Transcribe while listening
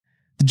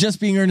Just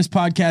Being Earnest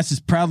podcast is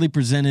proudly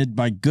presented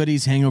by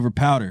Goody's Hangover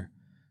Powder.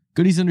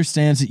 Goody's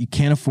understands that you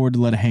can't afford to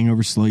let a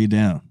hangover slow you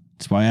down.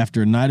 That's why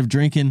after a night of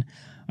drinking,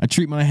 I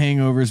treat my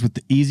hangovers with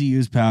the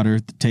easy-use powder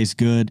that tastes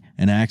good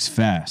and acts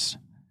fast.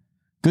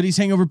 Goody's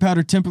Hangover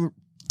Powder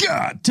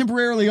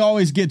temporarily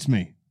always gets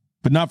me,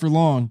 but not for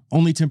long,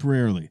 only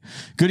temporarily.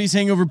 Goody's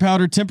Hangover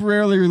Powder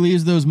temporarily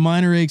relieves those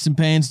minor aches and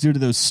pains due to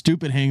those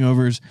stupid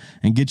hangovers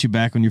and gets you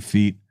back on your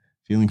feet,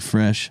 feeling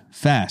fresh,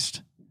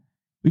 fast.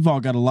 We've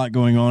all got a lot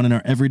going on in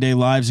our everyday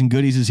lives, and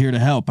Goody's is here to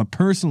help. I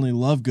personally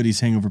love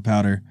Goody's Hangover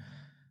Powder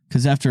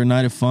because after a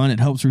night of fun, it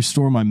helps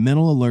restore my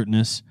mental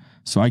alertness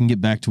so I can get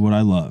back to what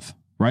I love.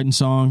 Writing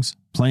songs,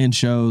 playing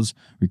shows,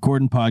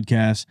 recording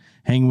podcasts,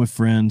 hanging with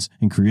friends,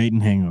 and creating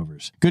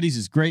hangovers. Goody's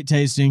is great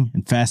tasting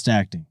and fast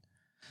acting.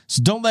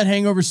 So don't let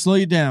hangovers slow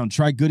you down.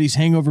 Try Goody's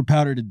Hangover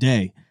Powder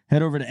today.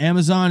 Head over to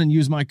Amazon and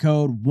use my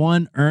code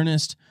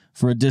 1EARNEST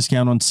for a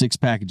discount on 6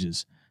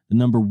 packages. The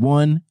number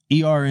 1,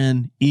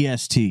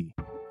 ERNEST.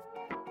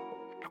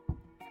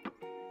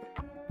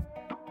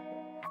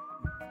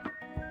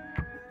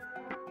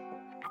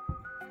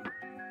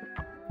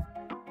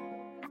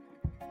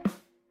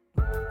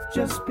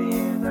 Just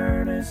being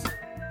earnest,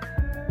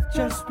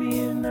 just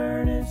being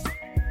earnest,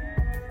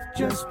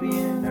 just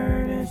being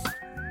earnest,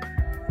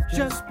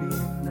 just being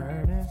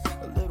earnest.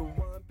 A little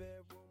one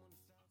bedroom.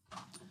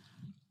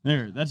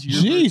 There, that's your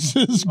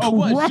Jesus Christ.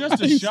 What?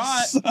 Just a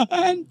shot?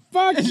 Son,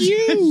 fuck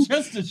you. It's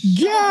just a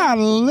shot.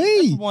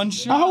 Golly. That's one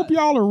shot. I hope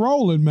y'all are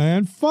rolling,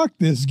 man. Fuck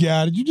this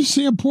guy. Did you just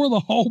see him pour the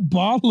whole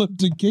bottle of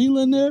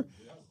tequila in there?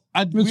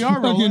 We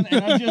are rolling,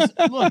 and I just,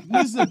 look,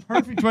 this is the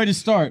perfect way to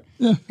start.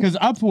 Because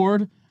I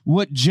poured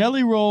what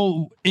Jelly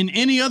Roll in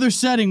any other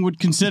setting would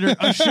consider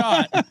a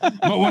shot,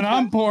 but when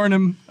I'm pouring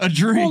him a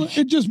drink, Well,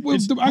 it just,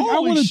 I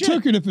would have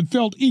took it if it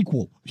felt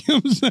equal. You know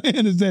what I'm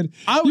saying? Is that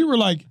you were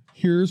like,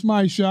 here's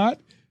my shot,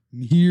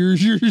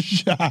 here's your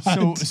shot.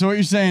 So what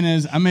you're saying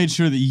is I made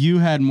sure that you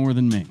had more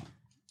than me.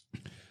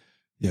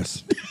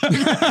 Yes.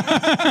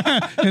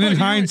 And in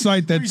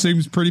hindsight, that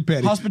seems pretty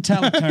petty.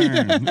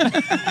 Hospitality.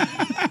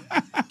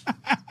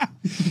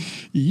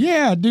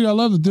 Yeah, dude, I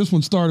love that this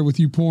one started with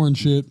you pouring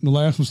shit, and the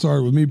last one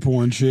started with me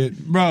pouring shit.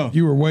 Bro.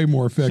 You were way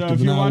more effective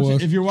than I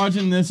was. If you're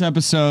watching this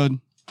episode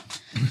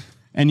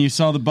and you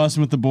saw the Bussin'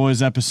 with the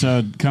Boys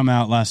episode come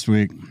out last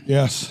week,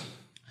 yes,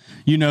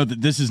 you know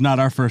that this is not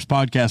our first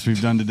podcast we've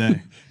done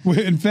today.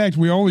 In fact,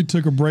 we only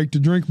took a break to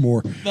drink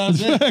more. That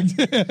was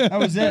it. That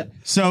was it.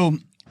 So,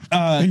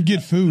 and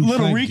get food.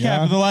 Little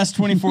recap of the last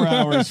 24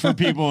 hours for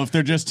people if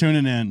they're just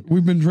tuning in.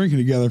 We've been drinking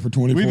together for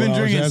 24 hours. We've been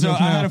drinking. So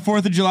I had a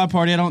 4th of July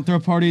party. I don't throw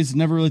parties.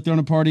 Never really thrown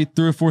a party.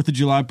 Threw a 4th of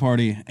July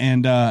party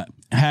and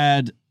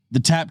had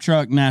the tap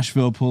truck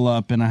Nashville pull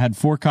up, and I had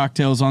 4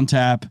 cocktails on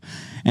tap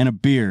and a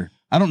beer.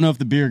 I don't know if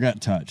the beer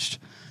got touched,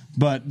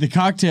 but the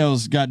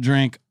cocktails got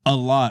drank a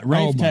lot.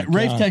 Rafe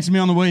texted me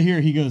on the way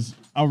here. He goes,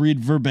 "I'll read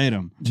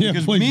verbatim." Yeah,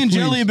 because please, me and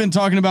Jelly have been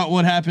talking about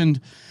what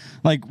happened.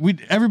 Like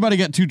everybody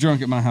got too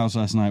drunk at my house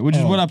last night, which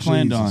is what I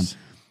planned on.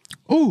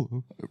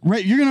 Oh,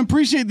 Rafe, you're gonna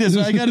appreciate this.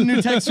 I got a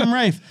new text from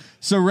Rafe.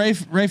 So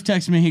Rafe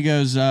texted me. He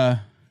goes,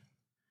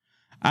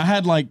 I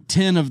had like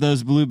 10 of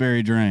those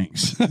blueberry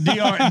drinks.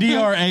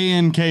 DRANKS.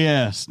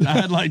 I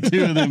had like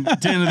 10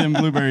 of them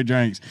blueberry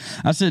drinks.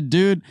 I said,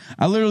 dude,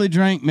 I literally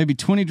drank maybe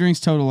 20 drinks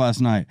total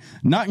last night,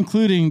 not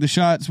including the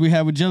shots we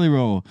had with Jelly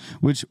Roll,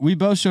 which we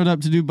both showed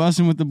up to do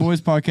Bussin' with the Boys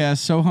podcast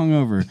so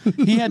hungover.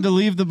 He had to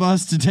leave the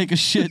bus to take a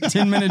shit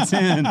 10 minutes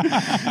in.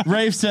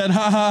 Rafe said,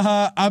 ha ha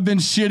ha, I've been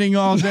shitting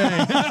all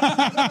day.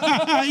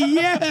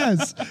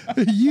 Yes.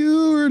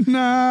 You're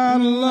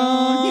not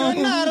alone.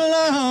 You're not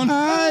alone.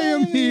 I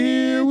am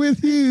here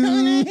with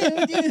you.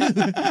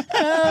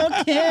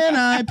 How can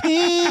I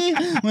pee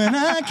when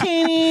I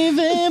can't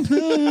even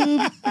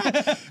poop?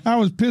 I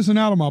was pissing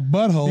out of my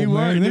butthole,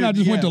 man. And then I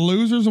just went to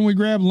Losers and we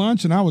grabbed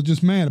lunch, and I was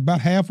just, man,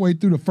 about halfway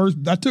through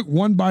I took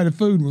one bite of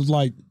food and was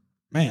like,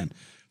 man,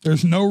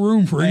 there's no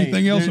room for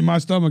anything else in my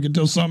stomach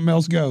until something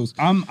else goes.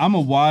 I'm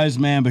a wise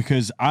man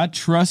because I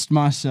trust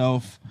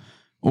myself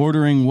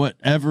ordering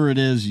whatever it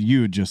is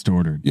you had just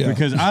ordered. Yeah.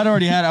 Because I'd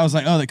already had, I was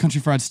like, oh, that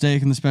country fried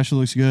steak and the special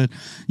looks good.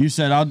 You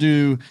said, I'll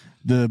do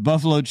the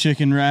buffalo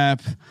chicken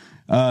wrap,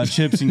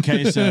 chips and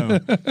queso.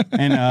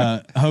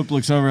 And Hope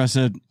looks over. I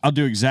said, I'll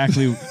do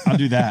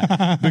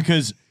that.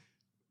 Because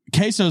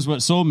queso is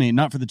what sold me,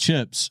 not for the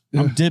chips.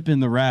 I'm dipping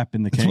the wrap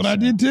in the queso. That's what I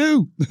did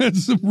too.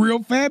 That's some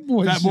real fat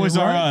boys. Fat boys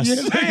are us.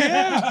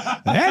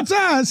 Yeah, that's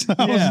us.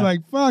 I was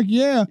like, fuck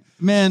yeah.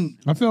 Man.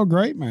 I felt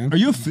great, man. Do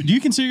you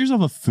consider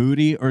yourself a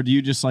foodie, or do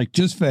you just like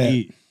just fat?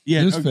 Eat?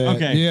 Yeah, just fat.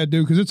 Okay. Yeah,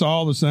 dude, because it's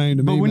all the same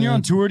to me. But when you're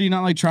on tour, do you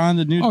not like trying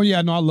the new? Oh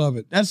yeah, no, I love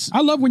it.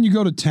 I love when you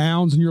go to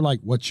towns and you're like,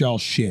 "What's y'all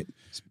shit?"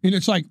 And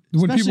it's like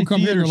when people come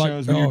here, you're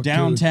like, when you're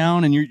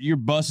downtown and your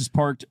bus is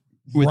parked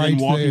within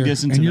walking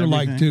distance, and you're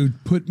like,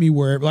 dude, put me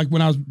wherever. Like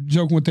when I was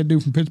joking with that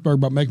dude from Pittsburgh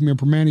about making me a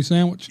permani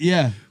sandwich.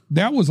 Yeah,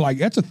 that was like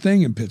that's a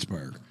thing in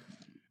Pittsburgh.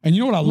 And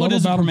you know what I love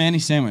about a permani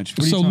sandwich?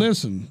 So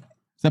listen,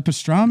 is that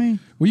pastrami?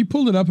 Well, you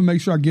pulled it up and make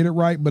sure I get it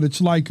right, but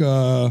it's like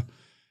the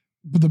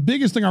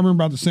biggest thing I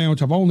remember about the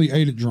sandwich. I've only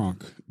ate it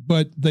drunk,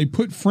 but they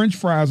put French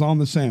fries on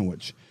the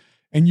sandwich,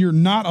 and you're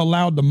not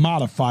allowed to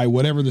modify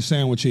whatever the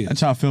sandwich is.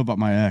 That's how I feel about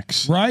my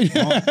ex. Right?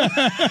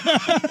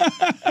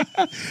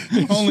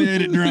 Only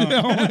ate it drunk.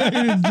 Yeah, only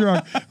ate it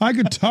drunk. I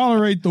could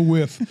tolerate the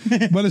whiff,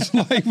 but it's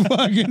like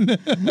fucking.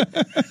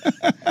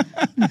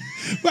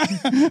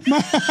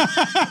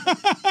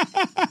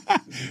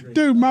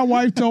 Dude, my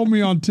wife told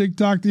me on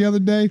TikTok the other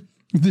day.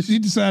 She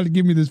decided to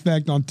give me this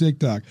fact on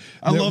TikTok.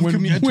 I love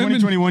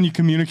 2021. You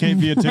communicate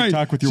via TikTok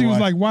right, with your wife. She was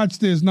like, "Watch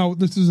this. No,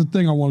 this is a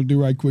thing I want to do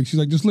right quick." She's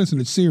like, "Just listen.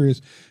 It's serious."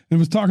 And it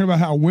was talking about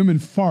how women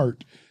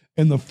fart,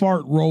 and the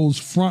fart rolls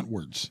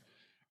frontwards.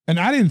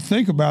 And I didn't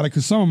think about it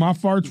because some of my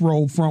farts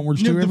roll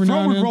frontwards too. The every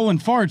now and frontward then. rolling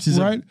farts is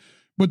right,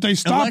 but they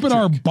stop at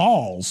our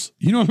balls.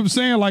 You know what I'm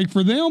saying? Like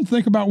for them,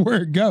 think about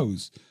where it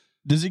goes.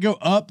 Does it go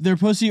up their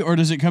pussy or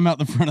does it come out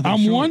the front of their I'm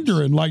shorts?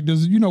 wondering, like,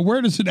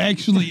 where does it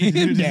actually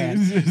end at?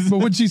 But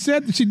when she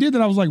said that she did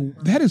that, I was like,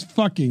 that is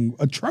fucking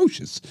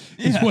atrocious.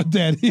 Is what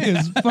that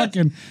is.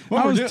 Fucking.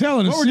 I was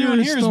telling a what we're doing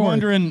serious here is story.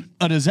 wondering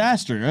a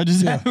disaster.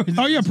 Yeah.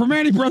 Oh yeah,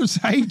 Permane Brothers,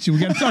 I hate you. We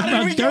got to talk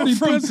about dirty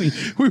pussy.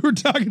 We were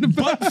talking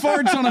about butt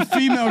farts on a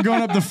female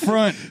going up the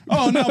front.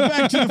 Oh no,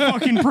 back to the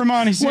fucking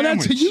Permane sandwich. Well,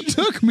 that's you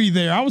took me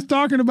there. I was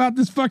talking about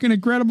this fucking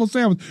incredible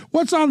sandwich.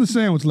 What's on the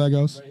sandwich,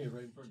 Legos? Right here,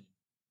 right in front of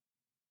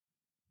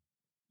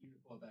you. You can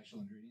pull up actual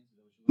ingredients.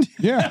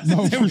 Yeah,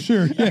 no, for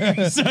sure.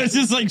 Yeah. So it's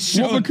just like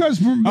Well, because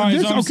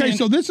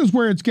so this is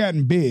where it's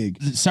gotten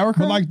big.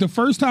 Sauerkraut. But like the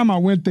first time I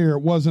went there,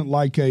 it wasn't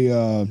like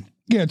a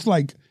it's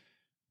like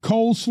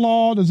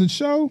coleslaw. Does it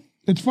show?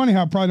 It's funny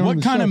how I probably don't.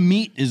 What kind of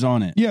meat is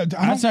on it? Yeah,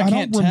 I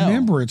can't don't tell.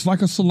 remember. It's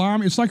like a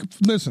salami. It's like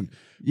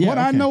what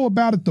I know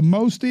about it the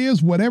most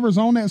is whatever's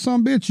on that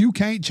some bitch you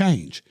can't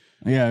change.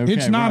 Yeah, okay,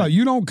 it's not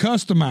you don't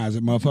customize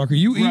it, motherfucker.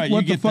 You eat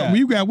what the fuck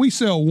we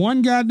sell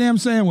one goddamn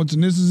sandwich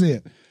and this is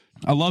it.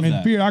 I love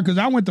that. Because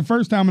I went the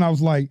first time and I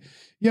was like,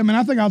 yeah, man,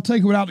 I think I'll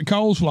take it without the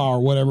coleslaw or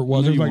whatever it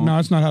was. It was like, no,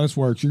 that's not how this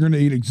works. You're going to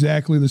eat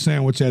exactly the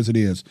sandwich as it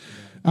is.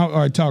 All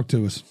right, talk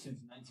to us. Since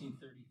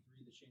 1933,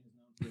 the chain is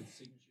known for its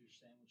signature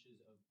sandwiches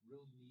of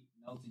grilled meat,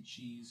 melted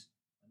cheese,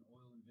 an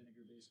oil and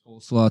vinegar-based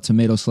coleslaw,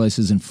 tomato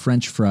slices, and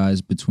French fries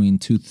between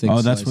two thick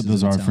slices. Oh, that's what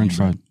those are, French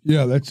fries.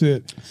 Yeah, that's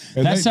it.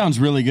 And that sounds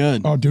really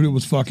good. Oh, dude, it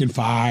was fucking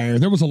fire.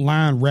 There was a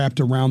line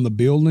wrapped around the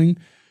building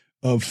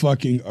of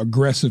fucking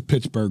aggressive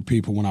Pittsburgh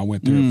people when I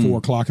went there at 4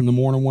 o'clock in the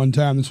morning one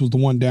time. This was the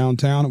one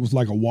downtown. It was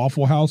like a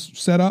Waffle House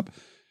setup.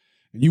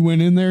 And you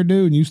went in there,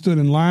 dude, and you stood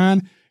in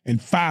line,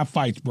 and 5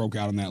 fights broke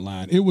out in that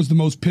line. It was the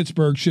most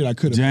Pittsburgh shit I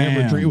could have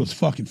ever drank. It was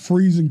fucking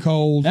freezing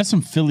cold. That's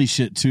some Philly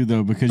shit too,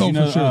 though, because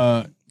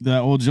the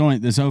old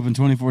joint that's open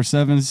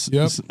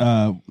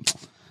 24/7.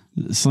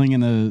 Slinging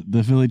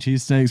the Philly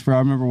cheesesteaks. Bro, I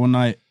remember one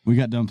night we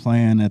got done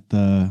playing at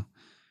the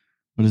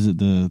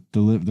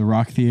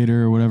Rock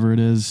Theater or whatever it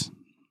is.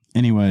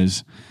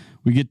 Anyways,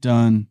 we get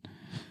done.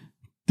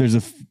 There's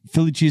a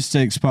Philly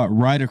cheesesteak spot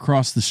right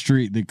across the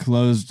street that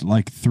closed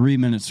like 3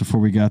 minutes before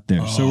we got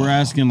there. So we're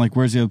asking, like,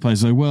 where's the other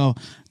place? Like, well,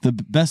 the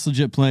best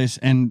legit place,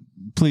 and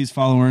please,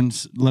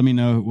 followers, let me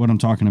know what I'm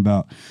talking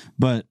about.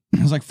 But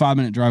it was like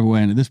 5-minute drive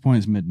away, and at this point,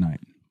 it's midnight.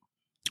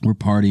 We're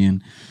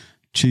partying.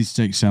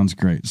 Cheesesteak sounds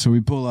great. So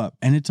we pull up,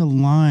 and it's a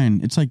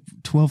line. It's like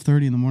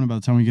 12:30 in the morning by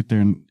the time we get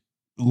there, and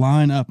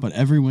line up at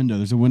every window.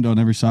 There's a window on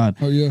every side.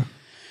 Oh, yeah.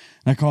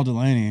 And I called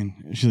Delaney,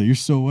 and she's like, "You're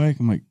still awake?"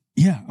 I'm like,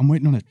 "Yeah, I'm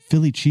waiting on a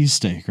Philly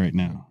cheesesteak right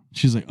now."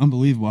 She's like,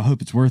 "Unbelievable. I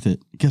hope it's worth it."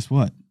 Guess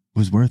what? It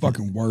was worth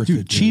fucking it. Worth dude, it.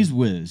 Dude, Cheese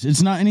Whiz.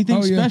 It's not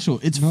anything special.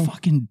 It's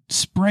fucking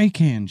spray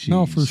can cheese.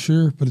 No, for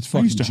sure. But it's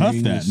fucking I used to huff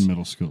genius. that in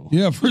middle school.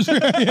 Yeah, for sure.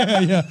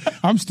 Yeah.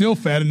 I'm still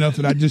fat enough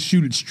that I just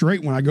shoot it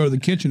straight when I go to the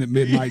kitchen at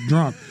midnight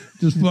drunk.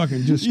 Just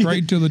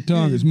straight to the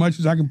tongue, as much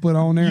as I can put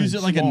on there. Use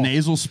it like a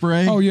nasal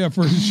spray. Oh yeah,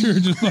 for sure.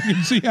 Just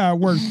fucking see how it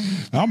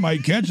works. I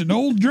might catch an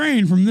old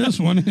drain from this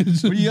one.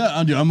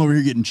 I'm over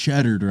here getting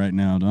cheddared right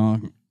now,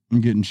 dog.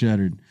 I'm getting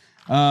cheddared.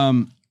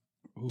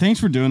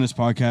 Thanks for doing this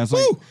podcast.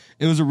 Like,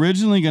 it was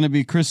originally going to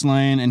be Chris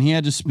Lane, and he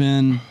had to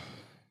spend.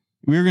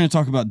 We were going to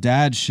talk about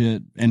dad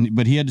shit,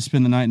 but he had to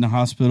spend the night in the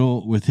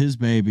hospital with his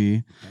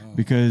baby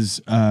because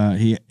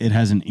it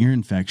has an ear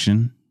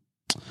infection.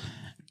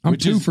 I'm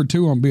 2 for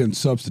 2 on being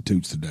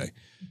substitutes today.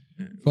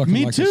 Fucking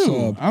me like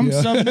too. I'm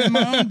subbing in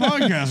my own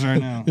podcast right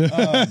now.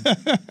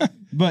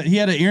 But he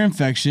had an ear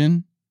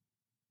infection,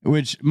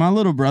 which my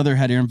little brother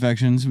had ear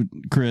infections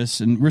with Chris,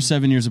 and we're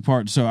 7 years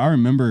apart. So I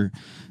remember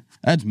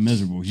that's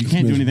miserable. You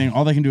can't do anything.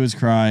 All they can do is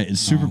cry. It's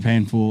super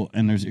painful,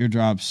 and there's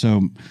eardrops.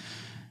 So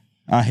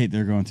I hate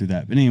they're going through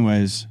that. But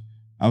anyways,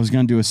 I was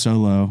going to do a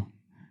solo.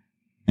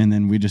 And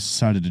then we just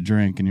decided to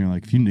drink, and you're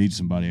like, if you need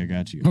somebody, I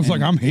got you. I was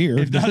like, I'm here.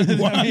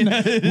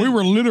 We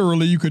were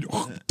literally, you could,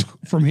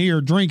 from here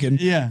drinking.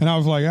 Yeah. And I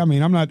was like, I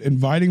mean, I'm not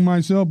inviting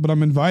myself, but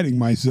I'm inviting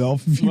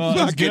myself. If you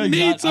fucking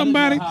need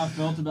somebody. I didn't know how I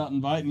felt about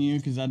inviting you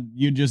because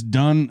you just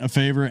done a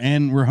favor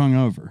and we're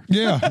hungover.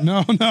 Yeah.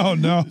 No.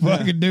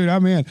 Fucking dude,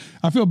 I'm in.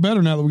 I feel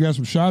better now that we got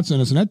some shots in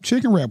us, and that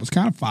chicken wrap was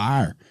kind of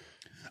fire.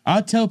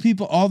 I tell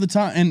people all the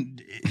time,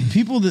 and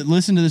people that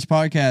listen to this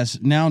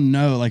podcast now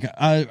know, like,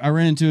 I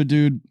ran into a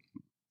dude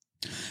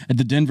at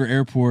the Denver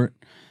airport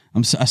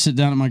I sit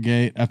down at my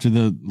gate after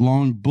the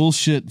long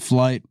bullshit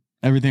flight,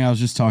 everything I was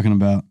just talking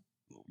about.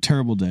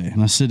 Terrible day.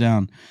 And I sit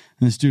down,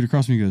 and this dude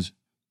across from me goes,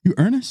 "You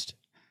Ernest?"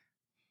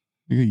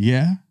 I go,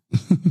 "Yeah."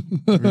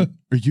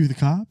 Are you the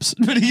cops?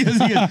 But he goes,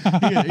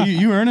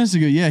 "You Ernest?" I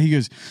go, "Yeah." He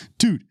goes,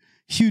 "Dude,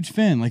 huge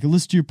fan. Like, I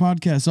listen to your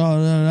podcast.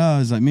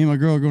 It's like, me and my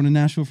girl are going to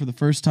Nashville for the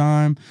first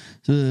time.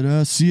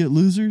 See you at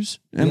Losers."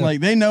 And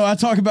like, they know I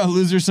talk about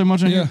Losers so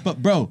much on here.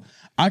 But bro,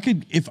 I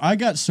could, if I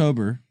got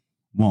sober,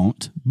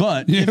 won't.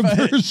 But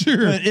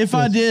if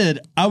I did,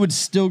 I would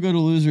still go to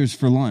Losers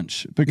for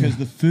lunch because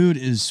the food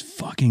is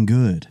fucking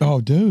good.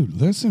 Oh, dude,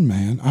 listen,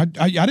 man. I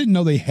didn't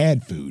know they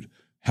had food.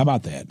 How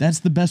about that? That's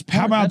the best part.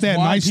 How about that?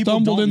 And I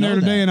stumbled in there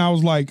today, and I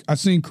was like, I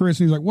seen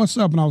Chris, and he's like, "What's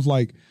up?" And I was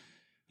like,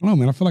 "I don't know,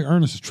 man. I feel like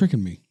Ernest is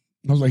tricking me."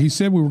 I was like, he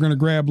said we were going to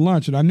grab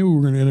lunch, and I knew we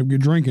were going to end up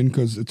drinking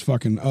because it's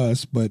fucking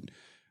us, but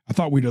I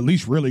thought we'd at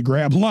least really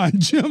grab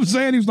lunch. You know what I'm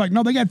saying? He was like,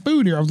 "No, they got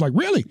food here." I was like,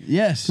 "Really?"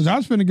 Yes. Because I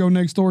was going to go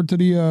next door to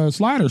the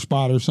slider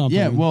spot or something.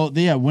 Yeah, well,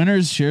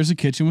 Winners shares a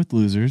kitchen with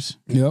Losers.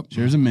 Yep.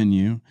 Shares a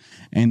menu.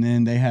 And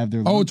then they have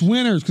their lunch. It's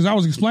Winners, because I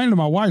was explaining to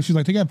my wife. She's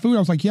like, "They got food." I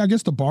was like, "Yeah, I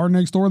guess the bar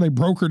next door, they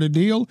brokered a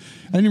deal."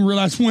 I didn't even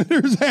realize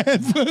Winners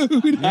had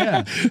food.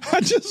 Yeah. I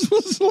just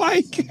was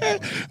like,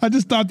 I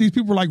just thought these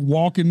people were like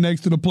walking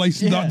next to the place,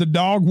 the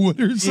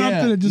Dogwood or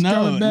something, and just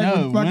coming back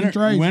with fucking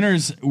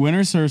trays.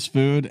 Winners serves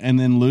food, and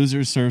then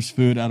Losers serves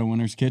food out of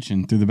Winners'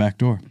 kitchen through the back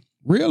door.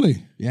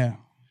 Really? Yeah.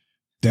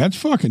 That's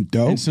fucking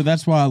dope. And so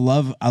that's why I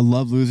love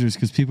Losers,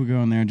 because people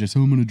go in there and just,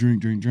 "Oh, I'm going to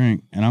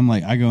drink. And I'm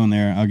like, I go in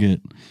there, I'll get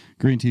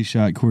green tea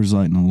shot, Coors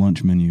Light, and a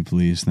lunch menu,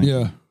 please. Thank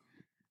you. And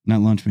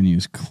that lunch menu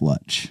is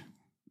clutch.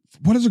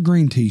 What is a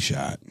green tea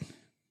shot?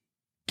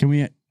 Can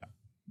we,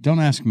 don't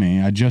ask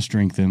me. I just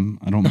drink them.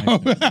 I don't make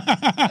them.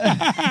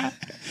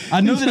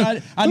 I know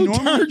that I Who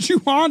normally turned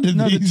you on to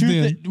these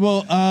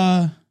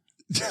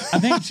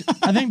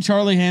I think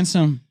Charlie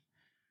Handsome,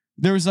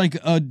 there was like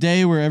a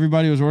day where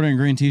everybody was ordering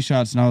green tea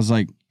shots, and I was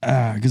like,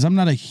 because I'm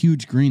not a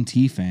huge green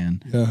tea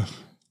fan. Yeah.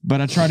 But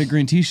I tried a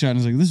green tea shot, and I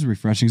was like, this is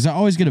refreshing. Because I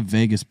always get a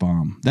Vegas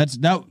bomb. That's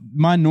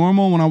my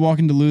normal when I walk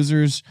into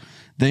Losers.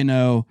 They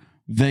know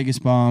Vegas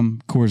bomb,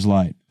 Coors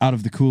Light, out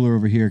of the cooler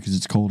over here because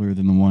it's colder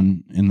than the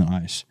one in the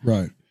ice.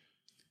 Right.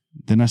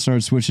 Then I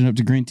started switching up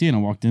to green tea, and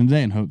I walked in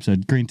today, and Hope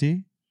said, "Green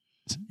tea?"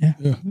 I said, yeah.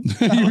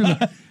 You were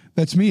like,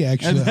 "That's me,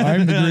 actually.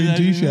 I'm the green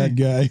tea shot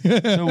guy."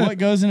 So what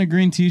goes in a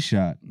green tea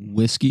shot?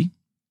 Whiskey,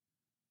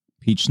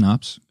 peach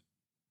schnapps,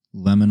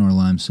 lemon or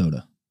lime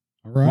soda.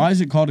 All right. Why is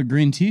it called a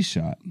green tea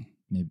shot?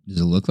 Maybe,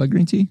 does it look like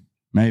green tea?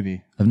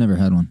 Maybe. I've never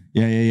had one.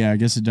 Yeah. I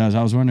guess it does.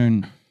 I was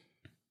wondering,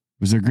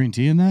 was there green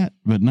tea in that?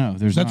 But no,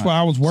 there's not. That's why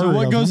I was worried. So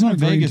what goes in a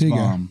Vegas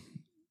bomb?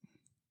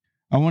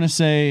 I want to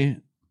say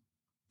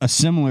a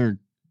similar,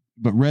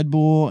 but Red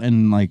Bull,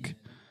 and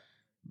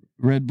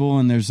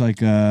there's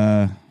like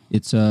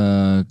it's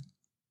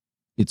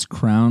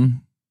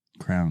Crown,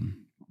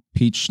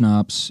 peach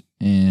schnapps,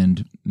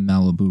 and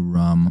Malibu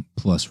rum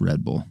plus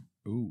Red Bull.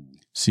 Ooh.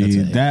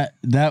 See,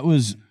 that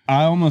was,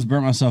 I almost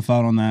burnt myself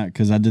out on that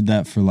because I did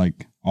that for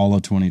like all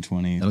of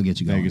 2020. That'll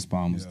get you going. Vegas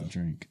bomb was the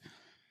drink.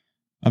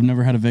 I've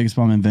never had a Vegas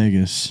bomb in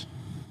Vegas.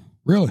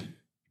 Really?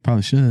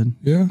 Probably should.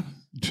 Yeah.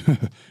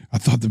 I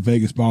thought the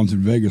Vegas bombs in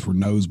Vegas were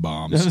nose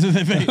bombs.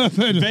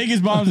 Vegas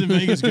bombs in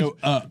Vegas go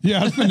up.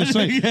 Yeah, I was going to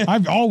say,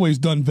 I've always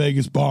done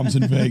Vegas bombs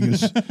in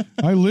Vegas.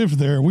 I lived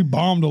there, and we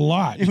bombed a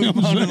lot. I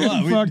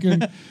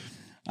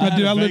had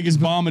a Vegas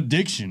bomb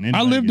addiction.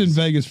 I lived in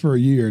Vegas for a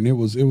year, and it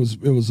was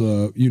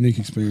a unique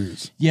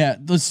experience. Yeah,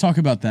 let's talk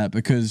about that,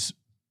 because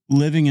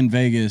living in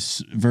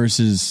Vegas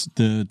versus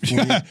the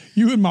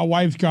you and my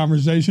wife's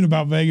conversation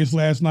about Vegas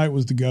last night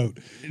was the GOAT.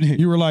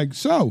 You were like,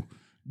 "So,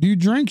 do you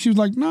drink?" She was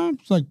like, "No."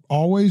 It's like,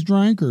 "Always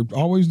drank or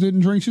always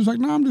didn't drink?" She was like,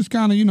 "No, I'm just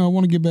kind of, I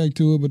want to get back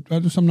to it,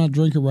 but I'm not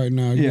drinking right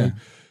now." Yeah.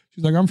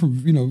 She's like, "I'm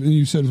from, and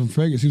you said from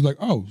Vegas." He was like,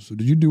 "Oh, so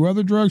did you do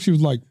other drugs?" She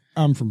was like,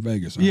 "I'm from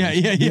Vegas."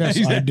 Yes,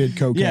 I did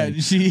cocaine.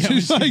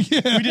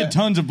 Yeah, we did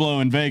tons of blow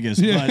in Vegas.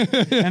 Yeah.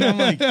 And I'm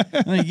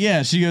like,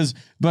 yeah. She goes,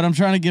 "But I'm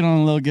trying to get on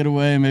a little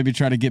getaway and maybe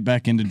try to get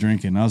back into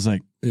drinking." I was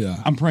like,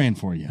 "Yeah, I'm praying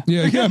for you."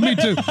 Yeah, me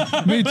too.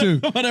 Me too.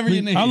 Whatever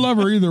you need. I love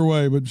her either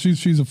way, but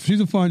she's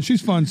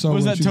fun. So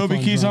was that Toby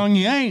Keith song?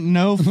 You ain't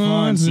no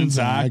fun since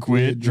I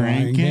quit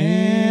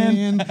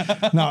drinking.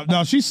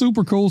 No, she's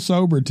super cool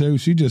sober too.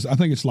 I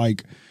think it's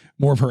like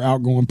more of her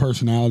outgoing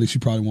personality. She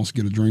probably wants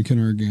to get a drink in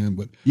her again,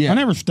 but I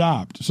never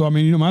stopped. So, I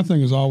mean, my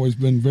thing has always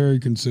been very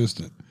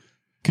consistent.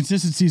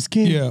 Consistency is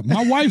key. Yeah.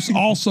 My wife's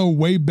also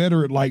way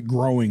better at like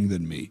growing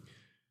than me.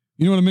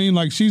 You know what I mean?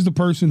 Like, she's the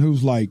person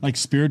who's like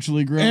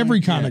spiritually growing?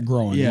 Every kind of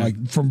growing. Yeah.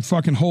 Like from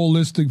fucking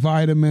holistic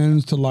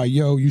vitamins to like,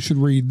 yo, you should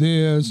read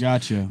this.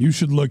 Gotcha. You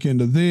should look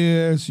into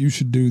this. You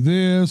should do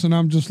this. And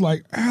I'm just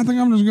like, I think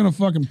I'm just going to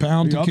fucking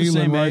pound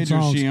tequila and write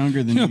songs. Or is she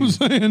younger than you? You know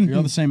what I'm saying? You're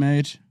all the same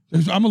age?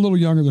 I'm a little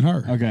younger than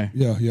her. Okay.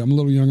 Yeah, I'm a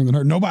little younger than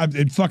her.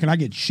 Nobody, I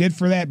get shit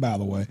for that, by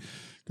the way.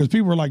 Because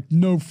people were like,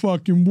 no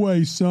fucking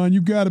way, son.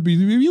 You got to be.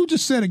 You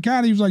just said it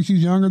kind of. He was like,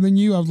 she's younger than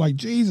you. I was like,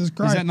 Jesus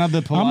Christ. Is that not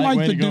the polite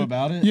way to go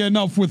about it? Yeah,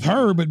 no, with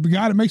her, but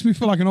God, it makes me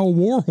feel like an old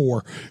war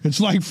whore.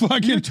 It's like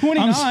fucking. You're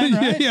 29,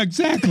 right? Yeah,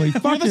 exactly.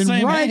 Fucking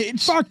same right.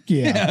 age. Fuck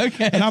yeah. Yeah,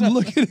 okay. And I'm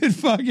looking at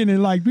fucking,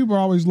 and like, people are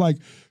always like,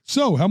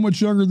 so how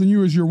much younger than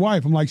you is your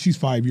wife? I'm like, she's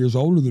 5 years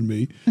older than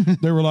me.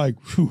 They were like,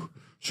 whew.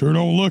 Sure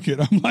don't look it.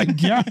 I'm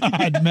like,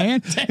 God,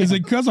 man. Is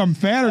it because I'm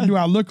fat or do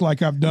I look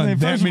like I've done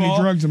that many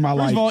drugs in my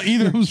life? First of all,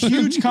 either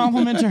huge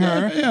compliment to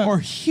her or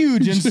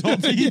huge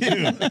insult to you.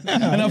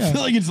 And I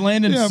feel like it's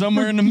landing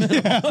somewhere in the middle.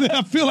 Yeah,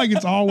 I feel like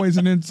it's always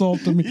an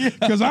insult to me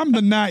because I'm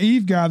the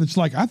naive guy that's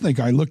like, I think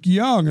I look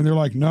young. And they're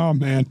like, no,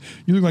 man,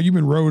 you look like you've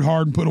been rode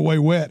hard and put away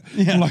wet.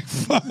 Yeah. I'm like,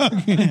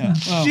 fucking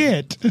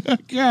shit.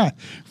 God.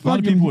 A lot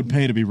of people would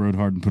pay to be rode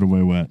hard and put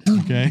away wet.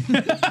 Okay.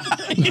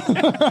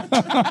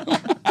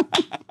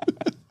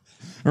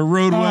 Or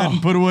rode wet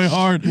and put away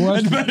hard. Well,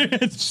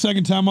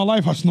 second time in my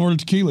life I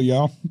snorted tequila,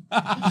 y'all.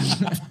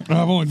 I've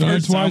only done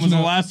it twice. Was the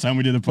last time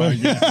we did the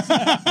podcast.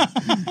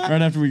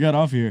 Right after we got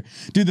off here.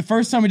 Dude, the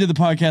first time we did the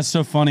podcast is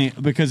so funny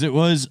because it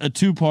was a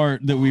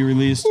 2-part that we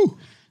released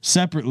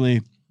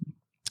separately.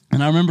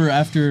 And I remember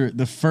after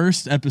the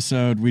first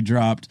episode we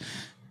dropped,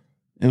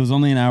 it was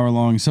only an hour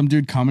long. Some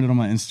dude commented on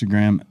my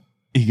Instagram.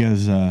 He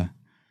goes,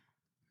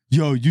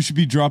 yo, you should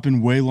be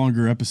dropping way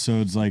longer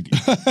episodes. Like,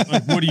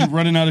 what are you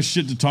running out of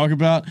shit to talk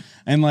about?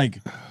 And like,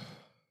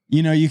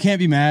 you know, you can't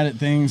be mad at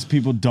things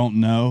people don't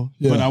know.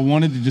 Yeah. But I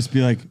wanted to just be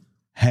like,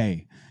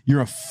 hey,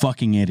 you're a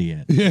fucking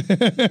idiot.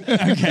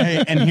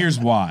 Okay, and here's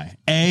why.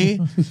 A,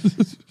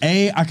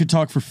 I could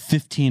talk for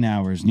 15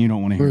 hours and you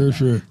don't want to hear that.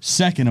 Sure.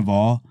 Second of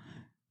all,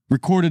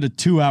 recorded a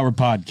 2-hour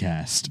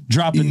podcast,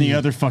 dropping the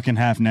other fucking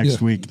half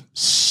next week.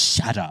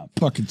 Shut up.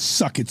 Fucking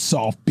suck it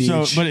soft, bitch.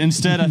 So, but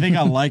instead, I think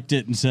I liked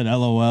it and said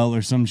LOL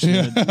or some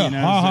shit. You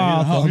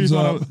know, thumbs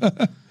up.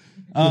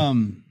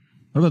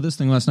 What about this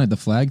thing last night? The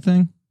flag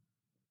thing?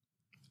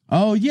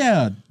 Oh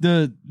yeah,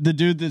 the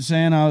dude that's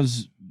saying I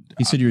was.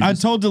 He said I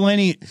told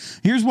Delaney.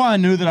 Here's why I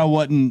knew that I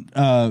wasn't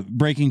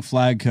breaking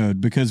flag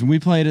code, because when we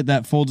played at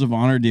that Folds of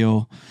Honor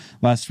deal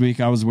last week,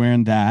 I was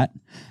wearing that,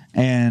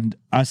 and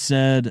I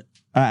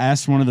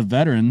asked one of the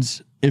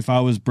veterans if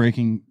I was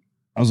breaking.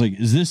 I was like,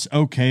 is this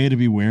okay to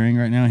be wearing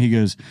right now? He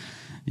goes,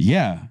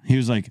 yeah. He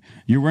was like,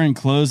 you're wearing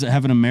clothes that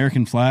have an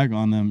American flag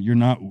on them. You're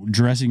not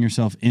dressing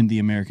yourself in the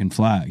American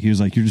flag. He was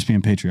like, you're just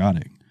being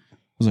patriotic. I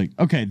was like,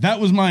 okay,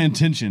 that was my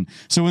intention.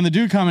 So when the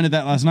dude commented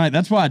that last night,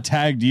 that's why I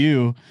tagged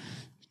you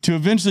to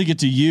eventually get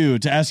to you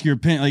to ask your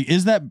opinion. Like,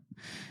 is that,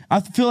 I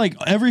feel like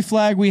every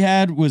flag we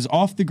had was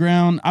off the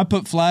ground. I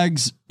put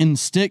flags in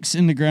sticks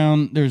in the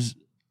ground. I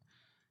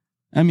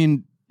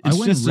went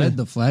and read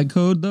the flag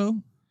code though.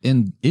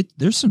 And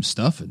there's some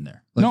stuff in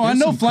there. Like, no, I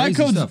know flag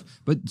codes. Stuff.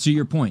 But to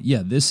your point,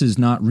 this is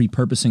not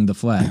repurposing the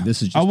flag.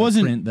 This is just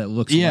a print that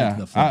looks like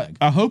the flag.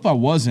 I hope I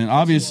wasn't.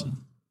 Obviously.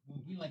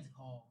 What we like to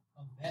call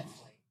a vet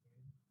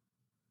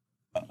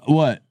flake.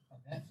 What? A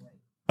vet flake.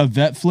 A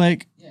vet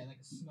flake? Yeah, like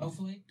a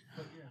snowflake.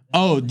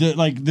 Oh,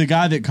 the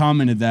guy that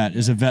commented that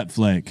is a vet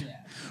flake. Yeah.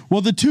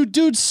 Well, the 2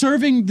 dudes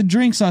serving the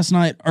drinks last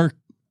night are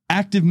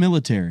active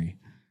military.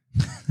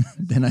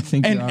 Then I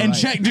think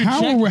check, dude,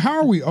 how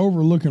are we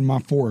overlooking my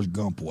Forrest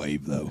Gump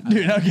wave though?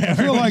 Dude, okay. I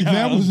feel like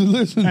that was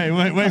Hey,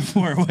 wait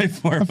for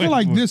it. I feel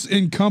like this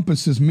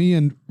encompasses me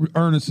and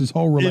Ernest's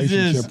whole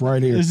relationship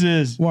right here. This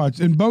is.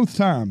 Watch, in both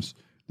times.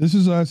 This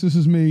is us, this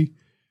is me.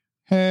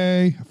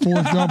 Hey,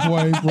 Forrest Gump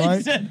wave,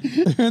 right?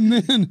 And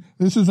then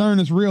this is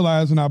Ernest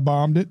realizing I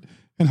bombed it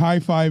and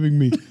high-fiving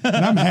me.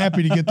 And I'm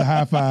happy to get the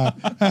high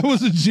five. That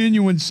was a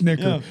genuine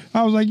snicker. Yeah.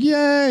 I was like,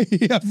 yay,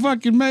 I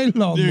fucking made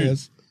it on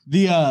this.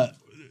 The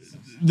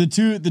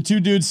two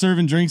dudes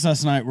serving drinks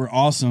last night were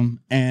awesome,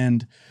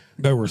 and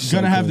they were so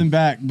gonna have them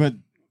back. But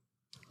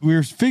we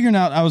were figuring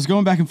out. I was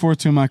going back and forth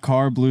to my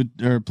car,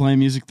 playing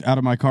music out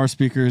of my car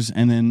speakers,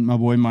 and then my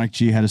boy Mike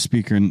G had a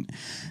speaker, and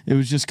it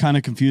was just kind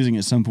of confusing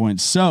at some point.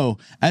 So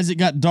as it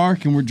got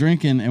dark and we're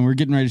drinking and we're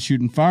getting ready to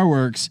shoot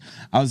fireworks,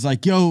 I was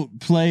like, "Yo,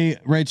 play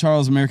Ray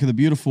Charles, America the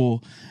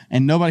Beautiful,"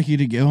 and nobody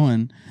could get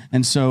going,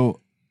 and so.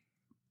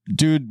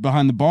 Dude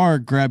behind the bar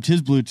grabbed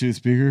his Bluetooth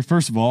speaker.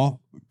 First of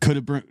all, could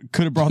have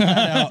brought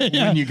that out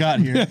when you got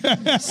here.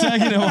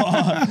 Second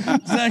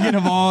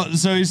of all,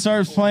 so he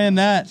starts playing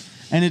that,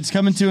 and it's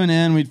coming to an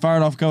end. We'd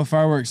fired off a couple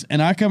fireworks,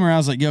 and I come around. I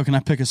was like, "Yo, can I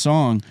pick a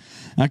song?"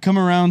 And I come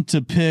around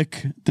to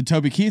pick the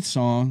Toby Keith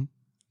song,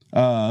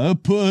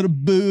 "Put a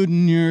boot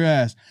in your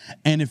ass."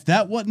 And if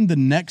that wasn't the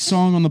next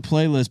song on the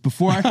playlist,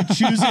 before I could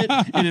choose it,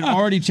 it had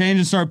already changed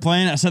and started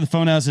playing. I set the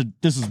phone out. I said,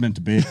 "This was meant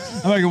to be."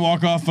 I'm like,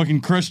 walk off,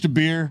 fucking crushed a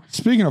beer.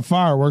 Speaking of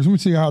fireworks, let me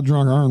see how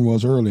drunk Ern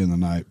was early in the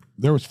night.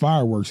 There was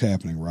fireworks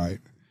happening, right?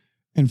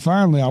 And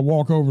finally, I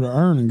walk over to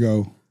Ern and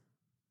go,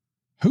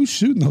 "Who's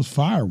shooting those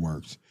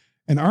fireworks?"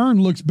 And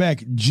Ern looks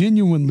back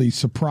genuinely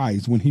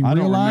surprised when he realized.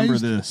 I don't remember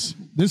this.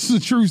 This is a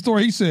true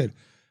story. He said,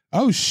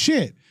 "Oh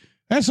shit."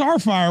 That's our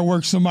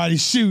fireworks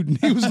somebody's shooting.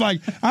 He was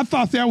like, I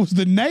thought that was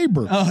the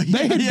neighbor. Oh,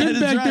 yeah, they had been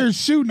back there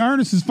shooting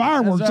Ernest's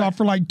fireworks off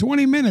for like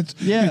 20 minutes.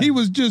 Yeah. And he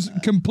was just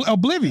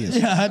oblivious.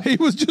 Yeah. He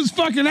was just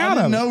fucking out I of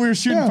didn't it. know we were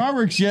shooting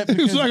fireworks yet.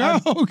 He was because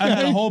like, oh, okay. I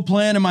had a whole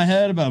plan in my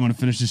head about I'm going to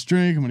finish this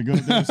drink. I'm going to go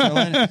to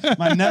the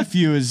My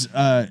nephew is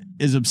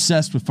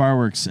obsessed with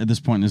fireworks at this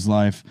point in his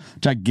life,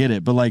 which I get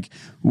it. But like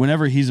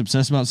whenever he's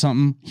obsessed about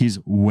something, he's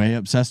way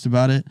obsessed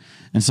about it.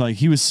 And so like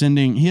he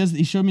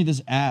showed me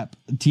this app,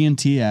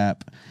 TNT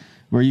app,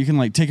 where you can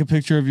like take a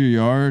picture of your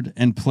yard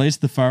and place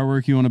the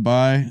firework you want to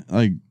buy,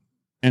 like,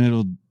 and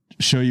it'll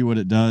show you what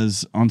it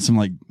does on some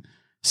like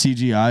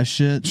CGI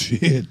shit.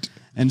 Shit.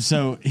 And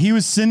so he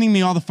was sending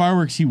me all the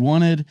fireworks he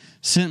wanted,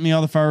 sent me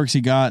all the fireworks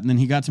he got, and then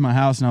he got to my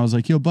house and I was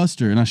like, yo,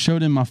 Buster. And I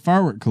showed him my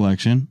firework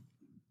collection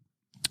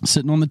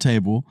sitting on the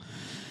table.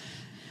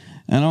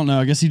 And I don't know,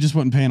 I guess he just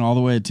wasn't paying all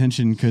the way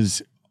attention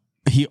because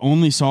he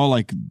only saw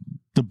like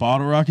the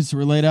bottle rockets that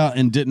were laid out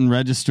and didn't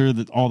register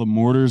that all the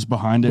mortars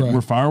behind it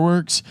were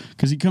fireworks.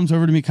 Because he comes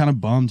over to me kind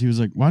of bummed. He was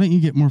like, why didn't you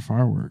get more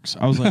fireworks?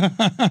 I was like,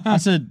 I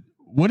said,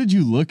 what did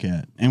you look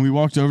at? And we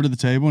walked over to the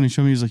table and he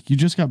showed me, he's like, you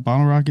just got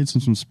bottle rockets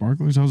and some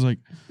sparklers? I was like,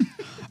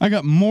 I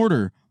got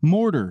mortar. He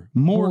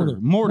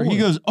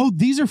goes, oh,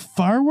 these are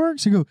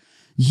fireworks? I go,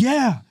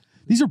 yeah.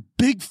 These are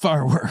big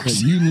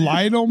fireworks. You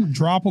light them,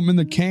 drop them in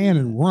the can,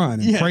 and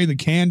run. And pray the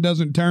can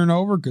doesn't turn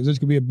over because it's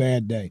going to be a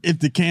bad day. If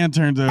the can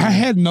turns over. I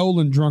had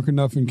Nolan drunk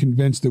enough and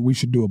convinced that we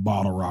should do a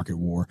bottle rocket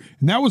war.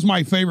 And that was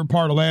my favorite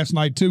part of last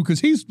night, too,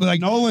 because he's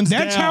like,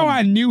 that's how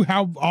I knew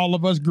how all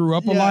of us grew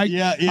up alike.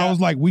 Yeah. I was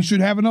like, we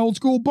should have an old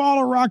school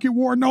bottle rocket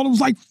war. And Nolan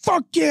was like,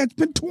 fuck yeah, it's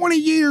been 20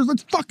 years.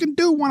 Let's fucking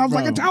do one. I was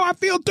like, that's how I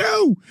feel, too.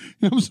 You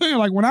know what I'm saying?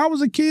 Like, when I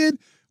was a kid,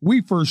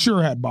 we for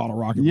sure had bottle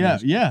rocket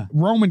wars. Yeah.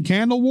 Roman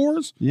candle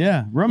wars.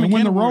 Yeah.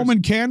 When the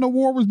Roman candle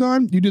war was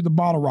done, you did the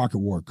bottle rocket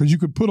war because you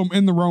could put them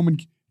in the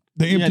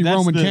empty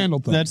Roman candle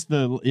thing. That's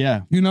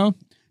you know?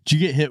 Did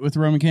you get hit with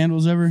Roman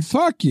candles ever?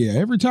 Fuck yeah.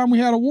 Every time we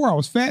had a war, I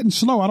was fat and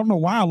slow. I don't know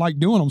why I like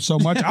doing them so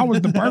much. I was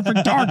the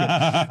perfect target.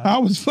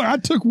 I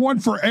took one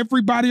for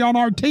everybody on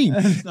our team.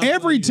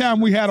 Every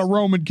time we had a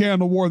Roman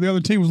candle war, the other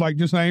team was like,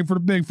 just aim for the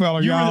big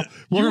fella, y'all.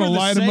 We're going to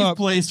light them up.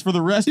 Place for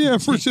the rest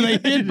of the team.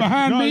 They hid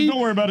behind me. Don't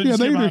worry about it. Yeah,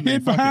 they either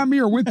hid behind me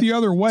or went the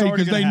other way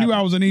because they knew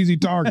I was an easy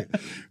target.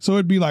 So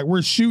it'd be like,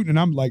 we're shooting, and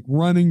I'm like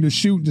running to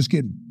shoot and just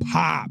getting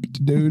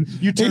popped, dude.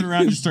 You turn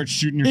around and just start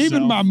shooting yourself.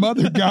 Even my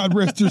mother, God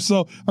rest her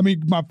soul. I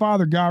mean, my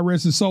father, God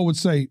rest his soul, would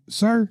say,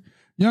 sir,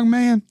 young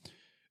man,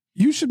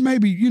 you should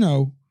maybe,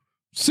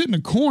 sit in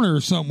a corner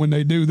or something when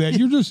they do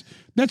that.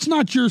 That's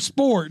not your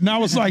sport. And I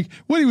was like,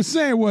 what he was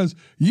saying was,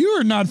 you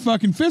are not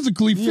fucking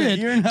physically fit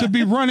to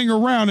be running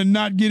around and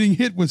not getting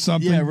hit with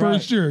something for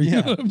sure. Yeah.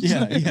 You know what I'm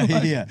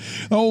saying? Yeah.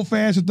 The old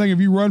fashioned thing, if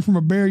you run from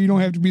a bear, you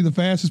don't have to be the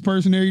fastest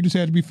person there. You just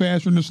have to be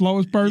faster than the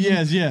slowest person.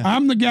 Yes, yeah.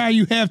 I'm the guy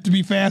you have to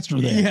be faster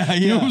than. Yeah.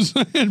 You know what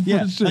I'm saying?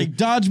 Yeah. For sure. Like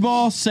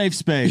dodgeball, safe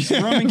space.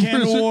 Roman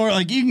candle war,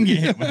 like you can get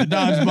hit with the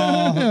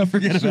dodgeball.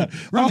 Forget about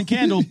it. Roman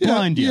candle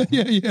blind you.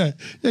 Yeah.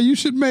 You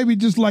should maybe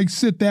just like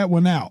sit that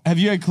one out. Have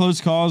you had close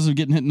calls of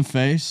getting hit in the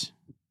face?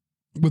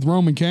 With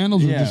Roman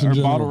candles, or just in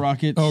general? Bottle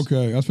rockets.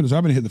 Okay, I've been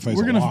hit in the face.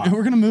 We're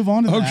gonna move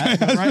on to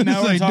that. Okay, right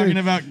now we're talking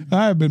about.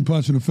 I have been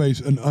punched in the face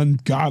an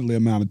ungodly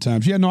amount of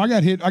times. Yeah, no, I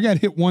got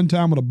hit one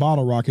time with a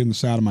bottle rocket in the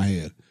side of my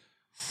head.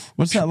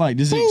 What's that like?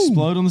 Does it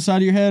explode on the side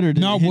of your head, or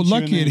no? Well,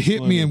 lucky it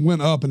hit me and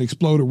went up and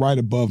exploded right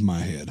above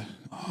my head.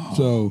 Oh.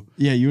 So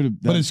yeah, you would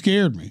have. But it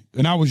scared me,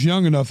 and I was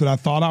young enough that I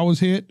thought I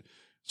was hit.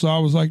 So I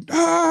was like,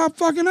 I'm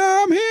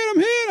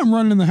hit. I'm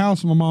running in the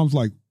house, and my mom's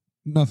like,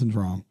 nothing's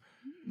wrong.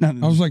 I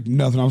was like,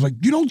 nothing. I was like,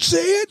 you don't see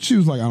it? She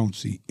was like, I don't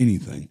see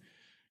anything.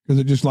 Because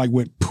it just like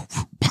went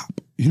poof, pop.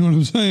 You know what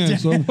I'm saying?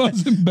 So it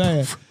wasn't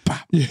bad.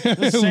 Yeah,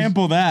 let's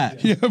sample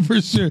that. Yeah, for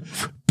sure.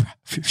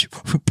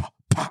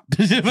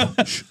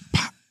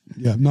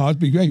 Yeah, no, it'd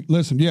be great.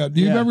 Listen, you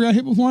ever got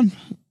hit with one?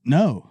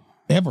 No.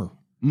 Ever?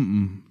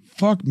 Mm-mm.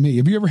 Fuck me.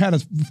 Have you ever had a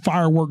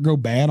firework go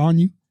bad on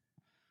you?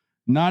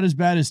 Not as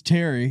bad as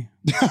Terry.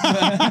 3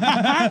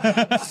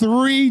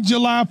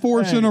 July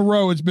 4ths in a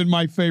row. It's been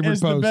my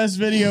favorite post. It's the best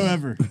video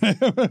ever.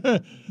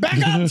 Back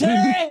up,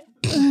 Terry!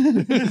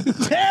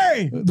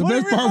 Terry! The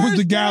best part was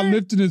the guy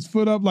lifting his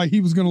foot up like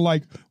he was going to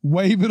like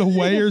wave it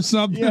away or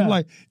something.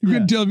 Like you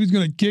couldn't tell if he was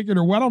going to kick it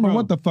or what. I don't know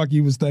what the fuck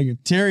he was thinking.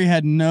 Terry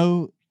had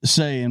no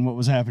say in what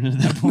was happening at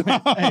that point.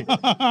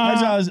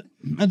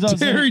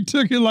 Terry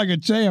took it like a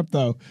champ,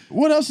 though.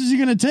 What else is he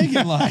going to take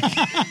it like?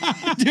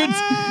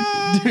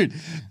 Dude.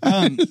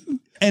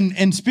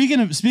 And speaking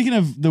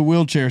of the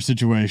wheelchair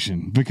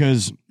situation,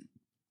 because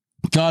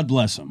God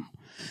bless him,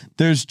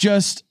 there's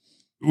just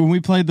when we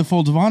played the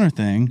Folds of Honor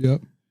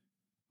thing,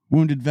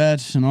 wounded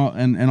vets and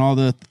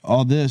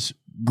all this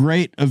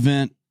great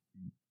event,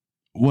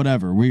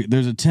 whatever.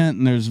 There's a tent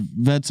and there's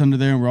vets under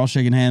there and we're all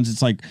shaking hands.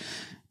 It's like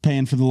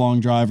paying for the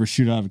long drive or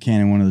shoot out of a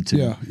cannon, one of the two.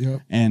 Yeah.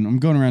 And I'm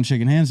going around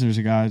shaking hands and there's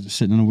a guy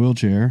sitting in a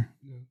wheelchair,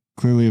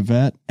 clearly a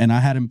vet, and I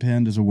had him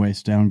pinned as a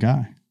waist down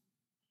guy.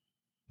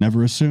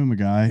 never assume a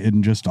guy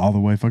isn't just all the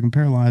way fucking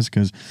paralyzed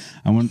because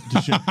I went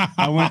to shake,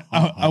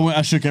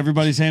 I shook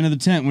everybody's hand in the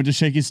tent, went to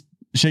shake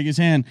his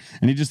hand,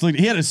 and he just looked.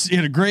 He had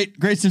a great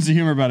sense of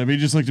humor about it. But he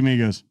just looked at me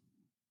and goes.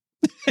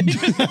 he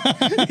just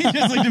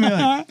looked at me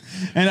like,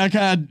 and I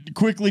kind of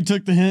quickly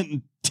took the hint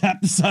and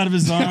tapped the side of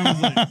his arm. I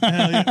was like,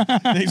 hell yeah,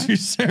 thanks for your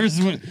service.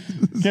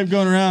 Kept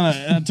going around.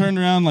 I turned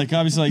around, like,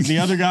 obviously, like the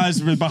other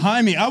guys were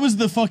behind me. I was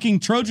the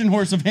fucking Trojan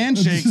horse of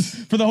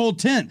handshakes for the whole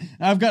tent.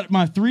 I've got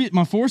my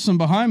foursome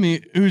behind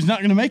me who's not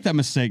going to make that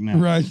mistake now.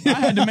 Right. I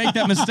had to make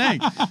that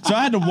mistake. So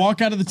I had to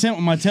walk out of the tent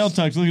with my tail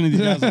tucked, looking at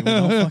these guys like,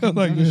 well, fucking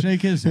like,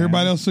 shake his hand.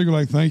 Everybody else singing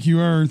like, thank you,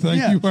 Ern.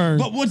 Thank you, Ern.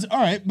 But what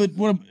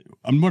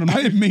I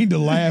didn't mean to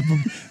laugh.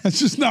 That's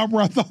just not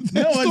where I thought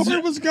that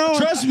story was going.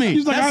 Trust me.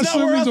 He's like, that's I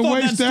not where I assume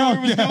thought he's that a story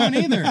was waist out.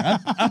 going either.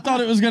 I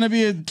thought it was going to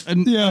be a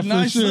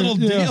nice little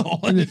deal.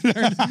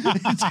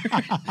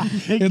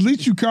 At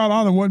least you caught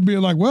on and wasn't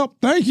being like, well,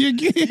 thank you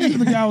again.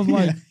 The guy was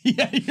like,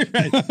 yeah, you're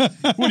right.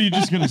 What, are you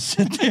just going to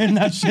sit there and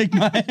not shake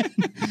my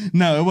hand?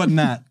 No, it wasn't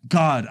that.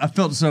 God, I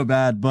felt so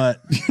bad,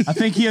 but I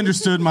think he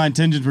understood my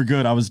intentions were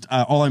good.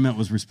 All I meant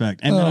was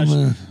respect.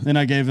 And then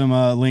I gave him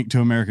a link to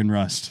American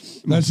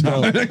Rust. That's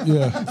dope.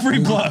 Yeah.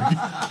 Free plug.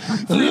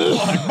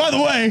 By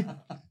the way,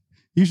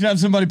 you should have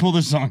somebody pull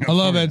this song up. I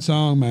love that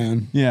song,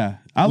 man. Yeah.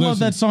 I love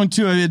that song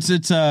too. It's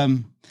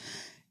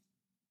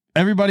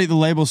everybody at the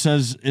label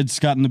says it's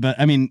gotten the best.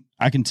 I mean,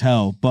 I can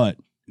tell, but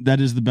that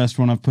is the best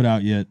one I've put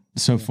out yet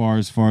so far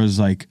as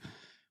like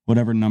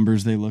whatever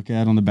numbers they look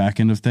at on the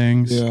back end of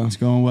things. Yeah. It's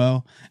going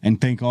well.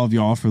 And thank all of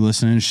y'all for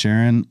listening and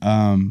sharing.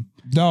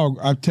 Dog,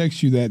 I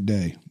text you that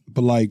day,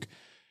 but like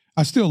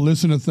I still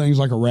listen to things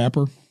like a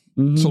rapper.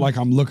 Mm-hmm. So like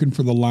I'm looking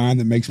for the line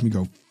that makes me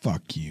go,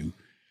 fuck you.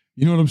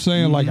 You know what I'm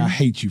saying? Mm-hmm. Like I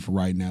hate you for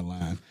writing that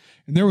line.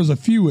 And there was a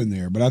few in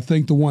there, but I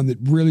think the one that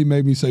really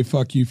made me say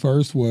fuck you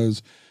first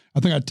was, I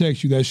think I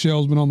text you, that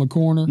shell's been on the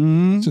corner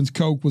since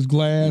Coke was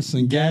glass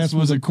and gas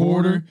was a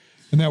quarter.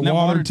 And that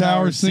water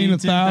tower seen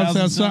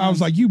 1,000 suns. I was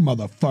like, you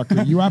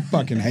motherfucker, I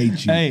fucking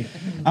hate you. Hey,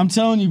 I'm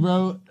telling you,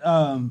 bro,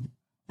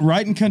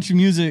 writing country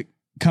music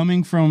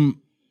coming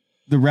from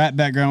the rap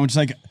background, which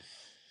like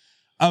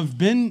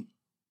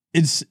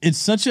it's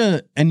such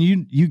a, and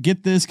you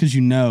get this because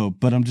you know,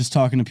 but I'm just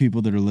talking to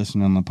people that are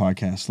listening on the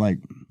podcast. Like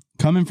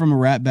coming from a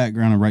rap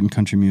background and writing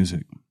country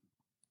music,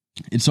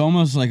 it's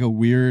almost like a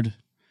weird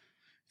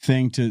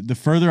thing the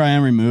further I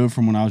am removed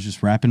from when I was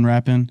just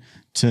rapping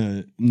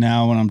to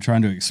now when I'm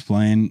trying to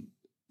explain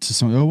to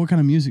someone, oh, what kind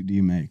of music do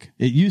you make?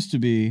 It used to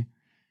be,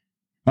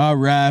 I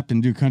rap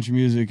and do country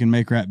music and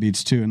make rap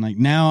beats too. And like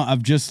now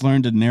I've just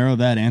learned to narrow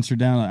that answer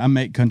down. Like, I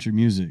make country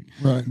music.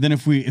 Right. Then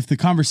if the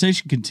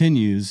conversation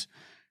continues,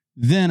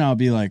 then I'll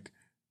be like,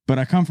 but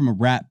I come from a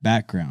rap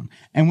background.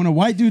 And when a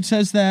white dude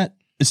says that,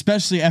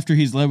 especially after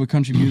he's led with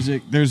country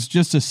music, there's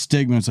just a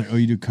stigma. It's like, oh,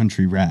 you do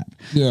country rap.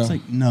 Yeah. It's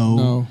like,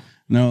 no.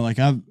 Like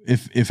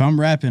if I'm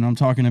rapping, I'm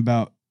talking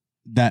about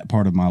that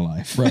part of my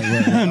life. Right.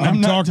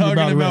 I'm not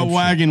talking about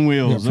wagon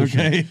wheels. Yeah,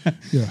 okay. Sure.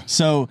 Yeah.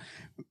 So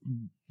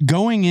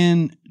going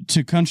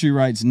into country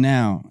rights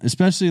now,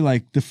 especially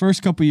like the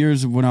first couple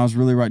years of when I was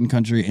really writing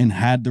country and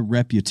had the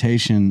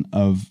reputation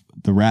of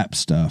the rap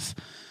stuff,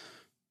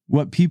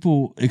 what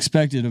people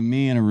expected of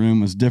me in a room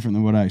was different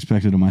than what I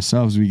expected of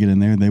myself. As we get in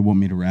there, they want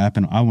me to rap,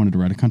 and I wanted to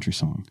write a country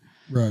song.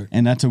 Right.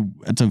 And that's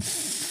a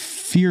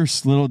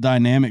fierce little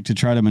dynamic to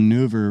try to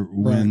maneuver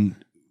when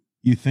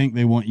you think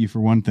they want you for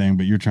one thing,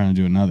 but you're trying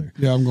to do another.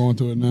 Yeah, I'm going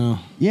through it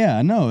now. Yeah,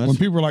 I know. When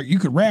people are like, you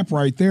could rap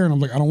right there, and I'm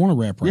like, I don't want to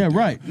rap right there. Yeah,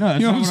 right. No, you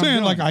know what I'm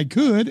saying? Like, I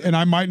could, and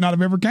I might not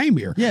have ever came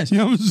here. Yes. You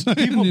know what I'm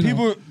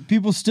saying?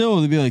 People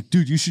still, they'd be like,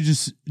 dude, you should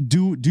just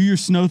do your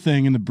snow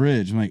thing in the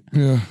bridge. I'm like,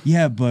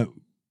 yeah, but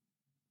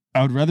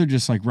I would rather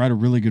just like write a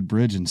really good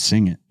bridge and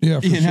sing it. Yeah,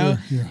 for sure.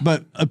 Yeah.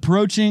 But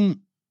approaching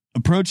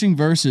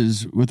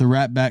verses with a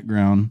rap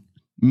background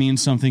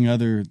means something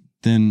other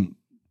than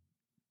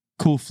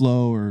cool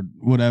flow or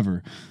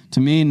whatever. To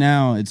me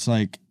now, it's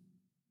like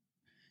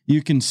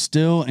you can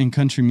still in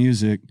country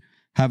music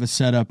have a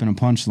setup and a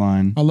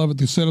punchline. I love it.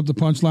 To set up the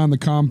punchline, the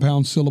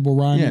compound syllable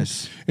rhyming.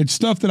 Yes, it's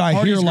stuff that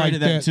I hear like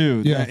that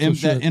too. Yeah,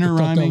 that inner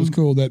rhyming. That was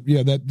cool.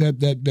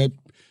 That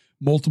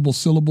multiple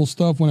syllable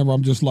stuff. Whenever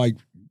I'm just like,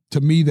 to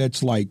me,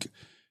 that's like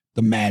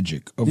the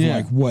magic of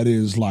like what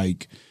is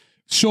like.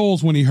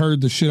 Scholes, when he heard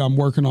the shit I'm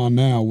working on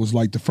now, was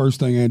like the first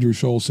thing Andrew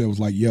Scholes said was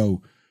like,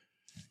 yo,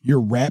 your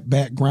rap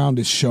background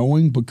is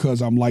showing because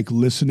I'm like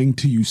listening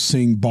to you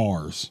sing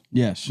bars.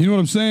 Yes. You know what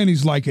I'm saying?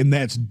 He's like, and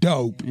that's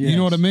dope. Yes. You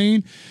know what I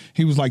mean?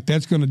 He was like,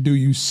 that's going to do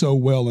you so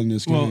well in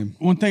this game.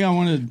 One thing I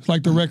wanted. It's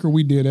like the record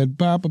we did at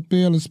Papa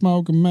Pill and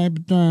Smoke and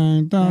maybe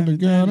drink. Don't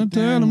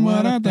tell him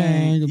what I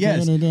think.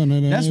 Yes.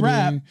 That's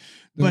rap.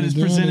 But it's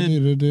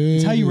presented.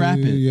 It's how you rap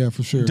it. Yeah,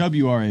 for sure.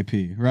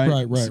 WRAP,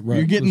 right? Right.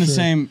 You're getting the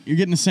same. You're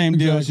getting the same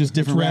deal. It's just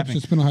different rapping.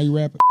 It's depending on how you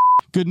rap it.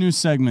 Good news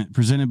segment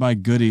presented by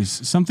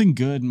Goodies. Something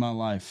good in my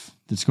life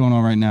that's going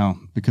on right now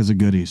because of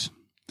Goodies.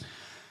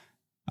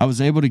 I was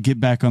able to get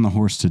back on the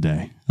horse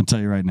today. I'll tell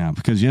you right now,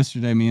 because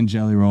yesterday me and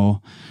Jelly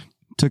Roll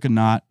took a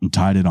knot and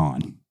tied it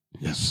on.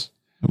 Yes.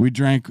 We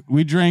drank.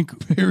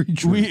 Very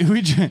true.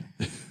 We drank.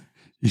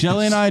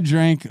 Jelly and I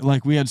drank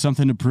like we had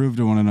something to prove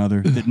to one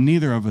another that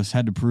neither of us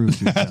had to prove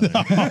to each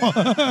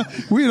other.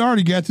 We had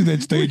already got to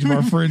that stage of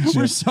our friendship.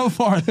 We're so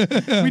far.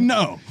 We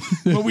know,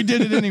 but we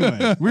did it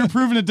anyway. We were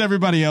proving it to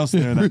everybody else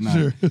there that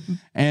night. Sure.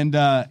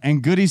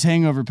 And Goody's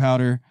hangover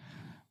powder.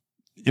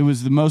 It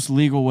was the most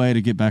legal way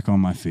to get back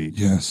on my feet.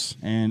 Yes.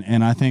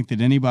 And I think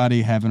that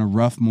anybody having a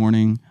rough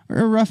morning or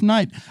a rough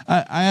night,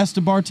 I asked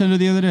a bartender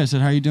the other day. I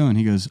said, "How you doing?"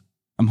 He goes,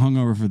 "I'm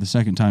hungover for the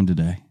second time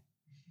today."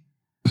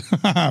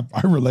 I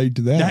relate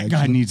to that. That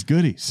guy needs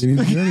goodies. He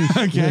needs goodies.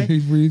 Okay. Yeah, he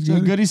needs So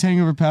goodies. Goody's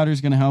hangover powder is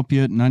going to help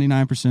you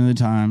 99% of the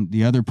time.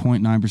 The other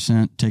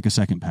 0.9%, take a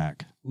second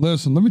pack.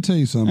 Listen, let me tell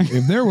you something.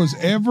 If there was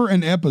ever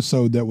an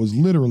episode that was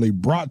literally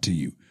brought to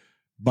you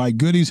by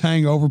Goody's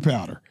hangover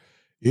powder,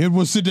 it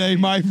was today,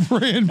 my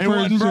friend. It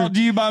wasn't brought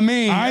to you by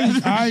me.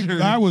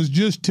 I was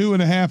just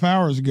 2.5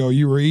 hours ago.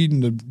 You were eating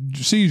the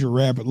seizure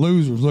wrap at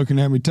Losers, looking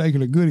at me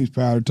taking a Goody's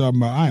powder,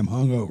 talking about I am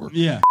hungover.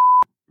 Yeah.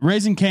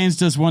 Raising Cane's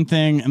does one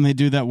thing, and they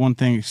do that one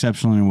thing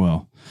exceptionally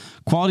well.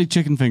 Quality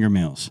chicken finger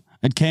meals.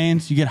 At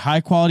Cane's, you get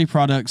high-quality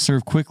products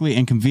served quickly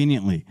and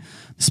conveniently.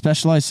 The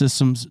specialized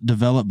systems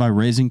developed by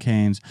Raising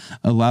Cane's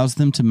allows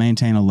them to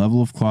maintain a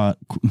level of quality.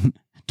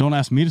 Don't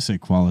ask me to say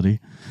quality.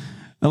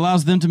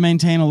 Allows them to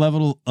maintain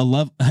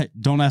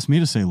don't ask me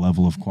to say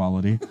level of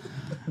quality.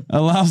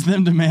 Allows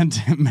them to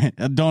maintain.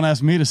 Don't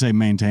ask me to say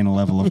maintain a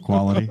level of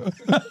quality.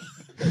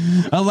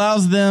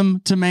 Allows them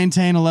to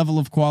maintain a level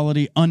of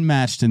quality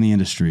unmatched in the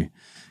industry.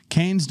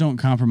 Cane's don't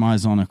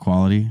compromise on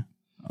equality.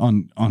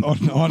 On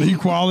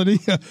equality.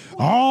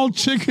 All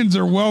chickens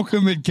are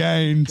welcome at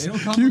Cane's. They don't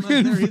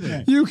compromise there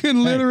either. You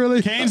can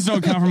literally. Cane's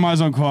don't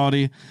compromise on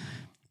quality,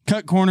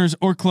 cut corners,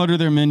 or clutter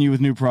their menu with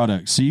new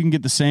products, so you can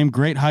get the same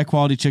great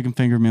high-quality chicken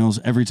finger meals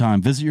every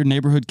time. Visit your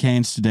neighborhood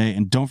Cane's today,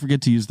 and don't forget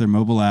to use their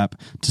mobile app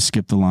to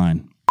skip the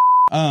line.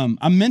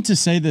 I meant to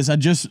say this.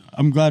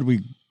 I'm glad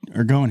we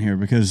are going here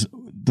because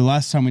the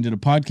last time we did a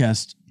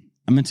podcast,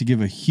 I meant to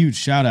give a huge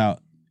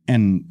shout-out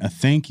and a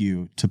thank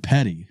you to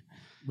Petty.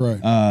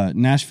 Right.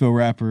 Nashville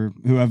rapper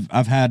who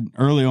I've had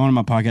early on in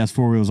my podcast,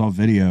 4 Wheels All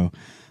Video.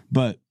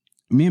 But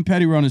me and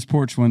Petty were on his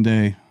porch one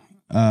day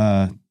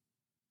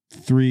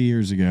 3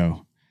 years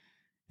ago,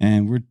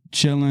 and we're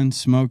chilling,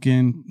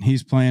 smoking.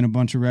 He's playing a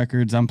bunch of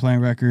records. I'm playing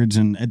records.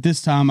 And at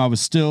this time I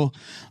was still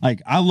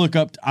like, I look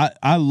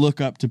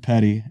up to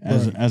Petty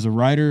as a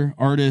writer,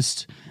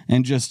 artist,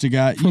 and just a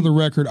guy. For the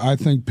record, I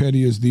think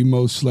Petty is the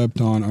most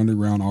slept on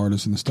underground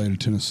artist in the state of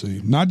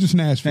Tennessee. Not just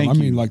Nashville. Thank I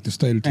mean you. like the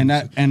state of And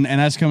Tennessee. and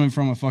that's coming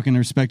from a fucking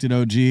respected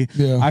OG.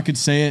 Yeah. I could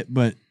say it,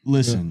 but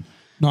listen.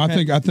 No, I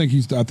think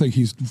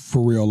he's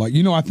for real. Like,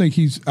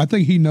 I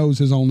think he knows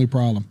his only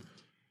problem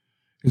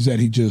is that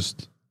he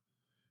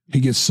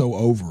gets so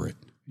over it.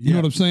 You know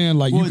what I'm saying?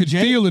 Like, you could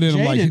feel it in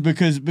him. Like,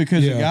 because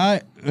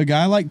a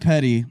guy like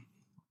Petty,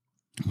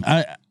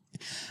 I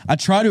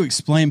try to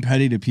explain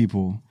Petty to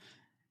people,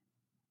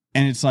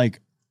 and it's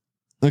like,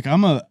 look,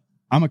 I'm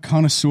a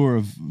connoisseur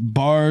of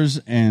bars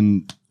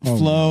and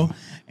flow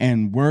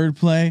and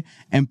wordplay,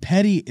 and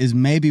Petty is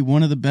maybe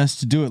one of the best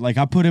to do it. Like,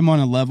 I put him on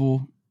a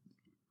level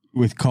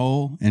with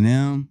Cole and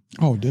him.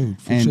 oh,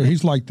 dude, for sure,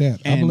 he's like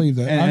that. I believe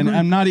that. And I agree.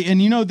 I'm not,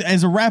 and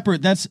as a rapper,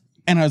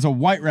 and as a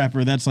white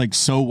rapper, that's like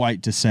so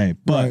white to say,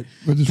 but Right,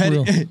 but it's Petty,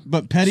 real.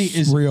 but Petty It's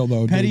is real,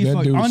 though, dude. Petty,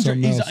 That dude is Andre,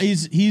 something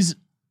else. he's,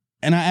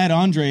 and I add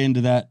Andre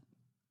into that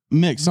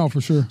mix. No,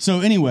 for sure. So,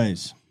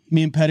 anyways,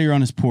 me and Petty are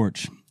on his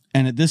porch,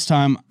 and at this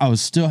time, I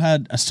still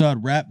had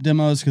rap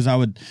demos because I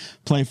would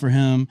play for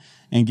him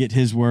and get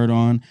his word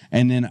on,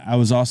 and then I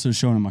was also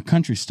showing him my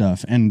country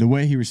stuff, and the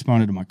way he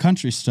responded to my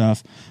country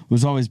stuff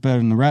was always better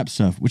than the rap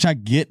stuff, which I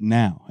get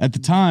now. At the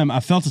time, I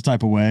felt a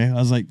type of way. I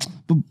was like,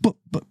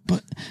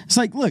 but it's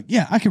like, look,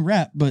 yeah, I can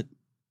rap, but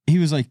he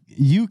was like,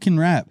 you can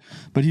rap,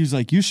 but he was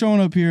like, you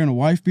showing up here in a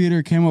wife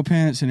beater, camo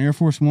pants, and Air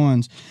Force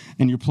Ones,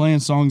 and you're playing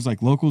songs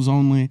like Locals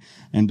Only,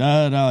 and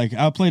like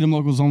I played him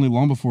Locals Only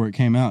long before it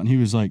came out, and he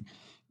was like,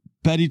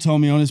 Petty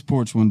told me on his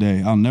porch one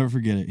day, I'll never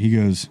forget it. He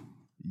goes,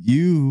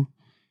 you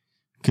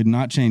could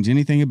not change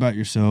anything about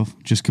yourself.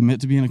 Just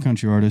commit to being a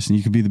country artist, and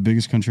you could be the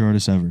biggest country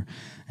artist ever.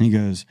 And he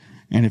goes,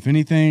 and if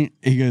anything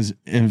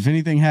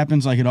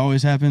happens like it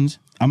always happens,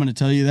 I'm going to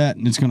tell you that,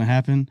 and it's going to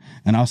happen,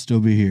 and I'll still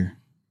be here.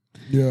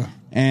 Yeah.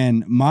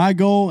 And my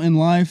goal in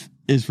life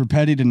is for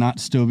Petty to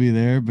not still be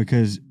there,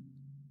 because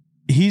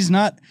he's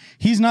not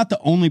the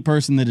only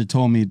person that had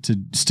told me to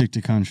stick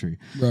to country.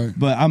 Right.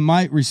 But I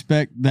might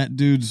respect that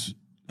dude's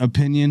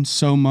opinion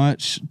so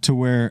much to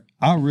where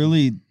I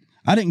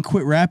didn't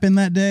quit rapping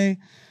that day,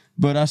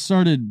 but I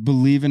started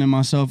believing in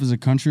myself as a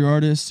country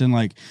artist. And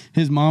like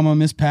his mama,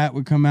 Miss Pat,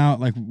 would come out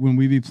like when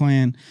we be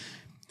playing.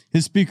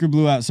 His speaker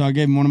blew out, so I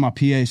gave him one of my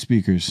PA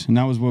speakers, and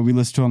that was what we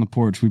listened to on the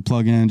porch. We'd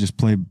plug in and just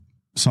play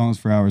songs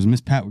for hours. And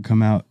Miss Pat would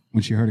come out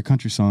when she heard a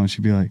country song,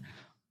 she'd be like,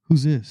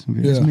 "Who's this?" I'd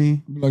be like, "It's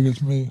me." Like,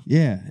 it's me.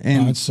 Yeah,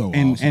 and That's so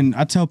and awesome. and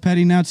I tell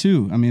Petty now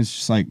too. I mean, it's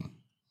just like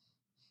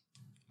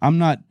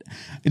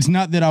it's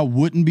not that I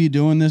wouldn't be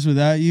doing this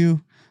without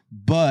you,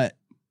 but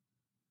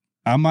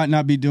I might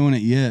not be doing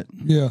it yet.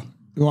 Yeah.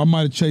 Well, I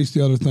might have chased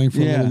the other thing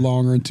for a Yeah. little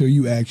longer until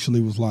you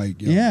actually was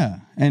like, yo. Yeah.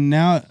 And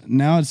now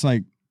it's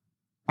like,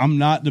 I'm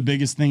not the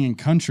biggest thing in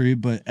country,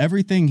 but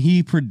everything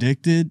he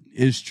predicted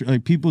is true.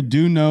 Like people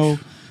do know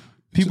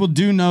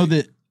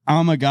that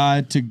I'm a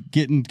guy to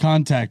get in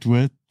contact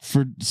with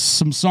for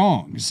some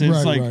songs.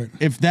 It's Right.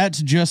 if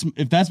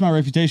that's my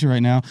reputation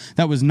right now,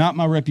 that was not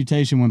my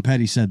reputation when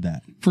Petty said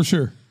that. For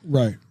sure.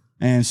 Right.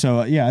 And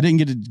so, yeah, I didn't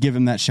get to give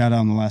him that shout out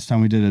on the last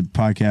time we did a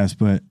podcast,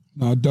 but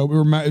No, dope.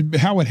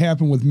 How it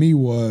happened with me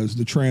was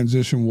the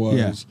transition was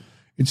Yeah.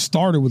 it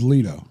started with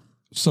Lito.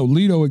 So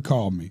Lito had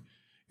called me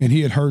and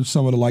he had heard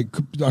some of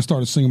the I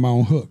started singing my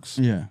own hooks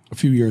yeah. a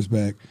few years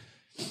back.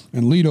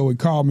 And Lito had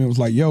called me and was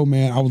like, yo,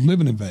 man, I was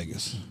living in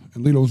Vegas.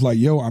 And Lito was like,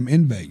 yo, I'm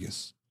in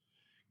Vegas.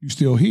 You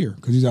still here?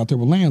 Because he's out there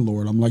with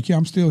Landlord. I'm like, yeah,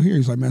 I'm still here.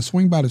 He's like, man,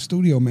 swing by the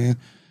studio, man.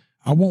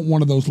 I want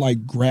one of those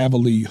like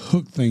gravelly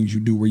hook things you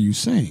do where you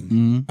sing.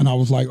 Mm-hmm. And I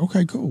was like,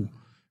 okay, cool.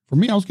 For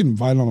me, I was getting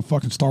invited on a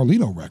fucking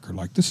Starlito record.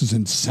 Like, this is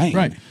insane.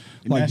 Right.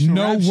 Like, Nashville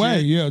no rap way.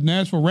 shit. Yeah,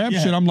 Nashville rap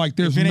Yeah. shit. I'm like,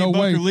 there's If it no ain't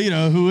way. Bunker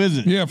Lito, who is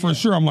it? Yeah, for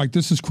sure. I'm like,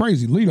 this is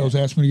crazy. Lito's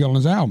asked me to get on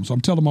his album. So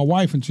I'm telling my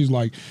wife, and she's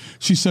like,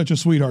 she's such a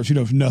sweetheart. She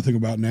knows nothing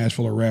about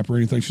Nashville or rap or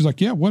anything. She's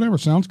like, yeah, whatever.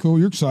 Sounds cool.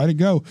 You're excited.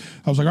 Go.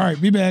 I was like, all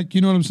right, be back. You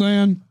know what I'm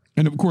saying?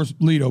 And of course,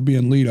 Lito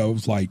being Lito,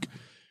 was like,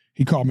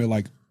 he called me at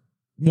like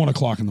 1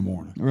 o'clock in the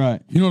morning.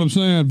 Right. You know what I'm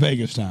saying?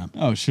 Vegas time.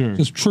 Oh, sure.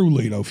 Just true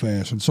Lito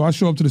fashion. So I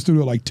show up to the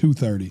studio at like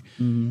 2:30,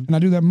 and I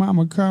do that.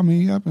 Mama called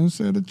me up and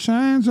said the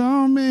chains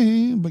on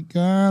me, but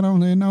God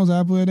only knows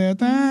I put that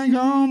thing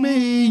on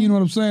me. You know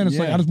what I'm saying? It's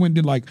like Yeah. I just went and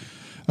did like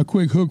a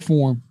quick hook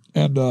for him,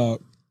 and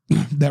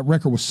that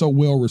record was so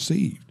well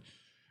received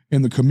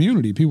in the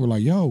community. People were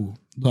like, "Yo,"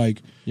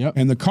 like, Yep.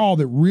 and the call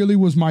that really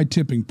was my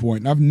tipping point.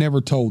 And I've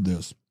never told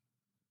this.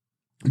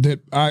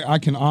 That I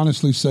can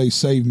honestly say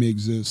Save Me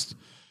exists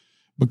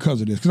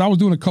because of this. Because I was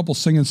doing a couple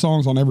singing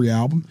songs on every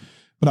album,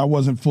 but I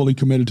wasn't fully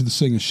committed to the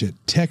singing shit.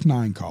 Tech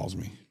Nine calls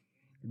me,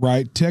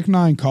 right? Tech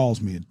Nine calls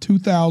me in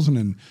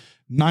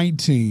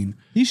 2019.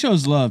 He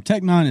shows love.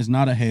 Tech Nine is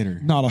not a hater.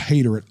 Not a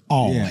hater at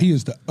all. Yeah. He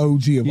is the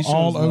OG of He shows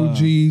all love.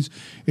 OGs.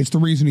 It's the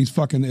reason he's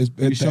fucking at He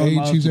the shows age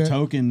love he's to at.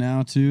 Token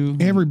now, too.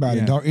 Everybody,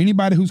 Yeah. dog.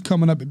 Anybody who's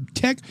coming up.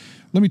 Tech,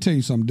 let me tell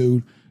you something,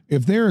 dude.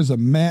 If there is a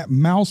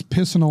mouse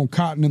pissing on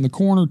cotton in the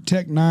corner,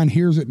 Tech Nine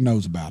hears it and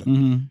knows about it.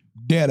 Mm-hmm.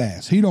 Dead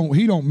ass. He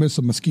don't miss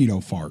a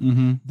mosquito fart.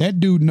 That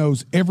dude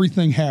knows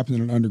everything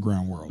happening in an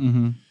underground world.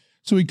 Mm-hmm.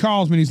 So he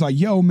calls me and he's like,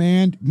 "Yo,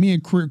 man, me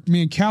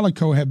and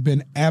Calico have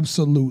been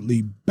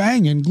absolutely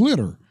banging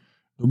Glitter,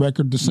 the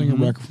record, the single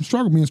record from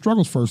Struggle. Me and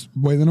Struggle's first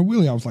Way Than a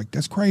Wheelie." I was like,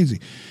 "That's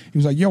crazy." He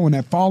was like, "Yo, and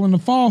that Fall in the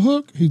Fall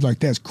hook." He's like,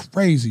 "That's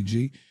crazy,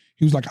 G."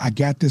 He was like, "I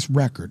got this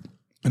record,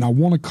 and I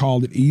want to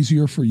call it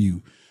Easier for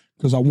You."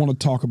 Because I want to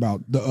talk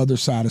about the other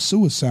side of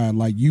suicide,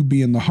 like you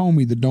being the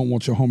homie that don't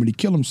want your homie to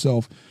kill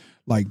himself.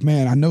 Like,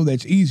 man, I know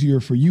that's easier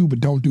for you,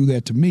 but don't do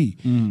that to me.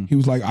 He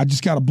was like, "I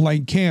just got a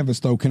blank canvas,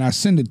 though. Can I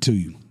send it to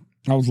you?"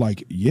 I was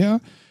like, "Yeah."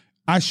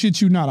 I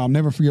shit you not. I'll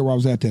never forget where I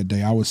was at that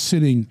day. I was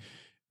sitting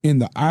in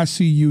the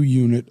ICU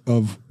unit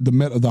of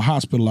the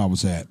hospital I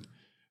was at.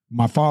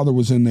 My father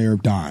was in there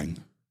dying.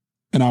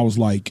 And I was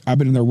like, I've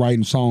been in there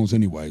writing songs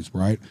anyways,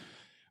 right?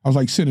 I was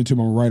like, send it to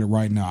him, I'll write it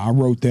right now. I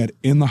wrote that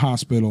in the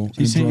hospital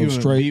He and sent you drove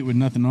a straight. beat with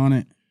nothing on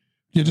it.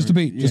 Yeah, just a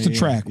beat, just a yeah,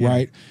 track, yeah.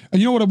 right?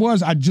 And you know what it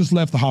was? I just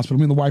left the hospital.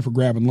 Me and the wife were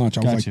grabbing lunch.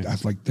 I was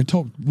Gotcha. like, they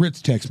told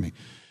Ritz text me. I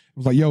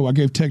was like, "Yo, I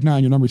gave Tech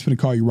Nine your number. He's finna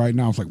call you right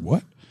now." I was like,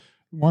 "What?"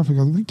 My wife was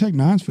like, "I think Tech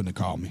Nine's finna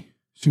call me."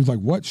 She was like,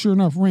 "What?" Sure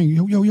enough, ring.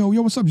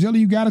 Yo, what's up, Jelly?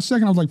 You got a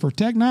second? I was like, "For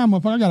Tech Nine,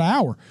 motherfucker, I got an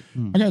hour.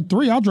 I got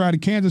 3. I'll drive to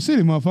Kansas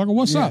City, motherfucker.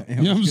 What's up?" yeah,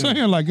 You know what I'm what's good?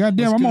 saying? Like,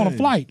 goddamn, What's I'm on a good?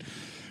 flight.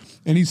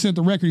 And he sent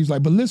the record. He's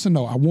like, "But listen,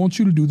 though, I want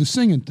you to do the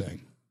singing thing.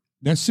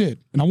 That's it.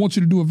 And I want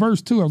you to do a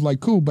verse too." I was like,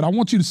 "Cool, but I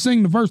want you to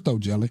sing the verse though,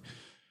 Jelly."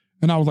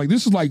 And I was like,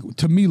 this is like,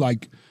 to me,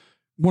 like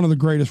one of the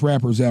greatest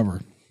rappers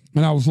ever.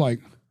 And I was like,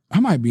 I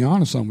might be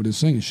onto something with this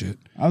singing shit.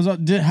 I was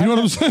like, You know what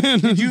I'm saying?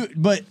 Did you?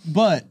 But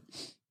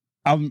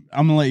I'm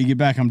gonna let you get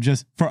back. I'm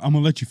gonna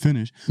let you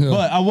finish. Yeah.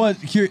 But I was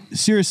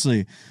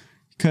seriously,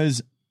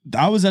 because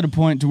I was at a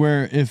point to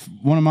where if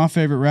one of my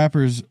favorite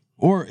rappers,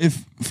 or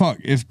if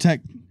Tech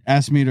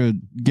asked me to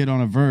get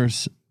on a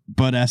verse,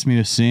 but asked me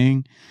to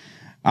sing,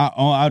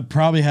 I'd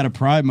probably had a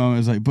pride moment.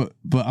 It's like, but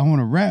I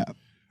want to rap.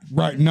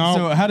 Right. No.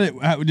 So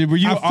were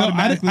you I, felt,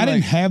 automatically? I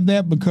didn't like, have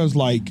that because,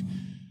 like,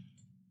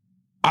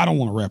 I don't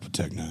want to rap with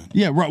Tech Nine.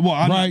 yeah, right. Well,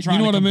 I'm not Right, trying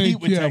you know to what I mean?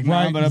 compete with Yeah, Tech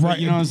Nine, right, but right.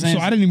 you know what I'm saying.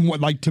 So I didn't even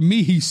want, like, to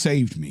me, he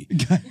saved me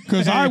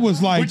because I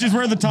was like, Which is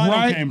where the title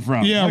right, came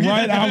from. Yeah, Okay.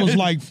 right. I was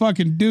like,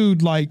 fucking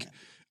dude, like,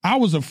 I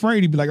was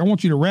afraid he'd be like, "I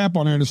want you to rap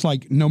on there," and it's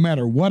like, no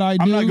matter what I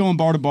do, I'm not going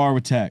bar to bar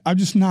with Tech. I'm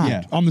just not.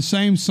 Yeah. On the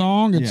same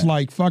song, it's Yeah.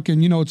 like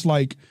fucking, it's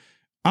like,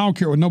 I don't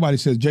care what nobody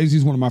says.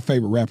 Jay-Z's one of my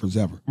favorite rappers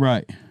ever.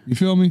 Right. You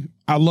feel me?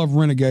 I love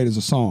Renegade as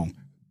a song.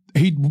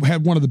 He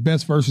had one of the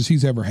best verses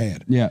he's ever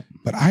had. Yeah.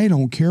 But I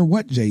don't care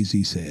what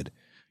Jay-Z said.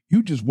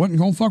 You just wasn't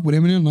going to fuck with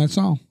Eminem in that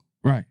song.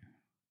 Right.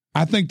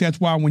 I think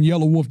that's why when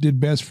Yellow Wolf did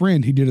Best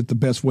Friend, he did it the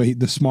best way,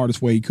 the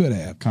smartest way he could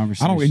have.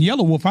 Conversation. And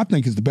Yellow Wolf, I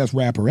think, is the best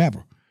rapper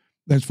ever.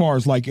 As far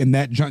as like in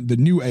that the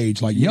new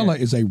age, like Yella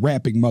is a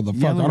rapping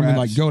motherfucker. Yella I don't mean raps,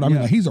 like Goat. I mean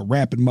yeah. like he's a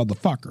rapping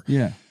motherfucker.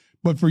 Yeah.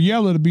 But for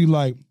Yella to be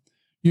like,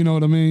 you know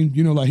what I mean?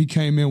 You know, like he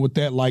came in with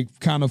that like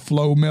kind of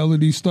flow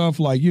melody stuff.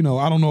 Like, you know,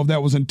 I don't know if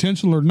that was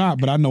intentional or not,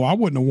 but I know I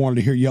wouldn't have wanted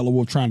to hear Yellow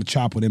Wolf trying to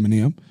chop with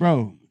Eminem.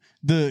 Bro,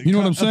 You know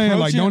what I'm saying?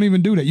 Like, don't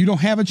even do that. You don't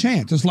have a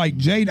chance. It's like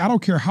Jade. I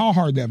don't care how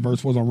hard that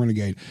verse was on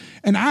Renegade.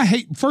 And I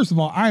hate. First of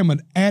all, I am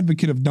an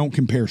advocate of don't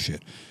compare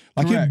shit.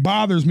 Like Correct. it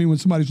bothers me when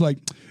somebody's like,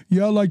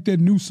 "Yeah, I like that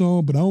new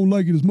song, but I don't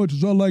like it as much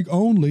as I like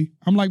Only."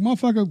 I'm like,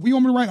 motherfucker, you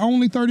want me to write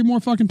Only 30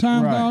 more fucking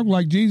times, Right. dog?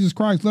 Like Jesus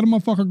Christ, let a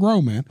motherfucker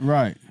grow, man.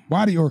 Right.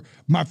 Why do you? Or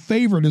my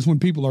favorite is when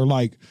people are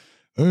like,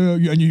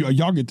 and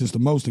y'all get this the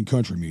most in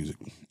country music.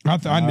 I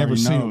never already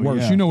seen know, it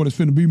worse. yeah. You know what it's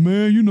finna be,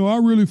 man. You know, I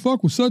really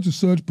fuck with such and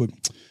such, but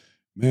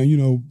man, you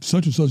know,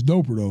 such and such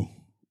doper though.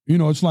 You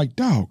know, it's like,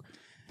 dog,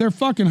 they're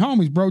fucking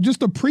homies, bro.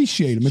 Just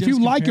appreciate them. If Just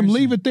you like them, comparison.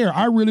 leave it there.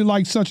 I really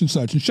like such and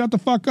such, and shut the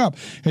fuck up.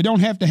 They don't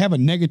have to have a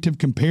negative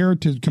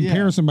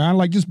comparison behind.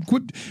 Like, just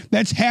quit.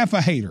 That's half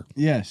a hater.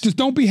 Yes. Just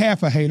don't be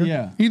half a hater.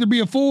 Yeah. Either be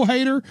a full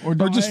hater or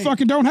don't just hate.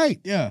 fucking don't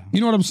hate. Yeah.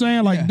 You know what I'm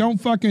saying? Like, Yeah. don't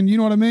fucking, you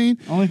know what I mean?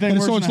 Only thing and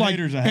worse so than it's a like,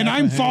 hater's a and half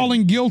I'm a hater.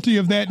 falling guilty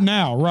of that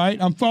now, right?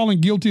 I'm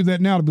falling guilty of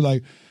that now to be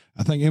like,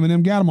 I think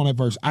Eminem got him on that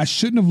verse. I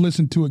shouldn't have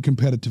listened to it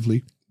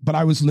competitively, but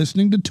I was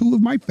listening to two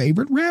of my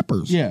favorite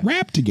rappers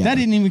rap together. That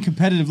isn't even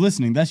competitive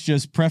listening. That's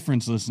just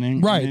preference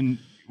listening. Right. And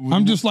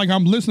I'm just like,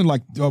 I'm listening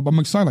like, I'm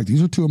excited. Like,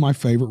 these are two of my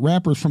favorite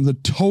rappers from the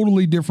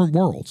totally different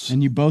worlds.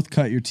 and you both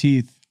cut your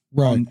teeth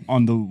Right.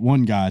 on the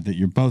one guy that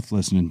you're both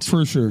listening to.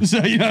 For sure.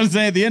 So you know what I'm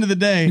saying? At the end of the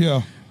day,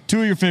 Yeah.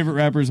 two of your favorite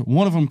rappers,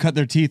 one of them cut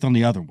their teeth on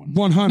the other one.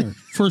 100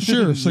 for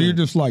sure. So you're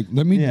just like,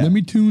 let me Yeah.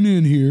 tune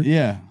in here.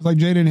 Yeah. It's like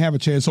Jay didn't have a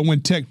chance. So when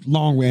Tech,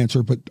 long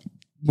answer, but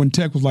when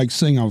Tech was like,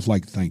 sing, I was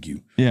like, thank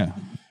you. Yeah.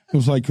 It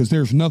was like, because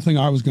there's nothing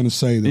I was going to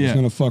say that was Yeah.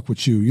 going to fuck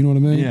with you. You know what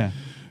I mean? Yeah.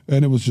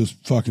 And it was just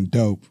fucking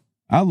dope.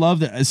 I love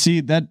that. See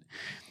that.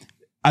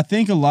 I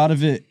think a lot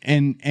of it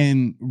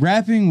and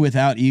rapping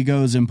without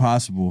ego is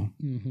impossible.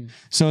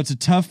 So it's a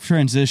tough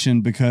transition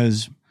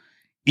because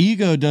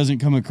ego doesn't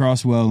come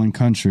across well in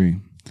country.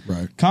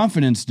 Right.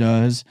 Confidence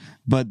does,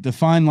 but the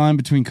fine line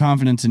between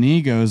confidence and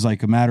ego is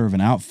like a matter of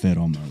an outfit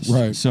almost.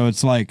 Right. So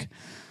it's like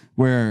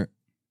where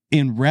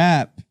in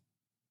rap,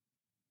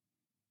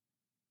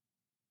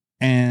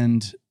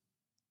 and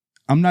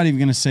I'm not even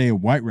going to say a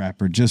white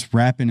rapper, just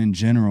rapping in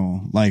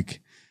general.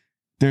 Like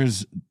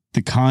there's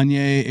the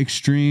Kanye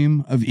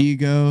extreme of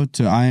ego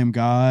to I am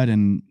God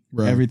and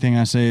Right. everything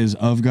I say is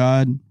of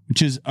God,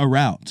 which is a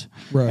route.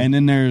 Right. And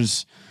then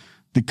there's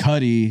the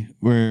Cuddy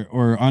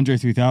or Andre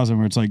 3000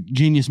 where it's like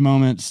genius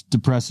moments,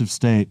 depressive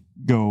state,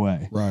 go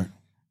away. Right.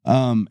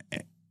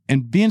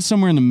 And being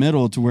somewhere in the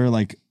middle to where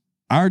like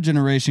our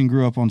generation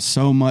grew up on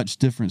so much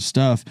different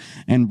stuff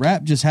and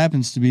rap just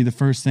happens to be the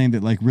first thing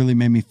that like really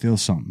made me feel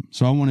something.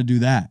 So I want to do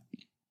that.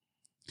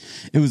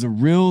 It was a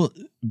real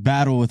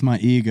battle with my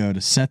ego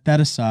to set that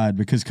aside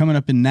because coming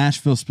up in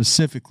Nashville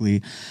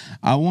specifically,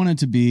 I wanted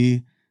to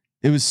be,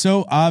 it was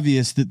so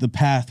obvious that the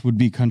path would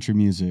be country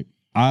music.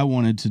 I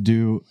wanted to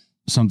do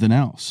something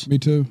else Me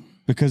too.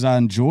 because I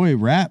enjoy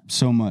rap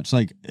so much.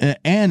 Like,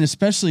 and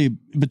especially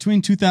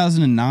between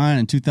 2009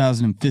 and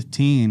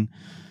 2015,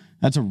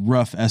 that's a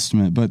rough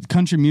estimate, but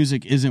country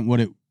music isn't what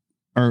it,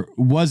 or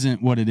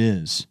wasn't what it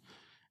is.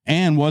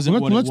 And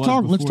wasn't what Let's it was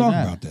talk. Let's before talk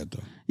that. about that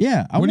though.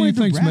 Yeah. I What do you wanted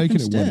to think's rap making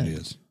instead. it what it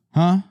is?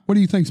 Huh? What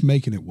do you think's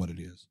making it what it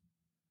is?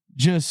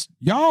 Just,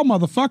 Y'all,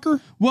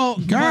 motherfucker. well,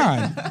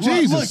 God, but-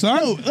 Jesus, look,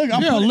 son. no, look,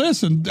 I'm yeah, putting-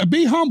 listen,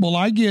 be humble.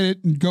 I get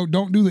it. And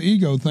don't do the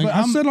ego thing. But I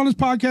I'm- said on this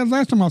podcast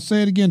last time, I'll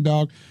say it again,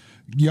 dog.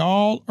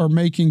 Y'all are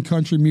making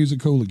country music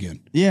cool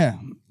again. Yeah.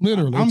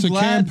 Literally. It's a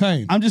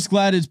campaign. I'm just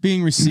glad it's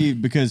being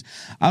received because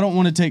I don't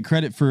want to take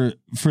credit for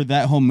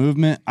that whole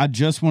movement. I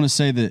just want to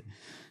say that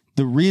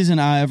the reason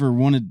I ever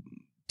wanted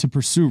to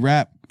pursue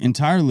rap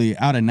entirely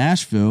out of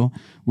Nashville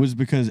was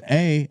because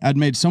I'd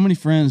made so many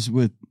friends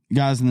with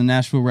guys in the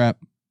Nashville rap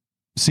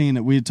scene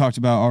that we had talked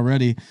about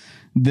already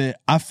that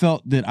I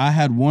felt that I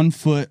had one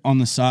foot on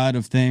the side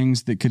of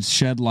things that could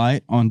shed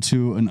light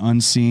onto an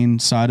unseen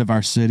side of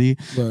our city,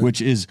 Right.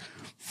 which is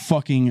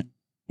fucking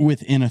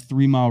within a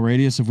 3-mile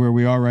radius of where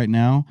we are right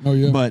now. Oh,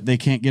 yeah. But they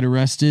can't get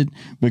arrested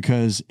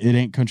because it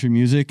ain't country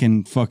music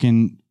and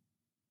fucking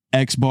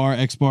X bar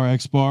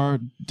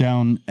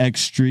down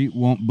X street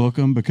won't book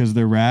them because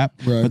they're rap,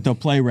 Right. but they'll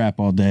play rap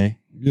all day.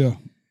 Yeah.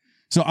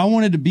 So I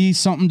wanted to be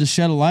something to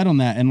shed a light on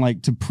that and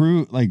like to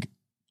prove like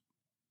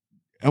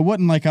it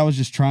wasn't like I was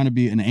just trying to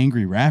be an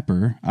angry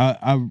rapper.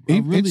 I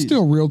really, It's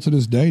still real to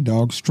this day,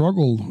 dog.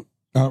 Struggle,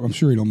 I'm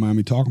sure you don't mind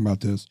me talking about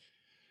this,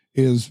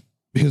 is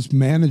his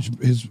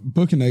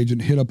booking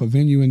agent hit up a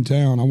venue in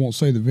town. I won't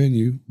say the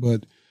venue,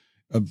 but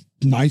a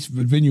nice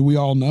venue we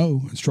all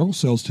know. And Struggle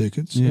sells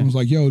tickets. Yeah. And was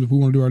like, yo, if we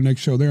want to do our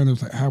next show there. And they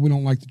was like, we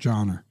don't like the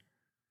genre.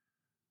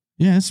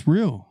 yeah, it's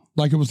real.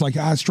 Like it was like,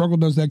 Struggle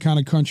does that kind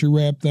of country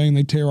rap thing.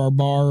 They tear our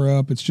bar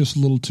up. It's just a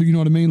little too, you know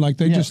what I mean? Like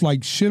they Yeah. just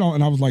like shit on.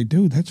 And I was like,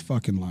 dude, that's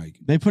fucking like.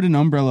 They put an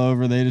umbrella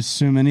over. They'd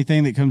assume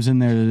anything that comes in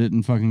there that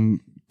isn't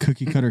fucking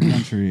cookie cutter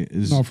country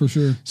is No, for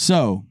sure.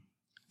 So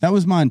that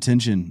was my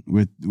intention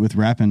with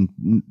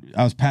rapping.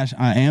 I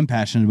am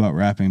passionate about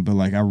rapping, but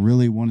like I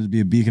really wanted to be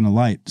a beacon of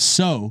light.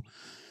 So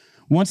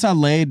once I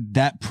laid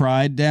that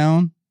pride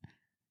down,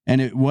 and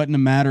it wasn't a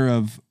matter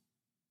of,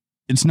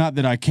 it's not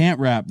that I can't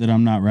rap, that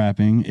I'm not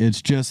rapping.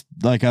 It's just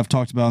like I've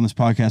talked about on this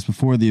podcast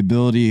before, the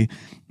ability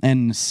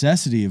and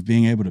necessity of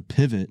being able to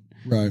pivot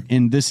Right.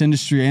 in this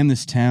industry and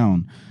this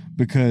town,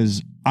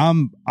 because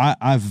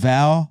I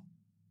vow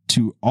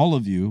to all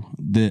of you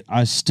that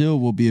I still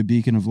will be a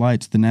beacon of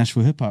light to the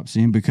Nashville hip hop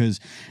scene, because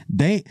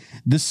the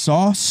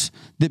sauce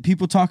that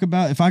people talk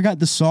about, if I got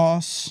the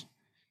sauce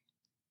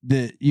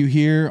that you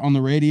hear on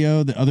the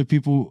radio that other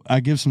people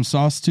I give some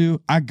sauce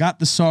to, I got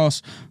the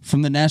sauce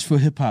from the Nashville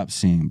hip hop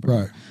scene, bro,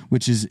 Right.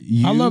 which is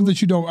you. I love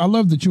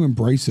that you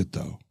embrace it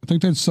though. I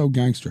think that's so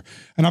gangster.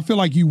 And I feel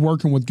like you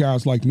working with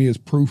guys like me is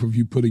proof of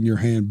you putting your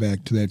hand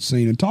back to that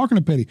scene. And talking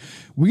to Petty,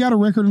 we got a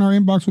record in our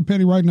inbox with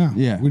Petty right now.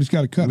 Yeah. We just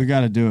got to cut We it.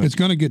 got to do it. It's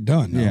going to get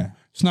done. No? Yeah.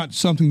 It's not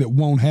something that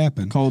won't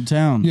happen. Cold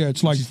Town. Yeah,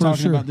 it's like She's for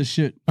talking sure. about this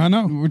shit I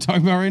know. we're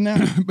talking about right now.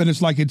 But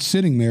it's like it's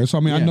sitting there. So,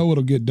 I mean, I Yeah. know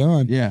it'll get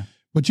done. Yeah.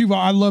 But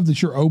I love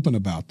that you're open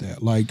about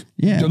that. Like,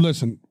 Yeah.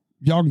 listen,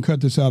 y'all can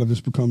cut this out if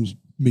this becomes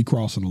me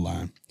crossing the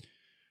line.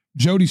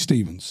 Jody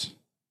Stevens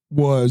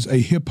was a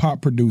hip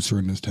hop producer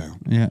in this town.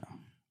 Yeah.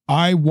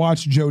 I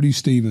watched Jody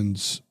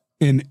Stevens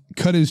and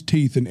cut his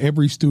teeth in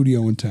every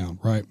studio in town,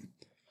 right?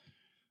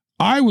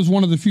 I was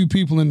one of the few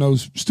people in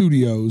those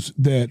studios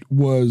that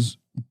was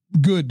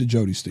good to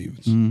Jody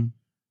Stevens. Mhm.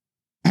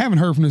 I haven't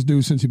heard from this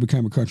dude since he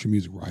became a country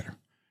music writer.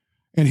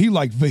 And he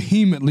like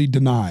vehemently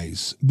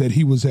denies that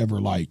he was ever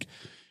like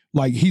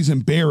he's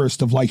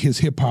embarrassed of like his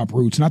hip hop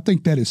roots. And I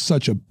think that is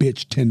such a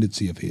bitch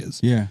tendency of his.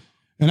 Yeah.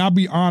 And I'll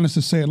be honest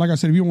to say it. Like I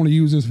said, if you don't want to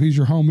use this, if he's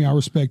your homie, I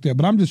respect that.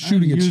 But I'm just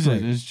shooting it Use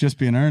straight. It's just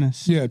being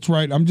earnest. Yeah, it's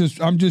right. I'm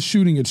just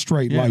shooting it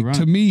straight. Yeah, like right.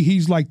 to me,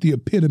 he's like the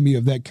epitome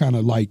of that kind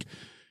of like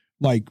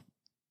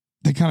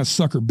that kind of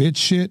sucker bitch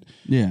shit.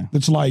 Yeah.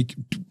 That's like,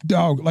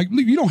 dog, like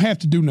you don't have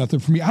to do nothing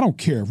for me. I don't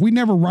care. If we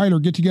never write or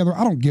get together,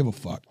 I don't give a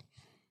fuck.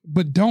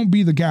 But don't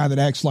be the guy that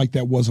acts like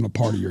that wasn't a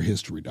part of your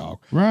history, dog.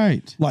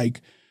 Right.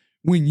 Like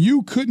when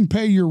you couldn't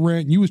pay your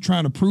rent, and you was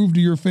trying to prove to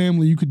your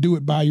family you could do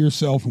it by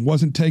yourself and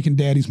wasn't taking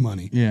daddy's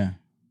money. Yeah.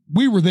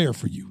 We were there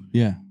for you.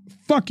 Yeah.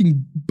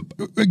 Fucking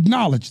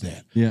acknowledge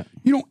that. Yeah.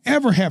 You don't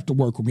ever have to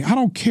work with me. I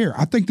don't care.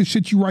 I think the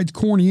shit you write's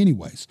corny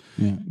anyways.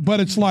 Yeah. But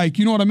it's like,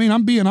 you know what I mean?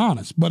 I'm being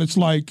honest, but it's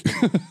like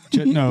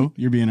No,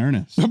 you're being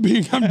earnest. I'm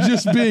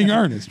just being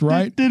earnest,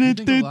 right? I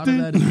think a lot of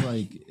that is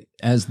like,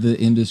 as the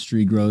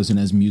industry grows and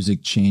as music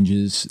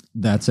changes,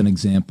 that's an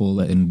example,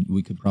 and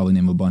we could probably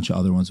name a bunch of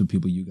other ones with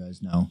people you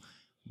guys know,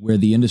 where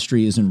the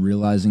industry isn't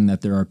realizing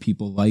that there are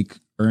people like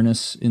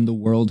Ernest in the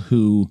world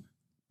who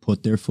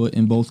put their foot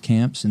in both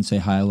camps and say,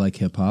 hi, I like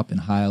hip hop,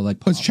 and hi, I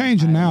like pop. It's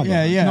changing now. Though.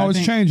 Yeah, yeah, No, I it's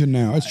think- changing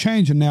now. It's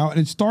changing now, and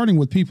it's starting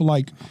with people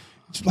like,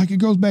 it's like it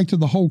goes back to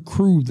the whole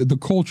crew, the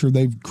culture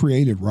they've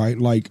created, right?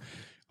 Like,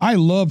 I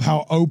love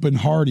how open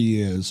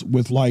Hardy is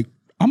with like,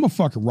 I'm a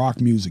fucking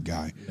rock music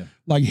guy. Yeah.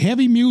 Like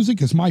heavy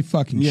music is my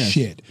fucking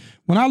shit.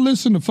 When I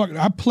listen to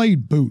I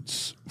played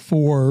Boots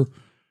for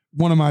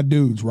one of my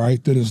dudes,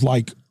 right? That is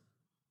like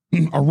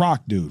a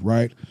rock dude,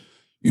 right?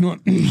 You know,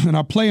 and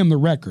I play him the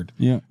record.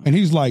 Yeah. And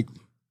he's like,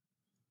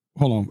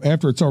 hold on.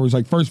 After it's over, he's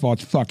like, first of all,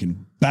 it's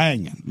fucking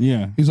banging.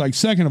 Yeah. He's like,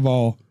 second of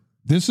all,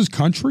 this is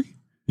country?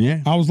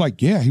 Yeah. I was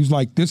like, yeah. He's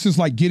like, this is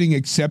like getting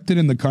accepted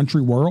in the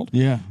country world.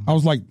 Yeah. I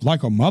was like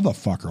a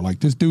motherfucker. Like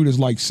this dude is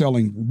like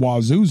selling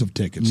wazoos of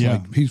tickets. Yeah.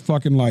 Like he's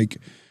fucking like,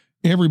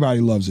 everybody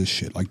loves this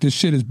shit. Like this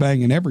shit is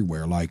banging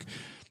everywhere. Like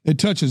it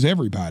touches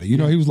everybody. You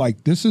know, he was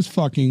like, this is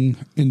fucking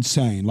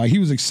insane. Like he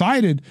was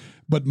excited,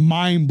 but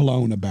mind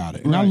blown about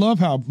it. And I Right. love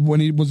how when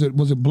he was it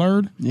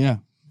Blurred? Yeah.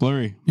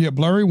 Blurry. Yeah,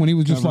 Blurry, when he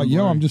was just Cover like, yo,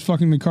 Blurry. I'm just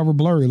fucking to cover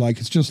Blurry. Like,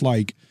 it's just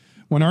like,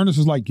 when Ernest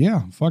was like,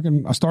 yeah,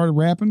 fucking, I started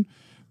rapping,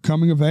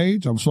 coming of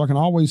age. I was fucking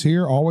always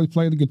here, always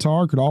play the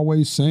guitar, could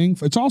always sing.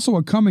 It's also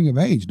a coming of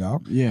age,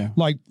 dog. Yeah.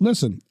 Like,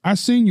 listen, I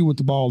seen you with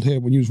the bald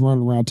head when you was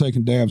running around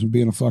taking dabs and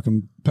being a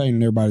fucking pain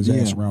in everybody's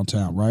ass around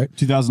town, right?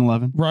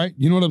 2011. Right?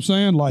 You know what I'm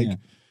saying? Like, Yeah.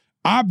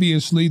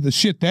 obviously, the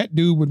shit that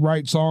dude would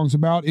write songs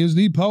about is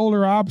the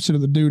polar opposite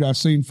of the dude I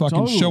seen fucking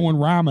Totally. showing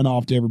rhyming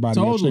off to everybody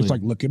else. Totally. It's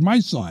like, look at my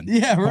son.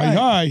 Yeah, right. Like,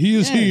 hi, he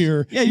is Yes.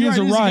 here. Yeah, he you're is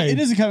right. right. It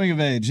is a coming of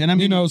age. And I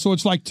mean, You know, so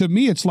it's like, to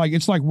me, it's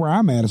like where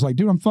I'm at. It's like,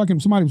 dude, I'm fucking,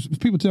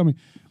 people tell me,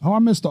 oh, I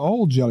missed the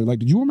old Jelly. Like,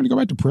 did you want me to go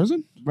back to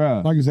prison?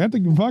 bro. Like, is that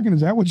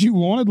what you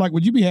wanted? Like,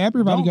 would you be happy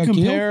if I Don't got killed?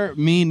 compare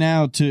me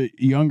now to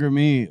younger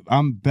me.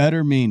 I'm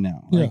better me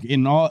now. Like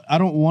I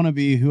don't want to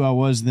be who I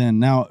was then.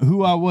 Now,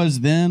 who I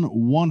was then,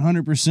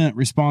 100%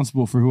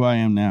 responsible for who I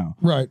am now.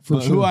 Right, for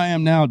But sure. who I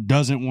am now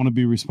doesn't want to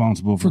be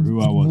responsible for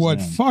who I was What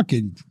then.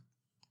 fucking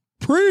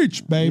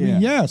preach, baby.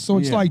 Yeah. So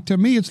it's Yeah. like, to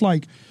me, it's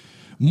like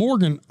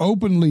Morgan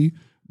openly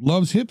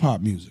loves hip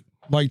hop music.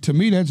 Like, to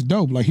me, that's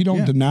dope. Like, he don't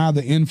Yeah. deny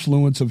the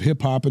influence of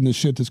hip hop and the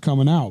shit that's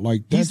coming out.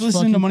 Like, that's He's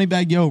listening fucking, to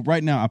Moneybag Yo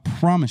right now. I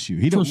promise you.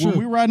 He don't. For When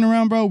sure. we're riding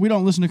around, bro, we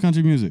don't listen to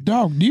country music.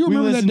 Dog, do you We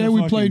remember that listen day to we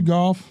fucking- played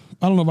golf?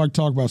 I don't know if I can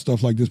talk about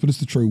stuff like this, but it's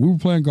the truth. We were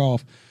playing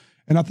golf,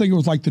 and I think it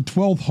was like the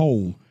 12th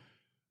hole.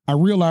 I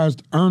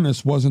realized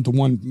Ernest wasn't the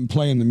one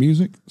playing the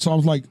music. So I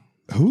was like,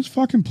 whose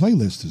fucking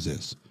playlist is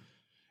this?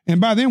 And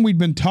by then we'd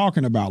been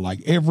talking about like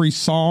every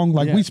song.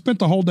 Like we spent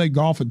the whole day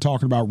golfing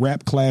talking about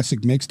rap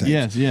classic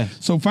mixtapes. Yes.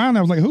 So finally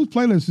I was like, whose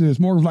playlist is this?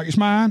 Morgan was like, it's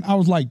mine. I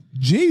was like,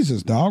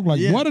 Jesus, dog. Like,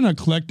 what an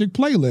eclectic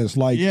playlist.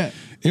 Like,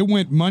 it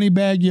went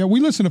Moneybag. Yeah, we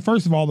listened to,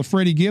 first of all, the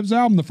Freddie Gibbs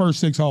album, the first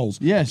 6 holes.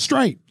 Yes.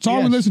 Straight. So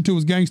all we listened to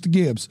was Gangsta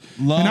Gibbs.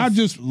 And I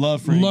just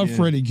love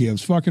Freddie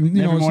Gibbs. Fucking,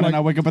 you know, Every it's morning like,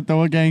 I wake up and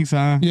throw a gang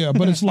sign. yeah,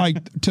 but it's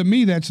like, to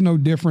me, that's no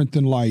different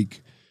than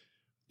like,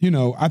 you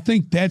know, I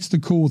think that's the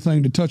cool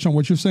thing to touch on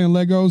what you're saying,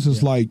 Legos,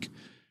 is like,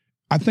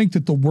 I think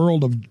that the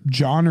world of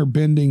genre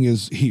bending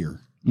is here,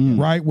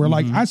 right? Where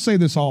like, I say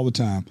this all the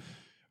time.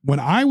 When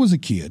I was a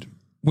kid,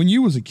 when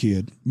you was a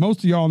kid, most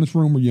of y'all in this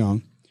room were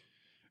young.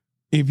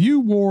 If you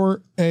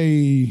wore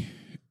a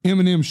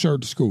Eminem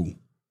shirt to school,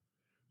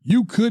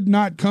 you could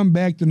not come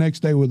back the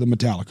next day with a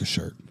Metallica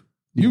shirt.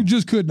 You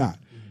just could not.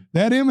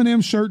 That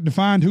Eminem shirt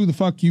defined who the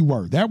fuck you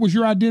were. That was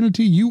your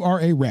identity. You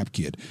are a rap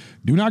kid.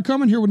 Do not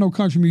come in here with no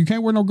country music. You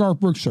can't wear no Garth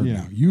Brooks shirt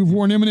now. You've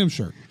worn an Eminem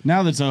shirt.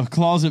 Now that's a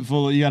closet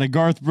full of, you got a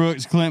Garth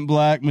Brooks, Clint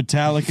Black,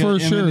 Metallica,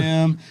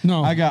 Eminem.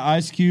 No. I got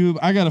Ice Cube.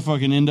 I got a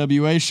fucking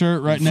NWA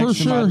shirt right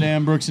next to my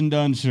damn Brooks and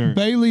Dunn shirt.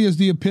 Bailey is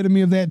the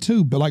epitome of that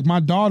too. But like my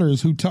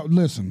daughters who,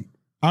 listen,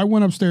 I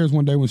went upstairs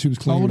one day when she was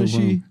cleaning How old her is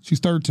room. she? She's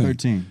 13.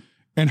 13.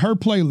 And her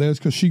playlist,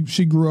 because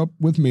she grew up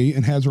with me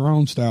and has her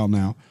own style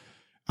now.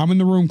 I'm in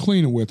the room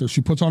cleaning with her.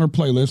 She puts on her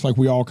playlist like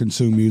we all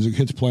consume music,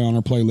 hits play on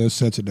her playlist,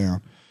 sets it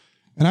down.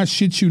 And I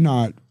shit you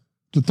not,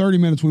 the 30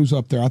 minutes we was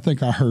up there, I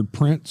think I heard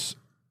Prince,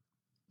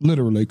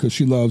 literally, because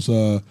she loves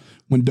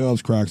When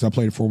Doves Cry, because I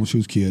played it for her when she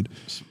was a kid.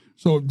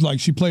 So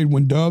like she played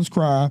When Doves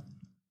Cry,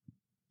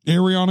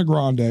 Ariana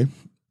Grande,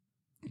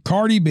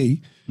 Cardi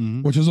B,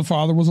 which as a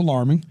father was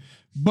alarming.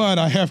 But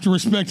I have to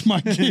respect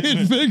my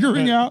kid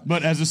figuring out.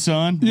 But as a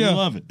son, we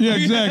love it. Yeah,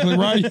 exactly,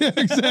 right? Yeah,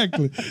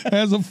 exactly.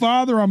 As a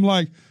father, I'm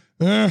like,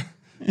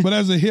 but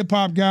as a hip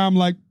hop guy, I'm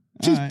like,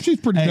 she's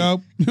pretty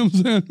dope. You know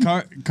what I'm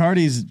saying?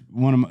 Cardi's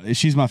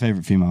she's my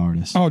favorite female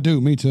artist. Oh,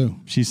 dude, me too.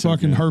 She's so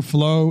fucking good. her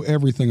flow,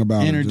 everything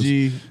about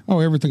Energy.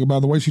 her. Everything about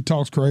her. The way she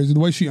talks crazy, the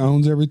way she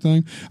owns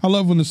everything. I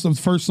love when the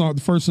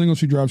first single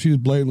she dropped, she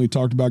just blatantly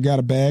talked about, got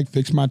a bag,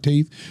 fixed my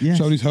teeth,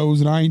 show these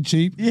hoes that I ain't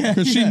cheap. Yeah,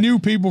 because she knew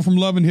people from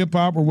Loving Hip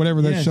Hop or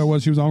whatever that show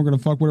was. She was all going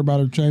to fuck with her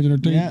about her changing her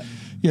teeth.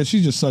 Yeah,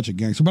 she's just such a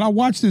gangster. But I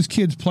watched this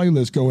kid's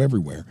playlist go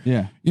everywhere.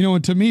 Yeah. You know,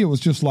 and to me, it was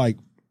just like,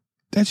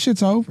 that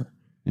shit's over.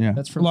 Yeah.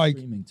 That's from Like-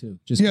 streaming too.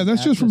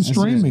 That's just from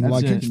streaming. That's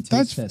Like it.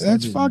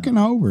 that's fucking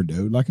over,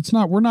 dude. Like it's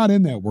not. We're not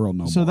in that world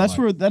no more. So that's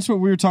what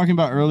we were talking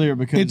about earlier,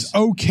 because It's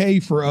okay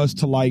for us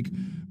to like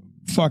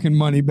fucking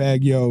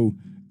Moneybag Yo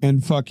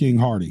and fucking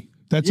Hardy.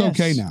 That's Yes.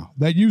 okay now.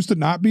 That used to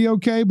not be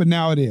okay, but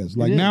now it is.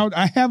 Like It is. now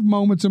I have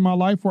moments in my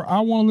life where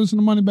I want to listen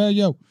to Moneybag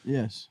Yo.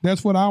 yes.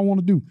 That's what I want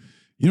to do.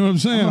 You know what I'm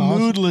saying? I'm a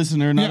Austin? mood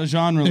listener, not Yeah, a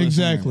genre listener.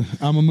 Exactly.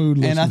 I'm a mood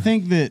listener. And I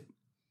think that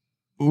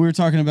what we were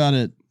talking about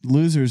at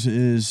Losers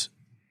is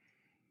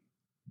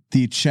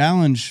the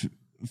challenge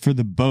for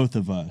the both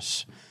of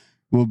us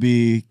will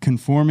be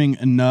conforming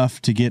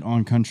enough to get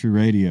on country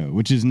radio,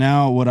 which is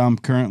now what I'm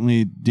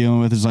currently dealing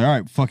with. Is like, all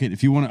right, fuck it.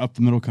 If you want to up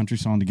the middle country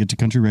song to get to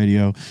country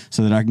radio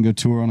so that I can go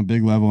tour on a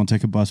big level and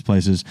take a bus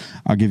places,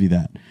 I'll give you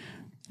that.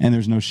 And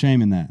there's no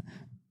shame in that.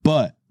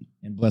 But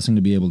And blessing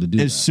to be able to do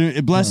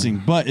that.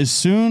 blessing. But as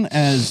soon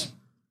as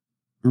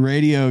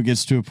radio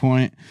gets to a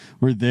point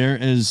where there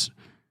is,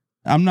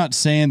 I'm not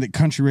saying that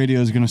country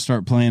radio is going to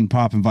start playing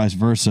pop and vice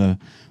versa,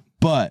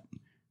 but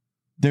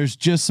there's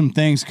just some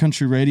things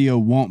country radio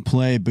won't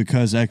play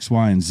because X,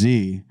 Y, and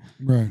Z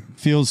right.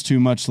 feels too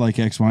much like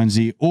X, Y, and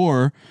Z.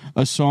 Or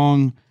a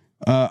song,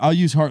 I'll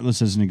use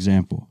Heartless as an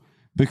example,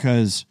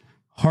 because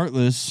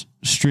Heartless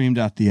streamed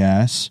out the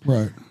ass.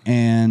 Right.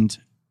 And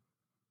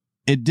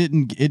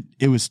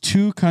it was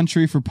too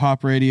country for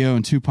pop radio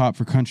and too pop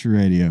for country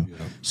radio. Yeah.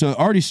 So it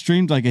already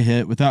streamed like a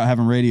hit without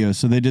having radio.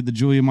 So they did the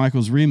Julia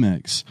Michaels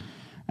remix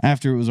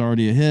after it was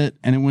already a hit,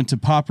 and it went to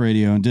pop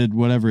radio and did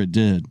whatever it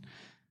did.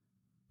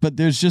 But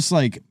there's just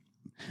like,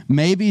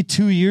 maybe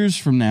 2 years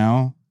from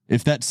now,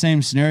 if that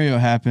same scenario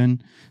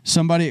happened,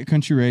 somebody at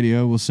country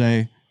radio will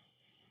say,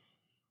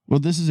 well,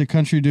 this is a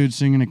country dude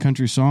singing a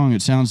country song.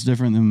 It sounds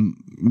different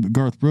than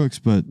Garth Brooks,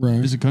 but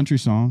it's a country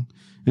song.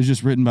 It's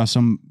just written by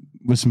some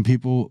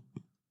people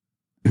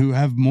who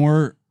have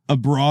a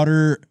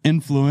broader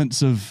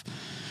influence of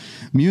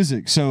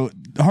music. So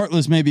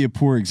Heartless may be a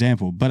poor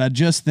example, but I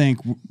just think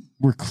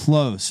we're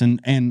close.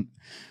 And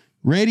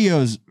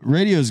radio's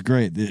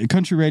great. The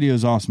country radio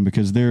is awesome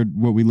because they're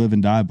what we live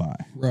and die by.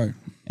 Right.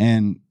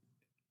 And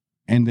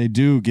they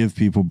do give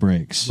people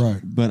breaks.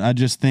 Right. But I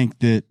just think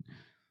that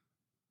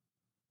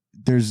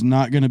there's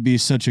not going to be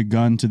such a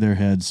gun to their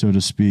head, so to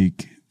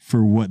speak,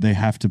 for what they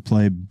have to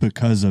play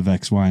because of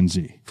X, Y, and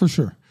Z. For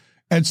sure.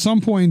 At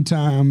some point in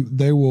time,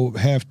 they will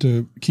have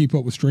to keep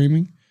up with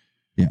streaming.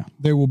 Yeah.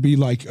 They will be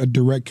like a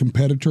direct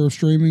competitor of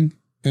streaming.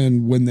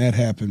 And when that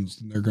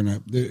happens,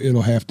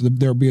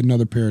 there'll be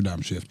another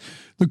paradigm shift.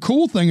 The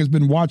cool thing has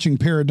been watching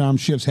paradigm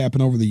shifts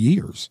happen over the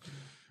years,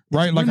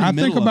 Right? Like in the I think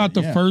middle of about it,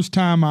 the yeah. first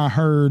time I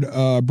heard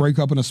Break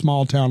Up in a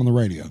Small Town on the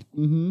radio.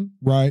 Mm-hmm.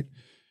 Right?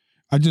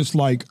 I just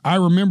like, I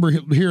remember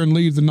hearing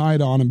Leave the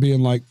Night On and being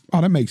like,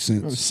 oh, that makes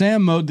sense.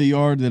 Sam mowed the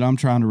yard that I'm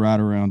trying to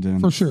ride around in.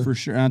 For sure. For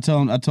sure. And I tell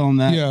him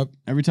that Yeah.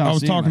 every time I was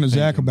see him, talking to thank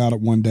Zach him. about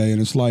it one day,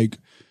 and it's like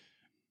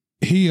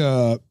he,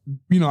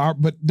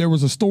 but there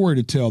was a story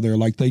to tell there.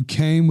 Like they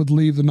came with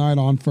Leave the Night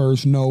On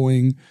first,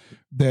 knowing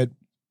that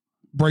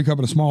Break Up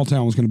in a Small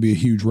Town was going to be a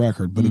huge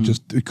record, but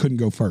it couldn't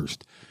go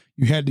first.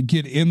 You had to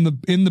get in the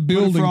Put a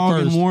building frog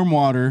first. in warm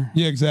water.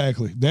 Yeah,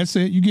 exactly. That's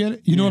it. You get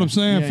it. You know what Yeah. I'm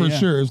saying? Yeah, For yeah.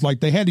 sure. It's like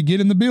they had to get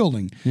in the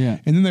building. Yeah.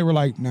 And then they were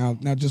like, now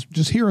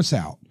just hear us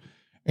out.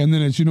 And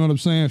then it's, you know what I'm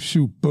saying?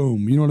 Shoot,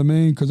 boom. You know what I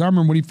mean? Because I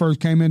remember when he first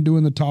came in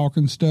doing the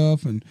talking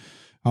stuff, and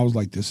I was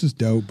like, this is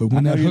dope. But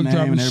when I know that your hook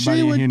dropped, name, and she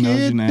everybody would here knows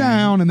your get name.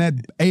 down, and that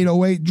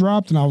 808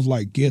 dropped, and I was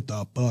like, get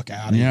the fuck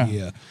out of Yeah.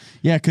 here.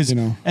 Yeah, because You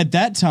know. at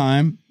that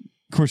time,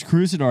 of course,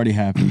 Cruise had already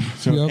happened.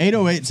 So Yep.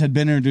 808s had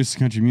been introduced to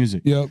country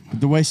music. Yep.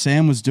 But the way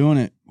Sam was doing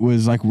it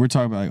was like we're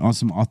talking about, like, on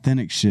some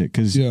authentic shit,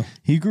 because Yeah.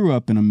 he grew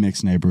up in a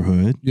mixed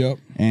neighborhood Yep.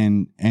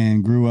 and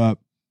grew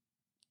up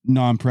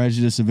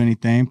non-prejudiced of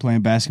anything,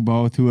 playing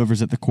basketball with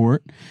whoever's at the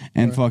court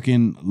and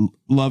fucking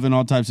loving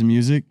all types of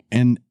music,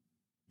 and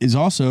is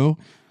also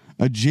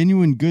a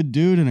genuine good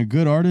dude and a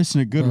good artist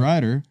and a good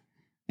writer,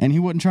 and he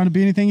wasn't trying to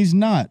be anything he's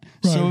not.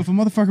 So Right. if a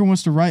motherfucker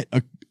wants to write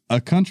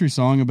a country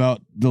song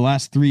about the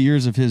last 3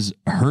 years of his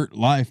hurt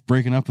life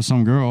breaking up with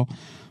some girl,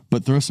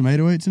 but throw some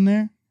 808s in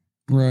there,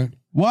 Right.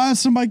 why is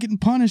somebody getting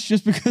punished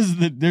just because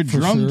of their For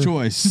drum sure.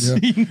 choice? Yeah.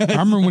 You know? I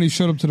remember when he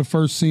showed up to the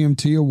first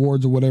CMT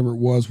Awards or whatever it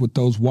was with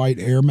those white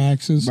Air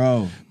Maxes.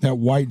 Bro. That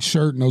white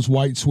shirt and those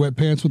white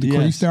sweatpants with the Yes.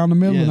 crease down the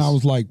middle. And Yes. I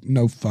was like,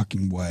 no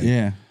fucking way.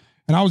 Yeah.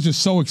 And I was just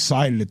so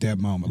excited at that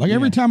moment. Like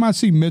every time I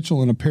see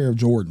Mitchell in a pair of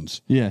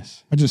Jordans,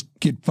 Yes. I just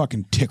get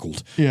fucking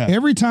tickled. Yeah.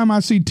 Every time I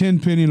see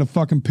Tenpenny in a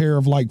fucking pair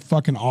of like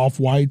fucking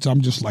off-whites,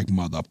 I'm just like,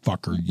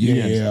 motherfucker, yeah.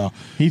 Yes.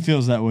 He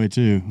feels that way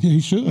too. Yeah, he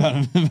should.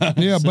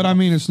 Yeah, but I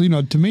mean, it's, you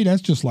know, to me,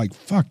 that's just like,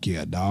 fuck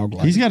yeah, dog.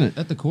 Like, He's got it.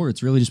 At the core,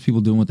 it's really just people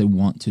doing what they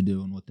want to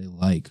do and what they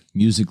like,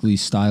 musically,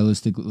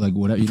 stylistically, like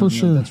whatever. You know For what I mean?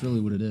 sure. Like, that's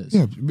really what it is.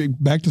 Yeah,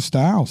 back to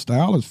style.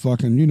 Style is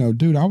fucking, you know,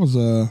 dude, I was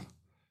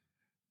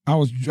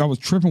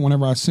tripping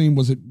whenever I seen,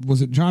 was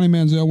it Johnny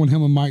Manziel when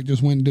him and Mike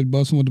just went and did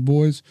Bussin' with the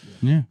Boys?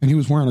 Yeah. And he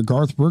was wearing a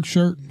Garth Brooks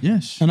shirt?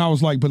 Yes. And I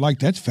was like, but like,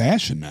 that's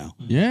fashion now.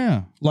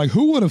 Yeah. Like,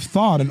 who would have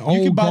thought an old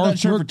You can buy Garth that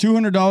shirt Brooks? for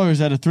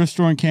 $200 at a thrift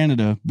store in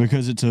Canada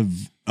because it's a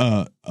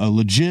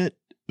legit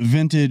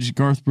vintage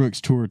Garth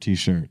Brooks tour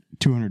T-shirt.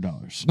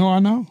 $200 No, I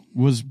know.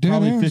 was Dead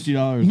probably ass.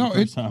 $50. No, the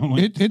first time I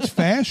went. it's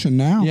fashion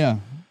now. Yeah.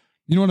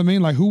 You know what I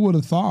mean? Like, who would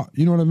have thought?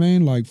 You know what I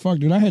mean? Like, fuck,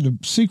 dude, I had to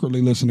secretly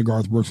listen to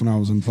Garth Brooks when I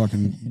was in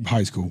fucking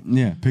high school.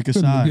 Yeah. Pick a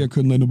side.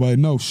 Couldn't let nobody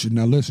know. Shit,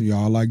 now listen,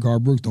 y'all, I like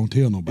Garth Brooks, don't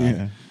tell nobody.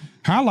 Yeah.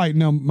 Highlighting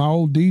them, my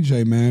old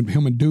DJ, man,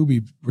 him and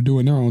Doobie were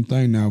doing their own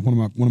thing now. One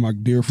of my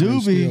dear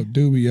friends. Doobie?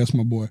 Still. Doobie, yes,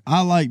 my boy.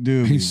 I like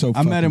Doobie. He's so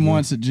I met fucking him good.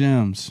 once at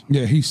Jim's.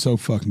 Yeah, he's so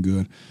fucking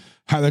good.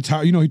 That's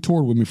how, you know, he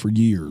toured with me for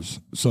years.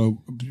 So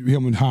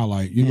him and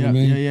Highlight, you know Yeah, what I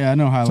mean? yeah, I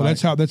know how. So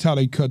that's how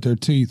they cut their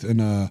teeth.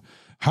 And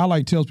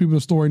Highlight tells people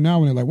the story now,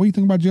 and they're like, "What do you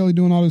think about Jelly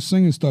doing all this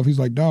singing stuff?" He's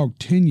like, "Dog,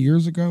 10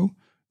 years ago,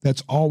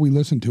 that's all we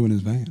listened to in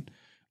his van.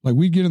 Like,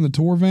 we'd get in the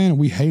tour van and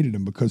we hated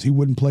him because he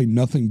wouldn't play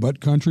nothing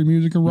but country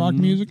music or rock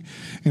music,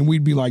 and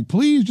we'd be like,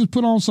 "Please just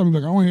put on something."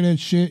 Like, I don't hear that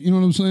shit. You know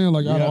what I'm saying?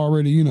 Like, I'd Yeah.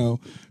 already, you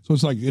know. So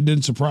it's like it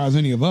didn't surprise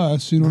any of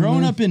us. You know, what I Growing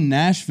mean? up in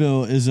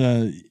Nashville is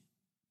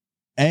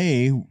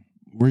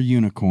we're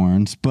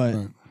unicorns, but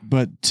Right.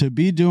 but to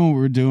be doing what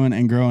we're doing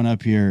and growing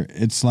up here,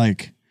 it's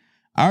like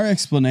our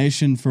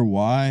explanation for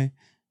why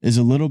is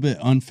a little bit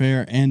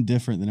unfair and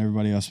different than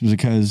everybody else,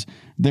 because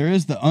there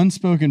is the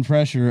unspoken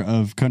pressure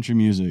of country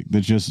music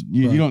that just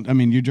you don't. I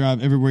mean, you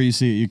drive everywhere you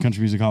see it. You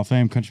Country Music Hall of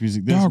Fame, country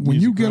music. This, Dog, when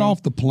music you get row.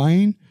 off the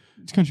plane,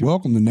 It's country.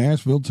 welcome to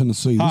Nashville,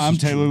 Tennessee. Hi, This I'm is-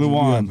 Taylor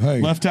Lewan, Yeah,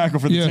 hey. left tackle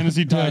for the Yeah,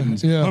 Tennessee yeah,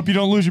 Titans. yeah. Hope you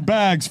don't lose your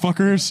bags,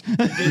 fuckers.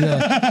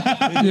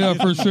 Yeah,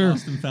 for sure.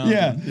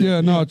 Yeah.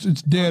 Yeah, no,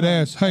 it's dead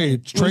ass. Hey,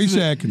 it's Trace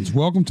Atkins.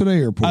 Welcome to the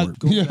airport.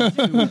 Going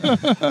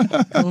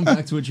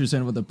back to what you're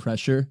saying about the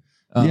pressure.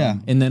 Yeah.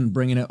 And then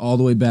bringing it all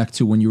the way back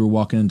to when you were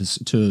walking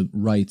into to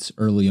rights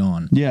early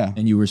on. Yeah.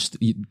 And you were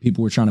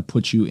people were trying to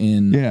put you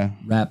in Yeah.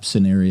 rap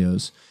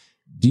scenarios.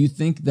 Do you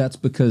think that's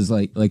because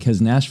like has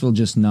Nashville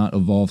just not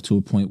evolved to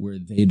a point where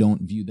they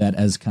don't view that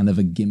as kind of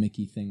a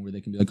gimmicky thing where they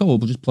can be like, oh, we'll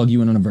just plug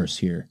you in on a verse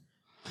here.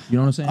 You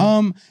know what I'm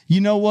saying? You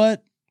know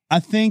what?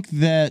 I think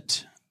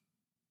that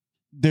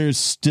there's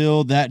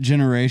still that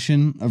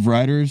generation of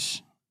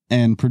writers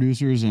and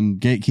producers and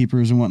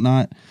gatekeepers and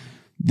whatnot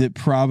that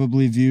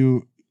probably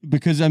view,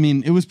 because I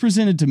mean, it was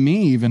presented to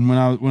me even when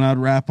I'd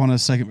rap on a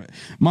second.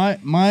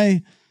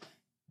 My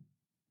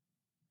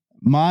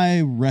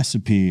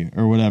recipe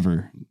or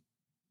whatever.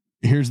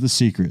 Here's the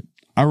secret.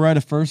 I write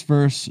a first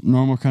verse,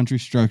 normal country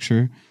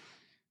structure,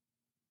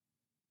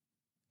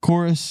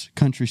 chorus,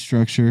 country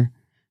structure.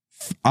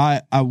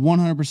 I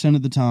 100%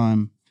 of the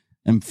time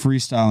am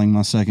freestyling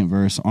my second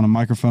verse on a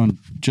microphone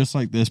just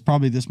like this,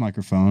 probably this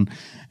microphone,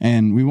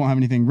 and we won't have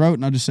anything wrote,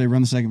 and I'll just say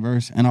run the second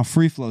verse, and I'll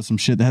free flow some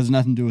shit that has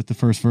nothing to do with the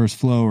first verse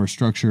flow or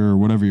structure or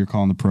whatever you're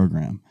calling the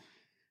program.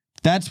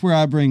 That's where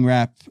I bring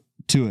rap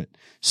to it.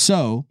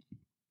 So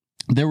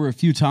there were a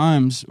few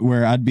times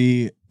where I'd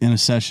be in a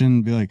session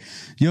and be like,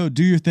 yo,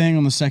 do your thing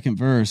on the second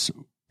verse.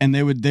 And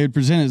they would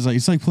present it as like,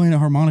 it's like playing a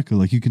harmonica.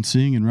 Like, you can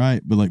sing and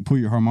write, but like pull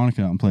your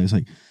harmonica out and play. It's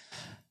like,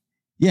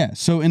 yeah.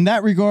 So in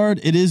that regard,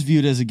 it is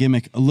viewed as a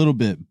gimmick a little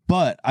bit,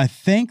 but I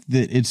think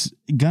that it's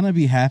going to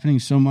be happening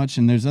so much.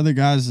 And there's other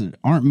guys that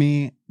aren't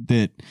me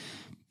that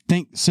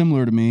think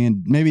similar to me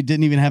and maybe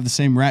didn't even have the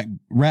same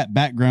rap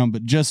background,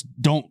 but just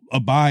don't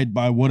abide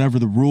by whatever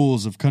the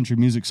rules of country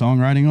music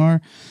songwriting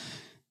are.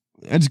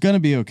 It's going to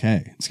be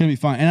okay. It's going to be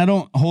fine. And I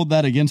don't hold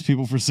that against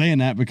people for saying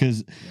that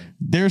because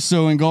they're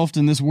so engulfed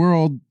in this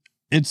world.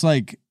 It's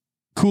like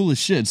cool as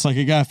shit. It's like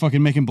a guy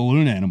fucking making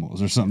balloon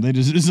animals or something. They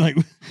just, it's like,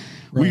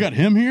 we got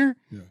him here.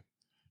 Yeah.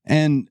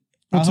 And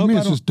to me,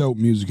 it's just dope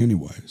music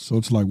anyway. So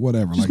it's like,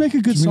 whatever. Just like, make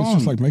a good song. It's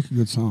just like, make a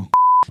good song.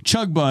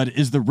 Chug Bud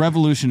is the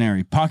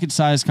revolutionary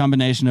pocket-sized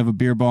combination of a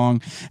beer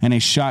bong and a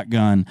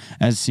shotgun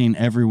as seen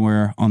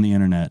everywhere on the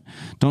internet.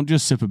 Don't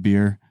just sip a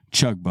beer.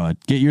 Chug Bud.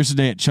 Get yours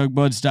today at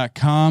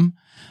chugbuds.com.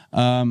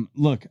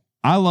 Look,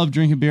 I love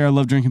drinking beer. I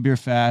love drinking beer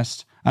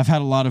fast. I've had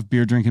a lot of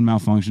beer drinking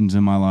malfunctions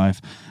in my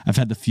life. I've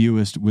had the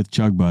fewest with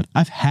Chug Bud.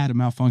 I've had a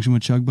malfunction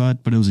with Chug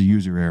Bud, but it was a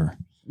user error.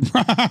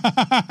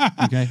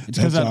 Okay? It's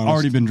because I've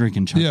already been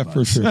drinking Chug Bud. Yeah,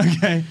 for sure.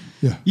 Okay?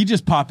 Yeah. You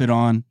just pop it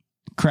on,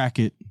 crack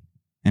it,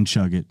 and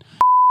chug it.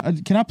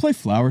 Can I play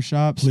Flower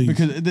Shops? Please.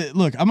 Because,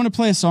 look, I'm going to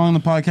play a song on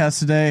the podcast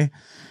today.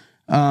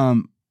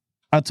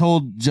 I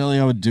told Jelly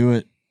I would do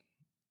it.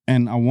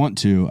 And I want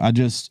to.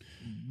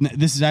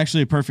 This is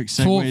actually a perfect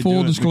segue.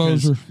 Full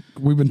disclosure,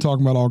 we've been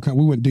talking about all kinds.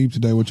 We went deep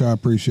today, which I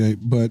appreciate.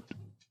 But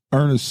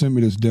Ernest sent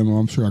me this demo.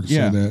 I'm sure I can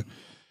say that.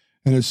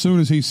 And as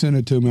soon as he sent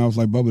it to me, I was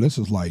like, Bubba,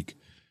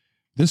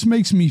 this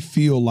makes me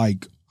feel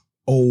like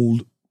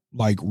old,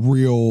 like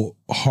real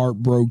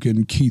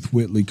heartbroken Keith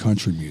Whitley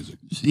country music.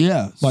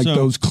 Yeah. Like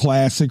those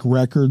classic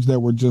records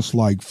that were just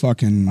like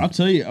fucking. I'll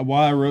tell you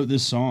why I wrote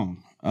this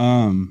song.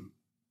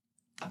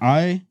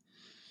 I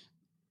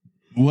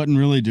wasn't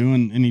really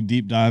doing any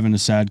deep dive into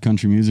sad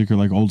country music or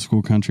like old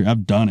school country.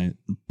 I've done it,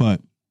 but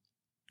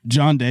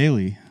John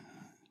Daly,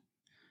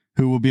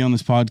 who will be on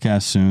this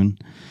podcast soon,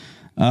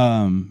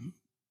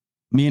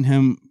 me and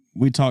him,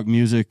 we talk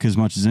music as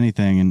much as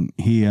anything. And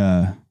we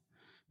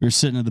were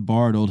sitting at the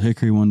bar at Old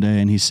Hickory one day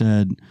and he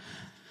said,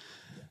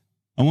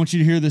 I want you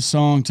to hear this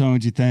song. Tell me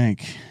what you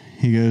think.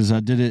 He goes, I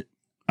did it.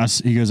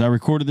 He goes, I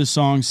recorded this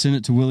song, sent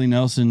it to Willie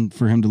Nelson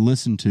for him to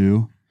listen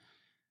to.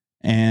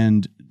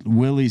 And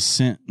Willie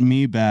sent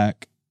me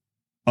back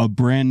a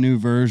brand new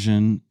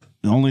version.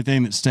 The only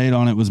thing that stayed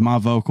on it was my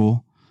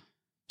vocal.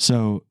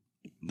 So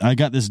I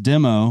got this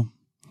demo.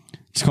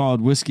 It's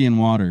called Whiskey and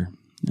Water.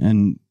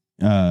 And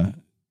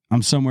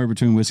I'm somewhere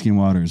between Whiskey and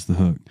Water is the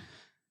hook.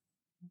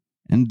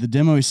 And the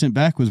demo he sent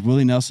back was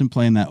Willie Nelson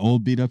playing that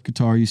old beat up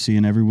guitar you see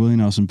in every Willie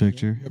Nelson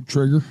picture. Yep,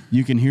 trigger.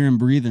 You can hear him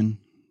breathing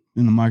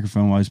in the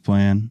microphone while he's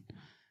playing.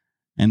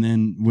 And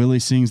then Willie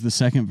sings the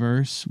second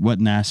verse,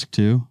 Wasn't Asked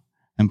To,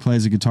 and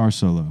plays a guitar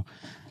solo.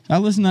 I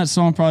listened to that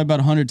song probably about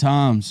 100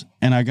 times,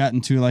 and I got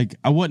into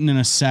I wasn't in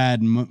a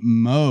sad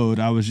mode.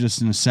 I was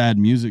just in a sad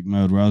music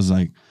mode where I was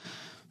like,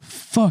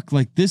 fuck,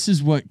 like this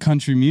is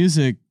country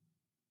music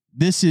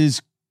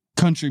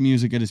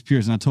at its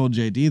purest. And I told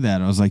JD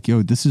that. I was like,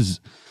 yo, this is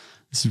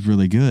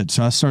really good.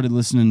 So I started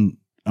listening.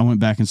 I went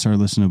back and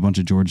started listening to a bunch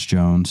of George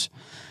Jones.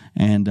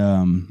 And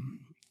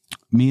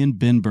me and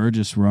Ben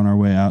Burgess were on our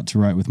way out to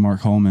write with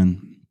Mark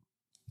Holman.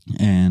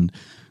 And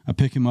I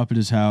pick him up at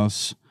his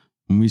house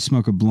and we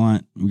smoke a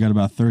blunt. We got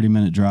about a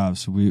 30-minute drive.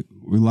 So we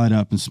light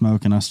up and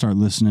smoke and I start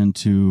listening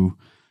to,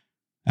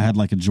 I had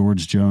like a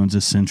George Jones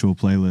Essential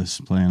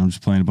playlist playing. I'm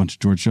just playing a bunch of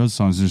George Jones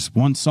songs. There's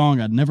one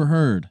song I'd never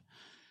heard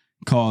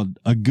called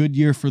A Good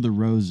Year for the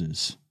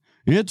Roses.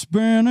 It's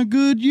been a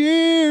good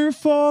year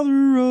for the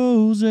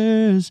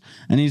roses.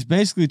 And he's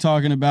basically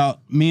talking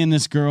about me and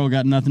this girl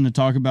got nothing to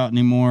talk about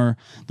anymore.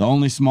 The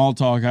only small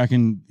talk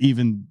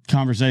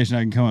conversation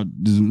I can come up,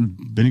 it's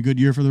been a good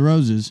year for the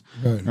roses,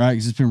 right?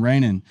 Because it's been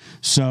raining.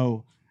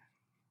 So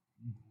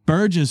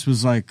Burgess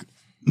was like,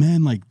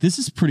 man, like this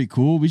is pretty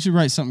cool. We should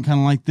write something kind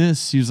of like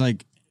this. He was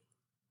like,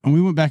 and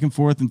we went back and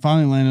forth and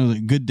finally landed with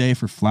A Good Day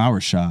for Flower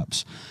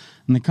Shops.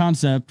 And the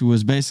concept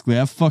was basically,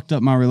 I've fucked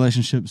up my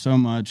relationship so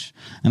much,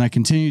 and I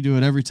continue to do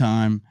it every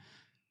time.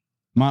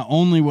 My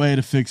only way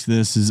to fix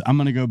this is I'm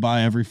going to go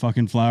buy every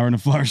fucking flower in a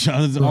flower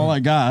shop. That's all I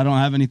got. I don't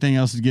have anything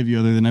else to give you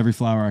other than every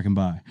flower I can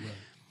buy. Right.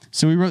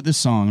 So we wrote this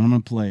song, and I'm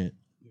going to play it.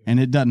 And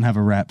it doesn't have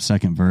a rap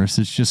second verse.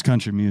 It's just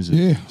country music.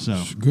 Yeah,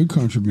 so good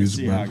country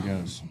music. See how it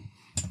goes.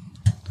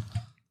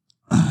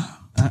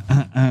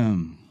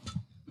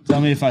 Tell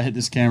me if I hit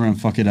this camera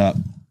and fuck it up.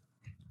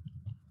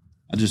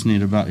 I just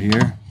need about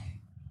here.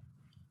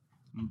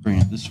 Bring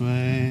it this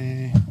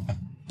way.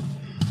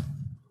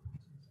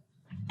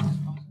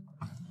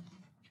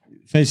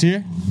 Face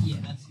here? Yeah,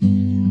 that's it.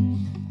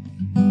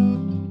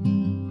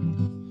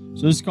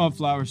 So this is called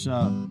Flower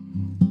Shop.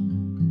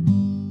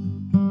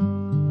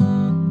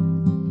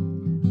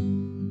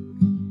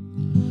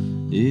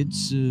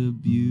 It's a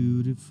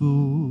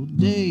beautiful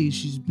day.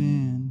 She's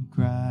been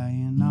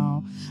crying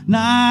all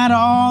night.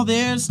 All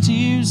there's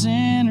tears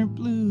in her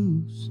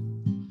blues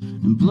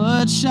and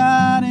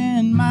bloodshot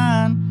in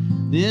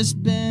mine. This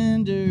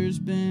bender's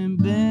been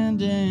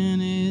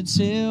bending, it's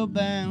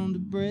hell-bound to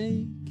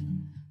break.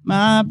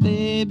 My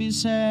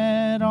baby's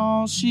had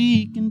all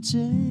she can take.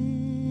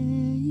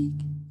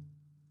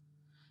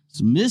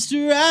 So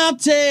mister, I'll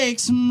take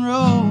some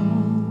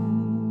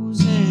roses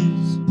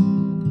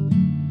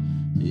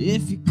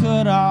if you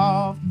cut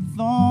off the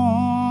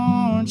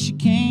thorn. She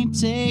can't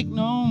take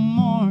no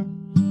more.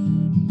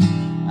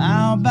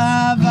 I'll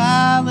buy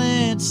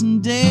violets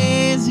and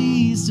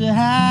daisies to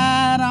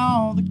hide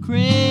all the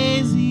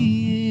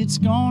crazy. It's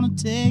gonna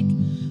take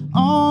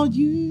all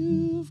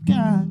you've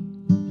got.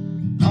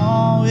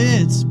 Oh,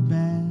 it's a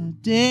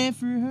bad day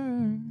for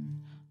her,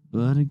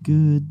 but a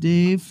good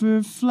day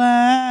for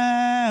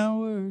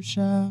flower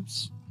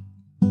shops.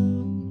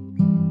 Then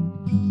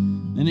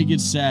it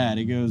gets sad.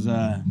 It goes,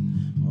 well,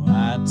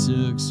 I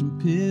took some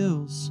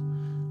pills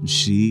and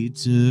she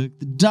took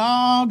the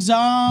dogs.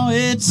 Oh,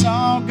 it's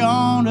all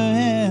gone to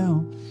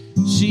hell.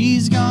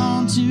 She's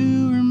gone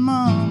to her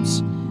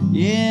mom's.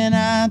 Yeah, and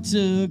I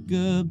took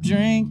up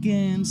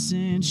drinking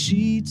since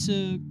she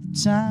took the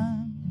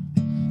time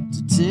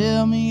to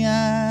tell me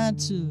I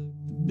took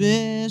the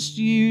best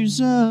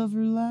years of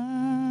her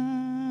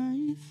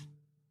life.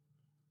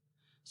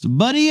 So,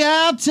 buddy,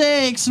 I'll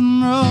take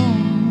some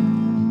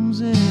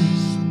roses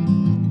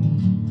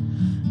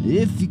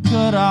if you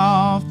cut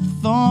off the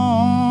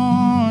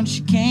thorn.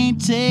 She can't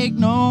take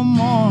no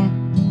more.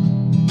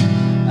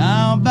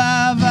 I'll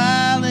buy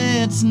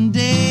violets and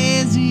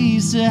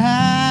daisies to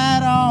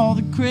hide all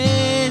the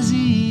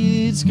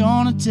crazy. It's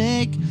gonna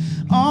take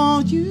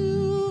all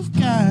you've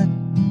got.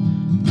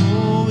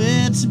 Oh,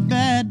 it's a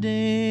bad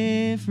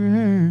day for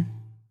her,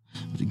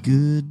 but a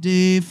good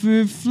day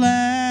for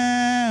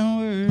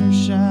flower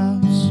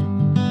shops.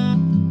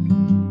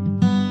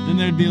 Then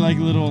there'd be like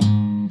a little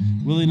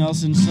Willie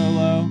Nelson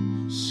solo.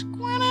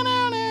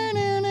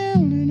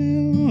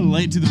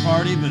 Late to the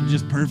party, but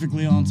just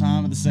perfectly on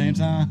time at the same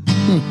time.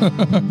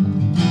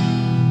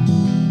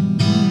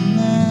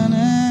 Na,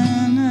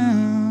 na, na.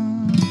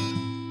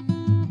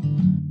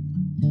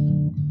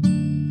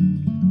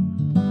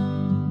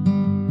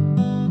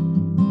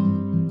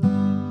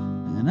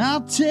 And I'll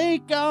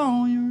take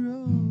all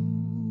your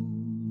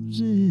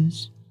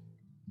roses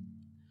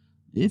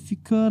if you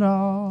cut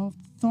off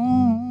the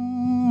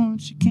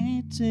thorns. You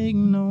can't take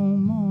no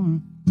more.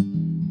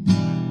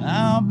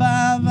 I'll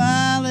buy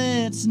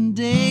violets and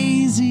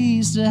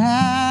daisies to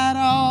hide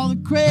all the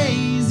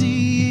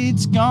crazy.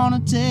 It's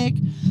gonna take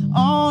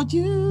all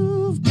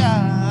you've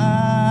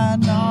got.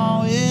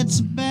 No, it's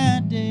a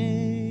bad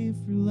day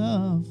for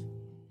love,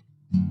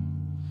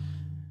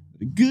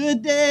 but a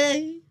good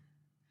day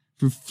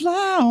for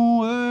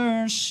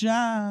flower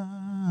shop.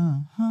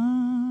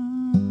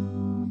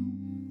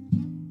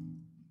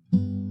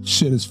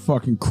 Shit is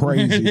fucking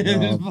crazy,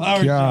 dog.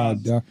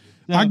 God, dog.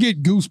 I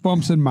get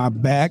goosebumps in my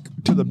back,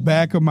 to the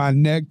back of my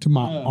neck, to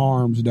my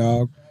arms,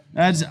 dog.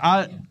 That's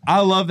I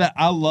love that.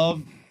 I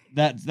love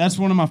that. That's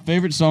one of my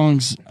favorite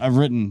songs I've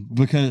written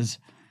because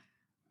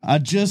I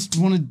just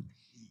wanted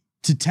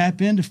to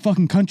tap into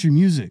fucking country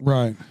music.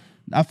 Right.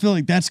 I feel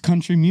like that's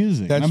country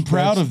music. I'm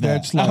proud of that.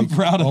 That's like I'm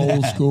proud of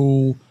old that.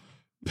 school,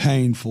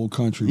 painful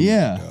country music,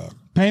 Yeah. dog.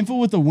 Painful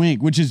with a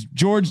wink, which is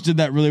George did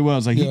that really well.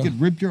 It's like he could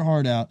rip your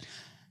heart out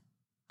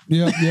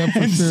Yeah,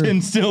 for sure.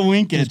 and still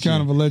wink at It's you.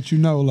 kind of a let you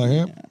know, like,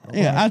 yep.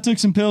 Yeah, I took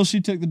some pills.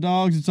 She took the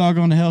dogs. It's all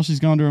gone to hell. She's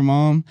gone to her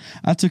mom.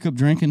 I took up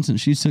drinking since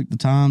she took the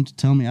time to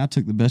tell me I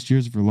took the best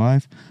years of her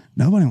life.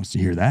 Nobody wants to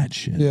hear that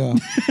shit. Yeah.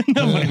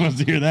 Nobody wants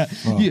to hear that.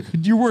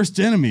 Your worst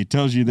enemy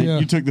tells you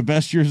that you took the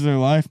best years of their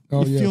life.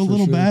 Oh, you yeah, feel a for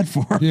little sure. bad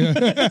for her. Yeah.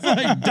 It's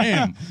like,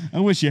 damn,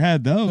 I wish you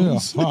had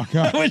those. Yeah, fuck,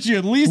 I wish you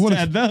at least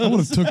had those. I would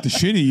have took the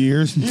shitty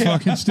years and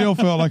fucking still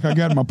felt like I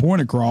got my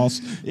point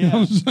across. You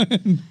know what I'm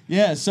saying?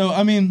 Yeah, so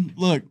I mean,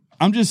 look,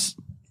 I'm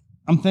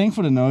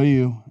thankful to know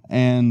you,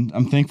 and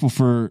I'm thankful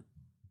for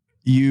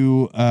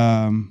you.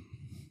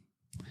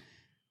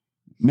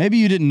 Maybe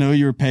you didn't know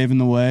you were paving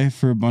the way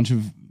for a bunch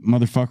of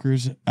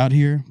motherfuckers out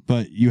here,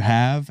 but you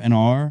have and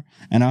are,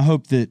 and I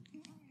hope that,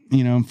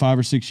 you know, in 5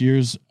 or 6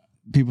 years,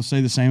 people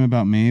say the same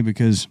about me,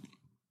 because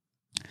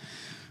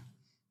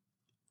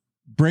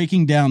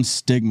breaking down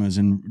stigmas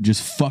and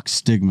just fuck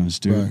stigmas,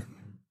 dude. Right.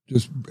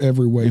 Just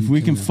every way. If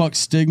we can fuck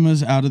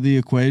stigmas out of the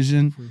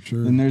equation,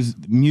 sure. then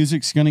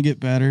music's going to get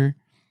better.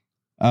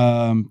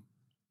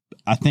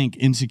 I think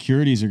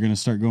insecurities are going to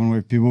start going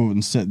away. People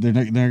instead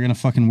they're going to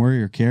fucking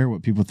worry or care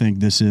what people think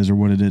this is or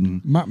what it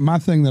isn't. My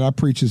thing that I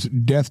preach is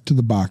death to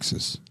the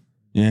boxes.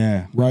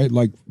 Yeah. Right.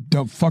 Like,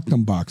 don't fuck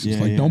them boxes.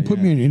 Yeah, like, yeah, don't put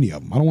me in any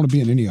of them. I don't want to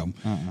be in any of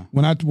them.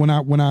 When I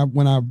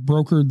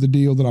brokered the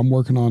deal that I'm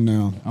working on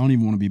now, I don't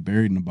even want to be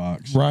buried in a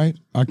box. right?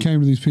 I came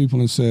to these people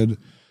and said,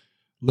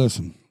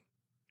 listen,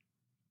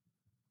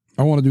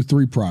 I want to do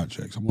 3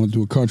 projects. I want to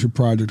do a country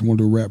project, I want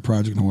to do a rap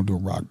project, and I want to do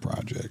a rock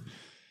project.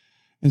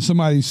 And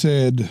somebody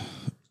said,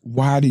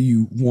 why do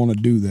you want to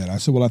do that? I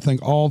said, well, I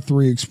think all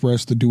 3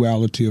 express the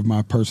duality of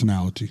my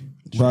personality,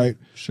 right?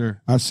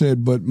 Sure. I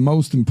said, but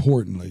most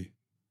importantly,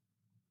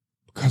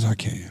 because I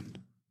can.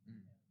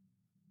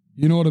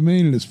 You know what I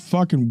mean? And as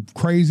fucking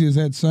crazy as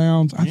that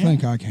sounds, I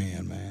think I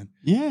can, man.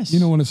 Yes. You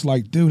know, when it's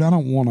like, dude, I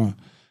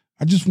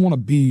just want to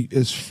be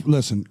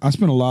listen, I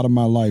spent a lot of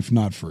my life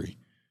not free.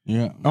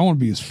 Yeah. I want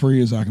to be as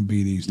free as I can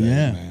be these days,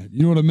 man.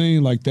 You know what I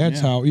mean? Like, that's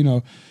how, you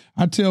know,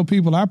 I tell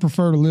people I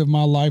prefer to live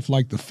my life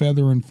like the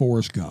feather in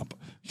Forrest Gump.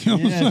 You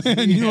know what I'm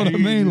saying? You know what I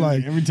mean?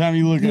 Like, every time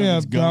you look up,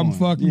 it's going. I'm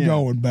fucking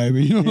going,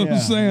 baby. You know what I'm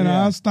saying?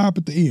 I'll stop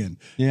at the end.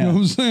 You know what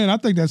I'm saying? I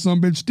think that some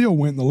bitch still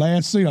went in the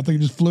last scene. I think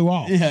it just flew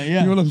off. Yeah.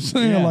 You know what I'm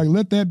saying? Like,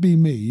 let that be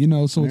me. You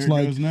know, so There it's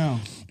like, goes now.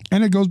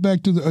 and it goes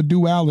back to a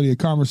duality, a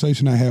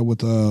conversation I had with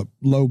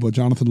Loba,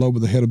 Jonathan Loba,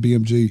 the head of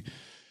BMG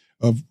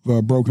of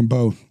Broken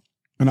Bow.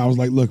 And I was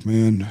like, look,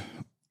 man,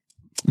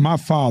 my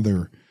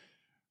father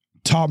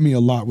taught me a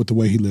lot with the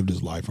way he lived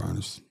his life,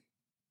 Ernest.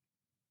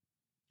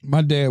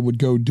 My dad would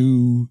go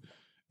do,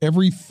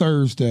 every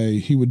Thursday,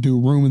 he would do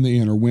Room in the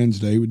Inn, or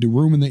Wednesday, he would do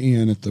Room in the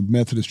Inn at the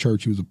Methodist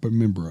church he was a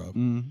member of.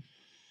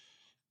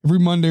 Every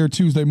Monday or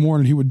Tuesday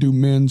morning, he would do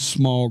men's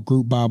small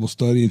group Bible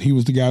study, and he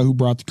was the guy who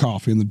brought the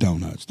coffee and the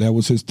donuts. That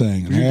was his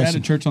thing. And Your dad a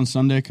church on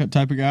Sunday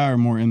type of guy, or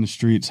more in the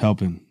streets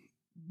helping?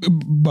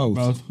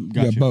 Both.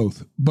 Gotcha. Yeah,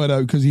 both.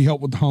 But because he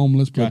helped with the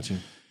homeless. But Gotcha.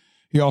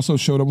 he also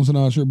showed up as an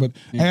usher. But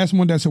I asked him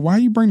one day, I said, why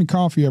you bring the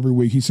coffee every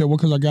week? He said, well,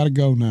 because I got to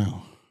go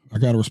now. I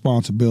got a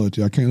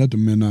responsibility. I can't let the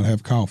men not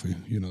have coffee.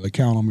 You know, they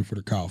count on me for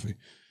the coffee.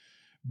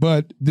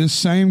 But this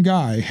same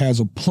guy has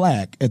a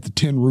plaque at the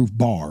Tin Roof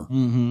Bar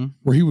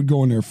where he would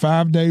go in there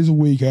 5 days a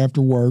week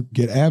after work,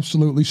 get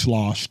absolutely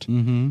sloshed.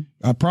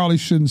 I probably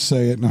shouldn't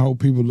say it, and I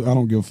hope people, I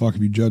don't give a fuck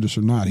if you judge us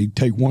or not. He'd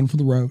take one for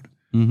the road.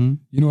 You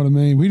know what I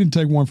mean? We didn't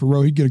take one for the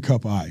road. He'd get a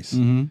cup of ice,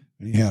 and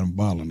he had a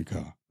bottle in the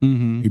car.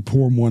 He'd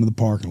pour him one in the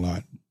parking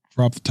lot,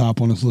 drop the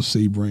top on his little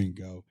Sebring and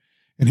go.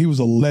 And he was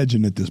a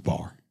legend at this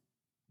bar.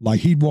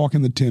 Like, he'd walk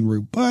in the Tin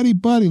Roof, buddy.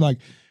 Like,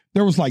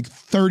 there was like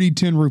 30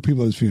 Tin Roof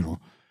people at his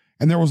funeral.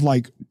 And there was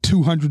like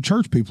 200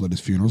 church people at his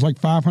funeral. It was like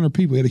 500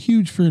 people. He had a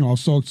huge funeral. I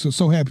was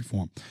so happy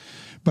for him.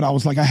 But I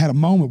was like, I had a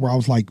moment where I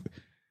was like,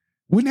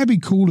 wouldn't that be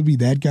cool to be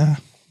that guy?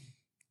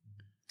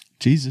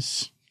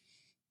 Jesus.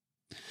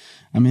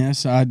 I mean,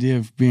 that's the idea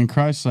of being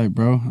Christ-like,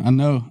 bro. I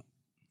know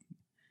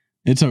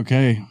it's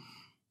okay.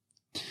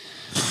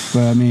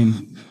 But I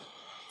mean,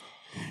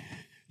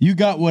 you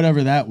got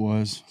whatever that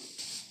was,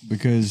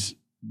 because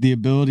the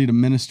ability to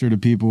minister to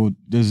people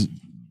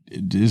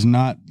is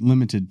not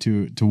limited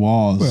to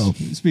walls. Well,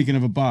 speaking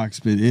of a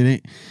box, but it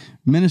ain't,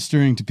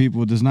 ministering to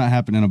people does not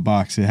happen in a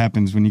box. It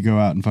happens when you go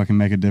out and fucking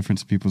make a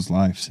difference in people's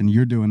lives, and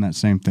you're doing that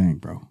same thing,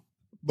 bro.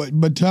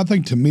 But I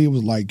think to me it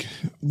was like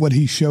what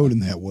he showed in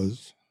that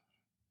was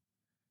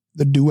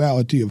the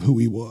duality of who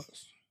he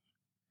was.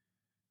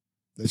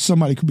 That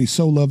somebody could be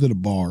so loved at a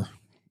bar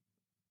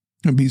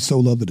and be so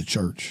loved at a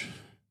church.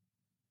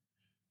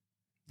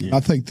 Yeah. I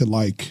think that,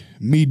 like,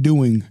 me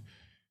doing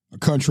a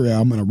country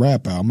album and a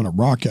rap album and a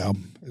rock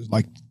album is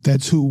like,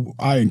 that's who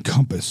I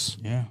encompass.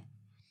 Yeah.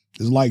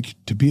 It's like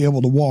to be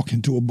able to walk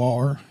into a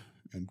bar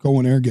and go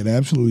in there and get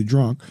absolutely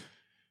drunk,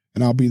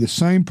 and I'll be the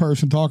same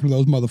person talking to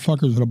those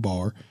motherfuckers at a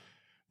bar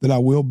that I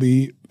will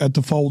be at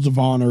the Folds of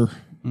Honor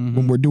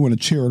when we're doing a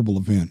charitable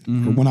event,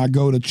 or when I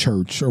go to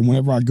church, or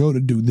whenever I go to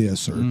do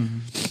this, or,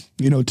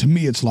 you know, to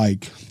me, it's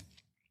like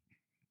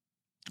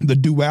the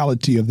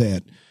duality of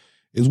that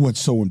is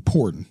what's so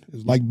important.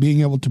 It's like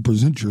being able to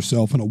present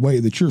yourself in a way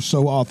that you're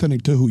so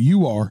authentic to who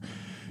you are,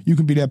 you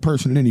can be that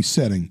person in any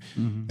setting,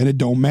 and it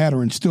don't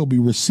matter, and still be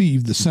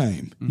received the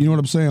same. You know what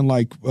I'm saying?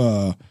 Like,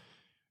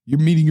 you're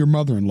meeting your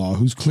mother-in-law,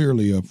 who's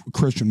clearly a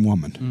Christian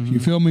woman. You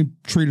feel me?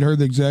 Treated her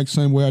the exact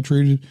same way I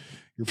treated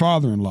your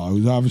father-in-law,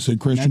 who's obviously a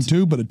Christian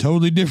too, but a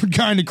totally different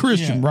kind of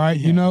Christian, right?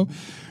 Yeah. You know?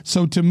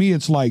 So to me,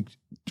 it's like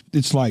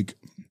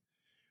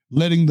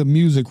letting the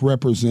music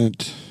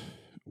represent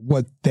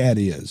what that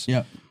is.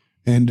 Yep.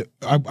 And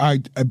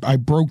I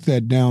broke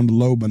that down to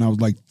Loba, and I was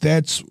like,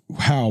 that's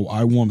how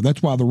I wanted.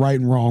 That's why the Right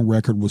and Wrong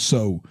record was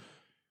so,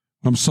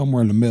 I'm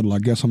somewhere in the middle. I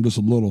guess I'm just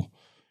a little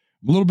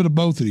bit of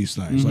both of these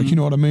things. Like, you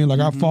know what I mean?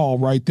 Like, I fall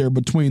right there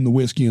between the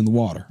whiskey and the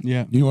water.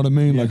 Yeah. You know what I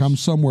mean? Yes. Like, I'm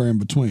somewhere in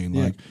between.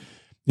 Like,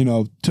 you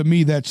know, to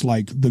me, that's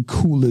like the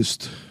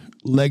coolest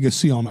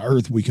legacy on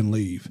earth we can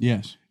leave.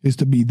 Yes. Is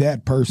to be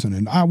that person.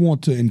 And I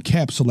want to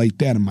encapsulate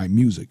that in my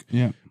music.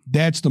 Yeah.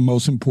 That's the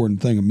most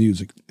important thing of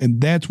music. And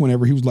that's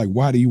whenever he was like,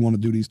 why do you want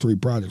to do these 3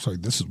 projects?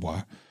 Like, this is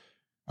why.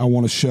 I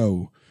want to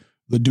show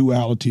the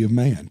duality of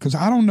man. Because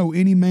I don't know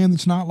any man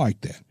that's not like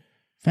that.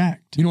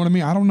 Fact. You know what I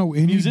mean? I don't know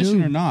any musician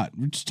dude. Or not.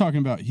 We're just talking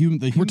about the human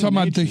We're talking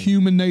about the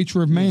human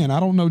nature of man. I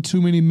don't know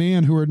too many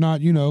men who are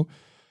not, you know,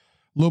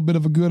 a little bit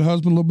of a good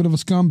husband, a little bit of a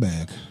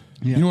scumbag.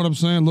 Yeah. You know what I'm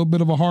saying? A little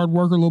bit of a hard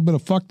worker, a little bit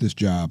of fuck this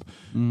job.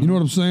 You know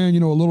what I'm saying? You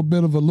know, a little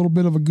bit of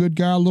a good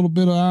guy, a little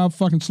bit of I'll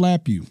fucking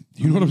slap you.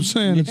 You know what I'm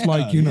saying? It's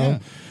like, you know,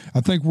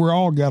 I think we're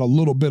all got a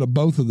little bit of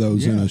both of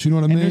those in us. You know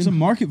what I mean? And there's a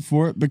market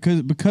for it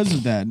because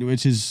of that,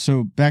 which is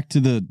so back to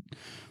the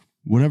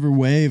whatever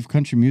wave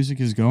country music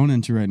is going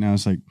into right now.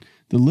 It's like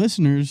the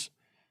listeners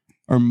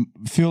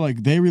feel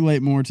like they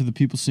relate more to the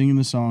people singing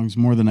the songs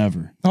more than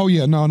ever. Oh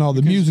yeah, no.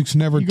 The music's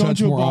never You go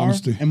touched into a more bar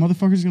honesty. and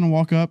motherfuckers gonna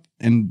walk up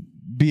and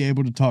be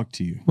able to talk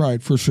to you.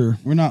 Right, for sure.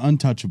 We're not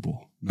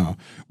untouchable. No.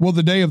 Well,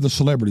 the day of the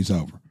celebrity's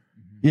over.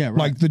 Yeah, right.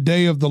 Like the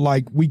day of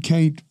the we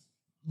can't,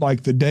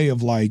 like the day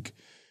of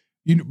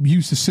you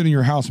used to sit in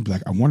your house and be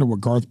like, I wonder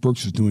what Garth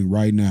Brooks is doing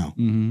right now.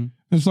 Mm-hmm.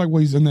 It's like, well,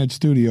 he's in that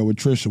studio with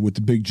Trisha with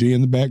the big G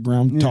in the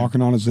background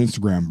talking on his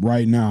Instagram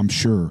right now, I'm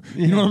sure.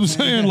 You know what I'm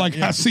saying? Like,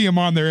 I see him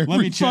on there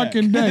every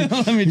fucking day.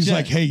 He's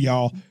like, hey,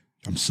 y'all,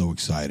 I'm so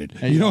excited.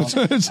 Hey, you know,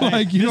 it's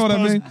like, you know what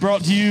I mean?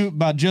 Brought to you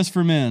by Just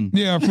for Men.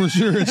 Yeah, for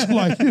sure. It's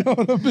like, you know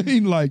what I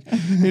mean? Like,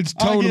 it's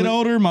totally. I get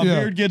older, my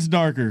beard gets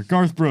darker.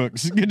 Garth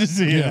Brooks, good to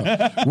see you.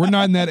 Yeah. We're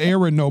not in that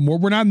era no more.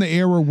 We're not in the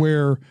era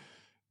where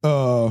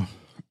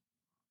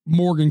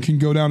Morgan can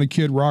go down to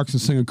Kid Rock's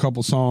and sing a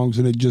couple songs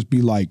and it'd just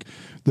be like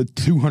the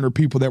 200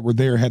 people that were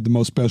there had the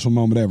most special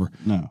moment ever.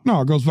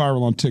 No, it goes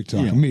viral on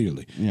TikTok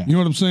immediately. Yeah. You know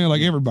what I'm saying?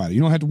 Like everybody.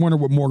 You don't have to wonder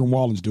what Morgan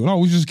Wallen's doing. Oh,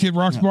 we just Kid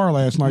Rock's bar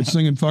last night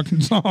singing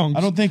fucking songs.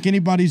 I don't think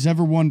anybody's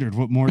ever wondered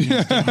what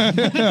Morgan's doing.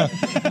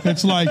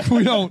 It's like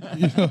we don't.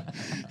 You know,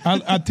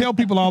 I tell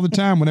people all the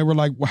time when they were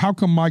like, well, "How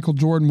come Michael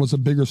Jordan was a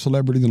bigger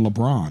celebrity than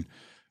LeBron?" I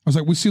was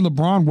like, "We see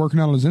LeBron working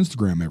out on his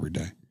Instagram every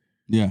day."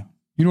 Yeah.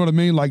 You know what I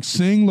mean? Like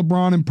seeing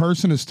LeBron in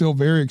person is still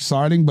very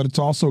exciting, but it's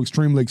also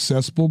extremely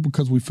accessible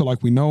because we feel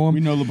like we know him.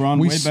 We know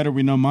LeBron way better.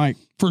 We know Mike.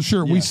 For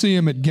sure. Yeah. We see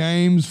him at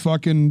games,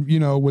 fucking, you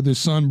know, with his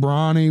son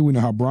Bronny. We know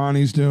how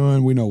Bronny's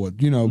doing. We know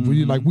what, you know,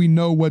 we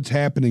know what's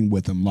happening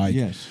with him. Like,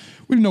 we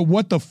didn't know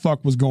what the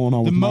fuck was going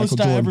on with Michael Jordan.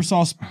 The most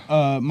I ever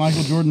saw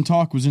Michael Jordan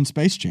talk was in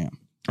Space Jam.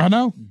 I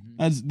know.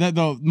 That's that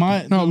though.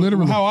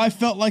 Literally, how I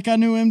felt like I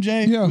knew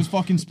MJ was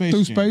fucking Space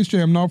Jam. Through Space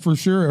Jam, no, for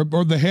sure.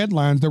 Or the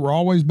headlines that were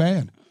always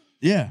bad.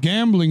 Yeah.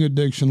 Gambling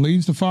addiction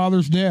leads to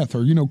father's death,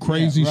 or, you know,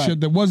 crazy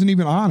shit that wasn't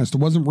even honest. It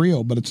wasn't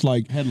real, but it's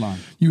like headline.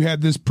 You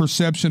had this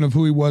perception of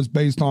who he was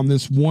based on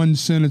this one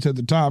sentence at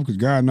the top, because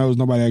God knows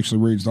nobody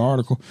actually reads the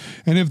article.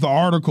 And if the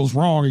article's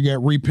wrong, it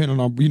got reprinted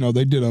on, you know,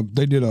 they did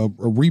a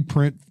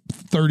reprint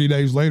 30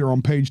 days later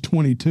on page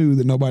 22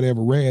 that nobody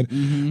ever read.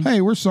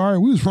 Hey, we're sorry.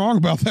 We was wrong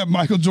about that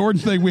Michael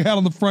Jordan thing we had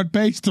on the front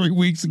page 3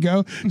 weeks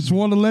ago. Just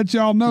wanted to let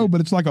y'all know,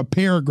 but it's like a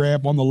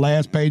paragraph on the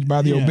last page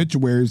by the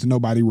obituaries that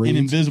nobody reads.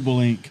 In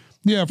invisible ink.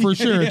 Yeah, for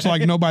sure. It's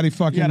like nobody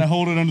fucking. You got to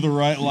hold it under the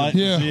right light.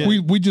 Yeah,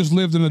 we just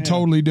lived in a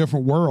totally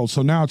different world.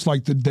 So now it's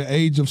like the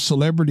age of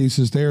celebrities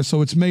is there.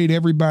 So it's made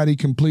everybody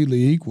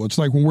completely equal. It's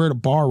like when we're at a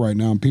bar right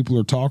now and people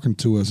are talking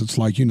to us, it's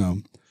like, you know,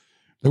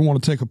 they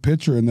want to take a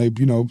picture and they,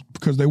 you know,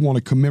 because they want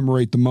to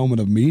commemorate the moment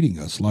of meeting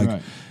us.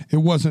 Like it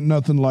wasn't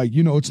nothing like,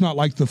 you know, it's not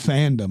like the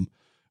fandom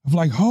of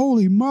like,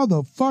 holy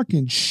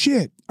motherfucking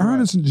shit.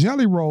 Ernest and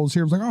Jelly Rolls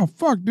here. I was like, oh,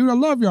 fuck, dude, I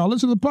love y'all.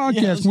 Listen to the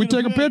podcast. Can we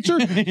take a picture?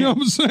 You know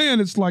what I'm saying?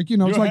 It's like, you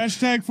know, it's like,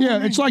 hashtag for me?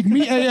 it's like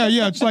me.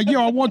 Yeah. It's like,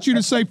 yo, I want you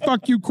to say,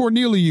 fuck you,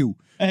 Cornelia.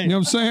 Hey, you know what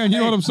I'm saying? You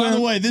know what I'm saying? By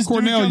the way, this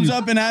dude comes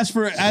up and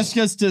asks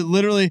us to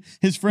literally,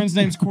 his friend's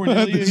name's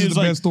Cornelio. This is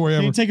the best story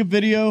ever. Can you take a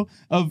video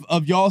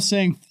of y'all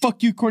saying,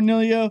 fuck you,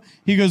 Cornelio?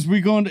 He goes,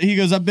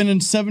 I've been in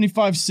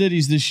 75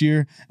 cities this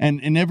year, and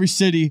in every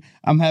city,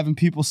 I'm having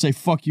people say,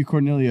 fuck you,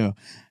 Cornelio.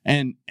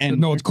 And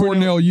no, it's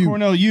Cornell U.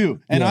 Cornell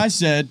U. And I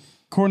said,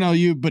 Cornell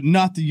U, but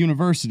not the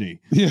university.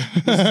 Yeah.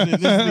 This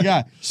is the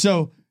guy.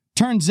 So,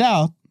 turns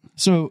out,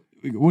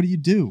 what do you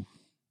do?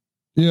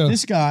 Yeah.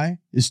 This guy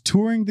is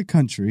touring the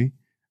country,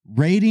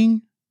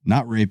 rating,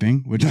 not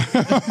raping, which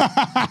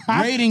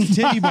rating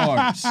titty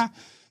bars.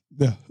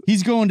 Yeah.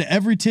 He's going to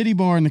every titty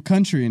bar in the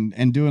country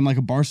and doing like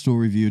a Barstool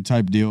review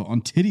type deal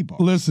on titty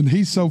bars. Listen,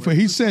 he's so fair.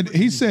 He said,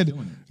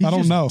 I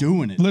don't know.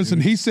 Doing it. Listen,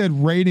 dude. he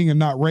said rating and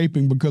not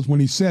raping because when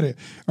he said it,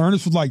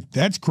 Ernest was like,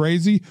 that's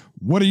crazy.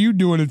 What are you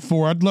doing it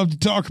for? I'd love to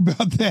talk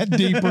about that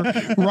deeper.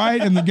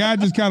 Right? And the guy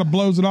just kind of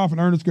blows it off and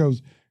Ernest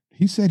goes,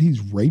 he said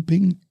he's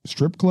raping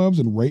strip clubs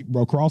and rape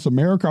across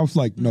America. I was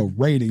like, no,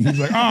 rating. He's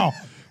like, oh,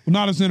 well,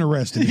 not as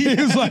interested. He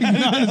was like,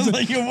 not as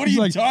like, what are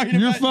you talking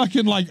You're about?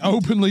 fucking like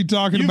openly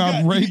talking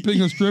about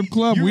raping a strip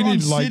club. You're we on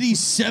need like City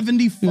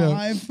 75.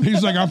 Yeah.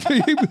 He's like, I'm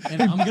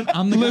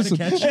the listen,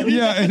 guy to catch you.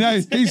 Yeah, and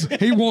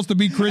he wants to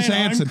be Chris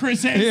Hansen. I'm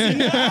Chris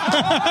Hansen.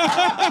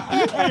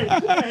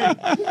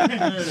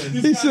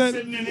 He said,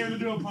 sitting in here to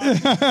do a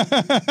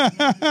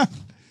podcast.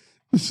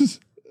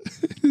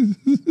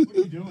 What are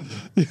you doing?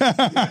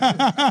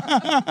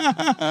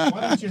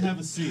 Why don't you have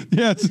a seat?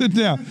 Yeah, sit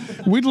down.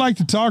 We'd like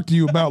to talk to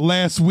you about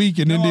last week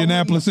in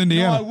Indianapolis,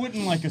 Indiana. No, I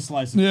wouldn't like a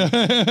slice of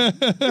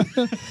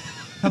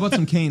How about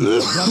some Canes?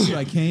 Would you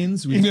like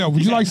Canes? Would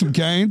you like some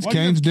Canes? Why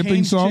Canes do you have dipping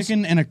Cane's sauce?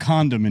 chicken and a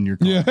condom in your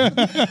car. Yeah.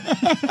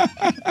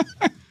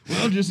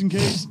 Well, just in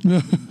case.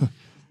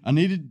 I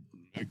needed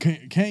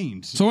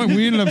Canes. So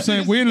we ended up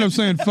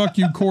saying fuck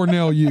you,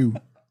 Cornell U.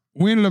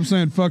 We ended up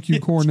saying fuck you,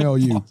 Cornell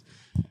U.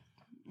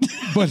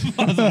 But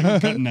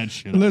cutting that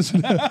shit up.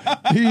 Listen,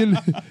 he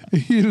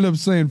ended up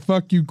saying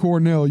fuck you,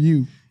 Cornell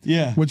U.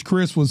 Yeah. which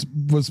Chris was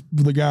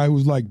the guy who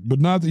was like, but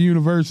not the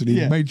university.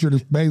 Yeah. Made sure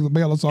to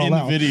bail us all In the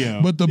out.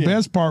 video. But the Yeah.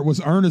 best part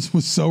was Ernest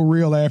was so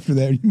real after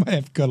that. You might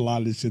have to cut a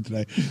lot of this shit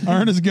today.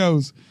 Ernest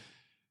goes,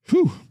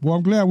 whew, well,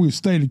 I'm glad we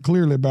stated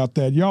clearly about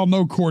that. Y'all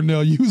know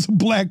Cornell used a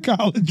black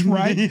college,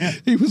 right? Yeah.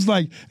 He was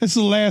like, that's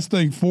the last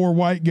thing 4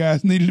 white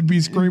guys needed to be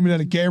screaming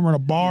at a camera in a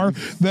bar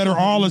that are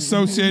all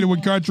associated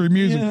with country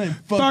music. Yeah,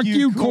 like, fuck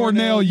you,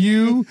 Cornell,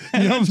 you. You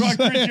know That's what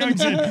why I'm Chris Young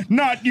saying? said,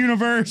 not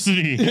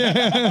university.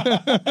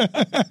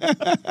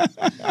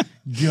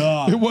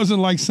 God. It wasn't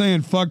like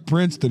saying fuck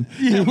Princeton.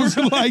 It was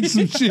like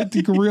some shit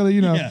that could really,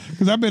 Yeah.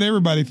 because I bet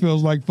everybody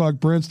feels like fuck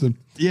Princeton.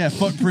 Yeah,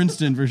 fuck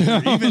Princeton for sure. You know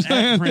what I'm Even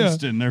saying? at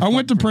Princeton. Yeah. they're I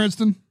went to fuck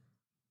Princeton,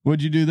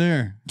 What'd you do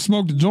there?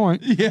 smoked a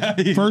joint. Yeah.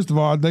 First of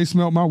all, they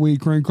smelled my weed,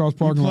 Crane Cross You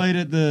parking lot. played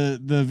at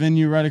the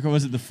venue right across,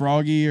 was it the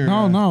Froggy or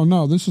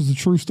No. This is the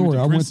true story. to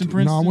I went to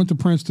Princeton? I went to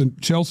Princeton.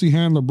 Chelsea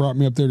Handler brought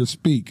me up there to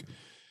speak.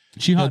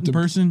 She hot in the-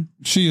 person?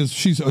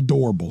 She's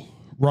adorable,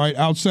 right?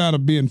 Outside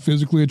of being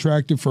physically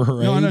attractive for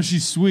her No, I age. know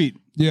she's sweet.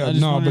 Yeah, I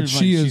just no, wondered but if,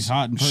 she like, is she's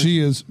hot in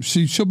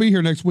person. she'll be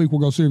here next week. We'll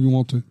go see her if you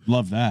want to.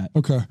 Love that.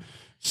 Okay.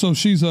 So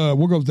she's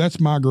we'll go. That's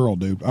my girl,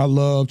 dude. I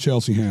love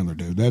Chelsea Handler,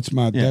 dude. That's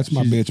my Yeah,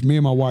 my she's- bitch. Me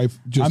and my wife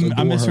just I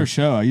adore miss her. her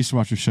show. I used to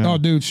watch her show. Oh,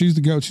 dude, she's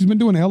the goat. She's been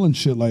doing Ellen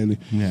shit lately.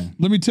 Yeah.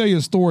 Let me tell you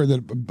a story that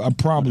I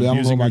don't know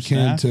Abusing if I her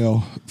can staff?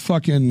 tell.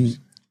 Fucking,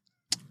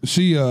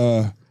 she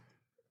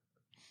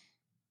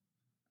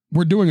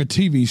we're doing a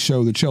TV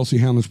show that Chelsea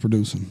Handler's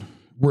producing.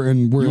 We're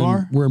in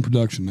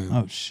production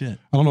now. Oh shit.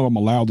 I don't know if I'm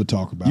allowed to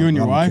talk about You it. and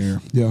your I don't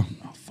wife? care. Yeah.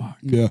 Oh fuck.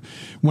 Yeah.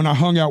 When I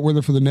hung out with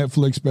her for the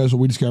Netflix special,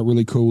 we just got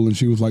really cool. And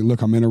she was like,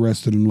 look, I'm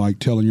interested in like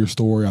telling your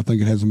story. I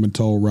think it hasn't been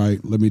told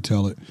right. Let me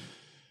tell it.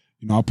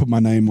 You know, I'll put my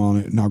name on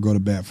it and I'll go to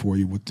bat for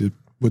you with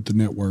the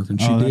network. And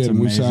she Oh, that's did. And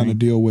we amazing. signed a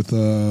deal with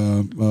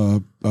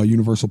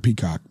Universal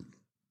Peacock.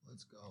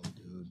 Let's go,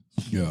 dude.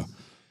 Yeah.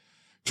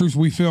 Truth,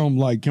 we filmed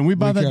like. Can we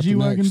buy that week after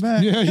G-Wagon next.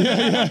 back?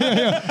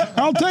 Yeah.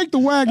 I'll take the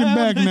wagon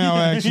back now.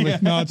 Actually,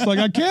 no, it's like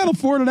I can't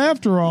afford it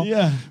after all.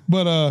 Yeah.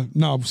 But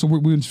no. So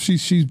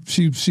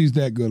she's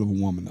that good of a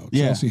woman though.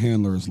 Yeah. Chelsea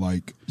Handler is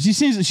like.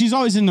 She's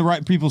always in the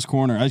right people's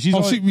corner. She's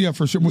always, Yeah,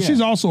 for sure. Well, Yeah.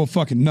 she's also a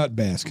fucking nut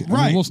basket. I mean,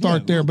 Right, we'll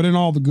start yeah. there, but in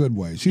all the good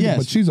ways. Yes.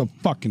 But she's a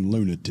fucking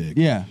lunatic.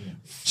 yeah.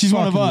 She's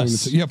one of Fucking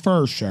us. lunatic. Yeah,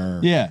 for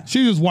sure. Yeah.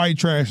 She's as white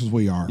trash as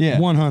we are. Yeah.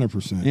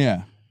 100%.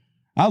 Yeah.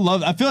 I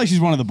feel like she's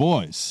one of the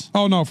boys.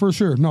 Oh no, for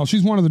sure. No,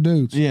 she's one of the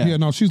dudes. Yeah. Yeah.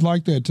 No, she's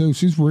like that too.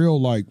 She's real.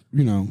 Like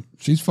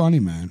she's funny,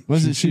 man.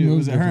 Was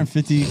moves it her and different.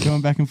 50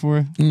 going back and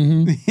forth?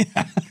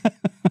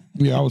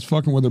 Yeah, I was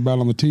fucking with her about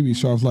on the TV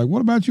show. I was like,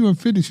 "What about you and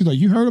 50?" She's like,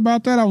 "You heard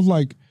about that?" I was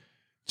like,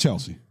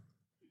 "Chelsea,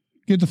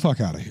 get the fuck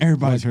out of here."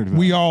 Everybody's heard about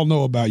We it. all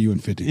know about you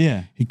and 50.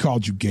 Yeah. He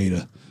called you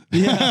Gator.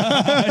 Yeah,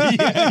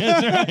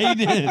 that's right.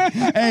 He did.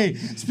 Hey,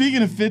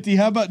 speaking of 50,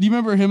 how about, do you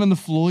remember him and the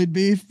Floyd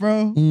beef,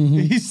 bro?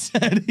 He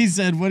said,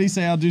 what'd he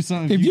say? I'll do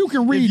something. If you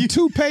can read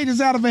 2 pages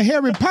out of a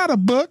Harry Potter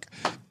book,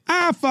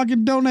 I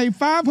fucking donate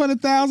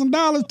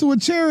 $500,000 to a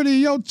charity of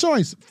your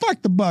choice.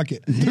 Fuck the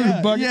bucket.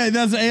 Yeah, Bucket. yeah,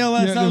 that's ALS. Yeah,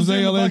 I was that was doing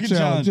the ALS bucket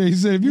challenge. Yeah, he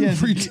said, if you Yeah,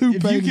 can read 2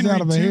 if pages you can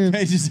out of a read 2 Harry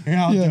pages,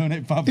 I'll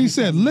donate $500,000. He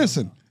said,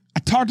 listen, I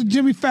talked to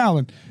Jimmy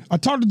Fallon. I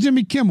talked to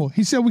Jimmy Kimmel.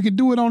 He said we could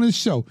do it on his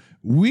show.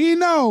 We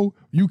know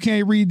you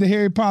can't read the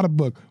Harry Potter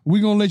book.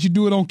 We're going to let you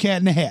do it on Cat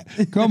in the Hat.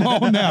 Come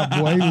on now,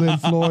 boy. He lit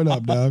Floyd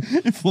up, dog.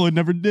 Floyd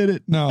never did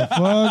it. No,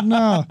 fuck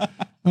no.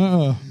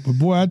 But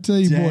boy, I tell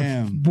you,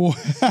 Damn. boy.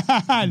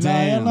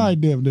 Damn. I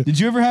like them. Did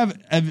you ever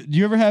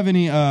have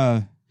any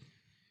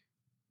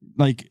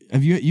like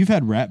you've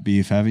had rap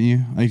beef, haven't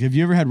you? Like, have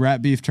you ever had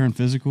rap beef turn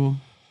physical?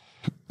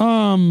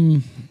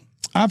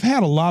 I've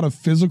had a lot of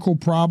physical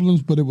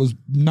problems, but it was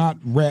not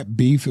rap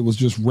beef. It was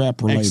just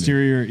rap related.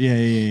 Exterior,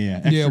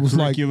 yeah. Yeah, it was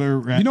like,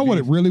 Extracurricular rap you know what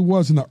it beef. really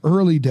was in the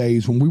early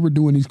days when we were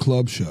doing these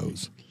club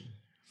shows.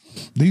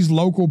 These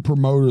local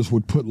promoters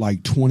would put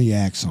like 20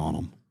 acts on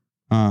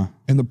them.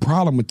 And the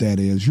problem with that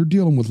is you're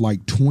dealing with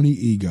like 20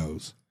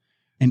 egos.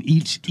 And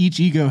each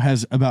ego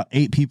has about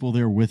 8 people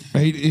there with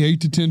them.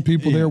 8 to 10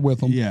 people there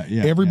with them. Yeah.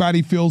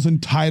 Everybody feels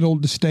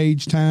entitled to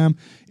stage time.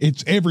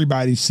 It's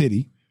everybody's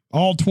city.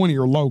 All 20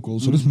 are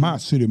locals, so this is my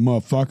city,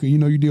 motherfucker. You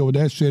know, you deal with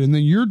that shit, and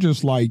then you're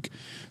just like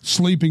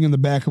sleeping in the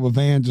back of a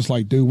van, just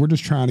like, dude, we're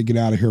just trying to get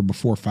out of here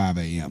before 5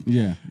 a.m.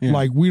 Yeah.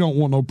 Like, we don't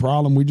want no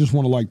problem. We just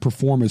want to like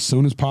perform as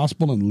soon as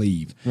possible and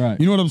leave. Right.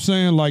 You know what I'm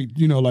saying? Like,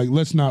 like,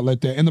 let's not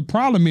let that. And the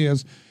problem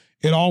is,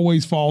 it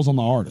always falls on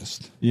the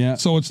artist. Yeah.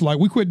 So it's like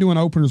we quit doing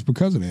openers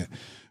because of that.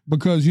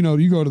 Because you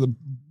go to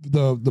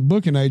the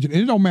booking agent,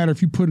 and it don't matter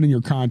if you put it in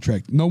your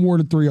contract, no more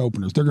than 3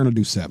 openers. They're going to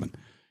do 7.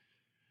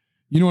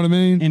 You know what I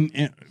mean?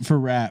 And for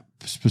rap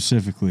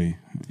specifically,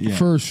 yeah,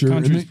 For sure.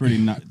 Country's And pretty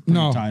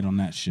no. tight on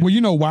that shit. Well,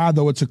 you know why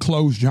though? It's a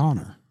closed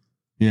genre.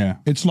 Yeah,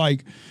 It's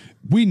like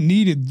we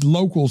needed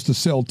locals to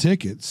sell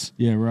tickets.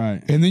 yeah,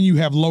 right. And then you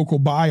have local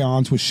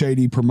buy-ons with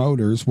shady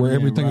promoters where Yeah,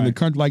 everything in the right.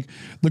 country, like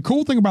the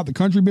cool thing about the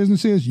country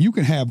business is you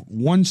can have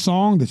one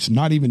song that's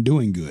not even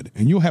doing good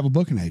and you'll have a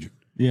booking agent.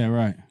 Yeah,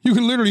 right. You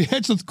can literally,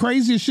 that's the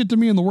craziest shit to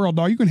me in the world,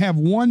 dog. You can have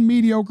one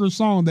mediocre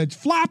song that's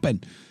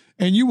flopping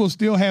and you will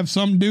still have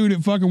some dude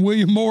at fucking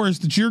William Morris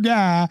that's your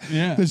guy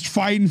that's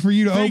fighting for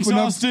you to Thanks, open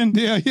Austin. up.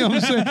 Yeah, you know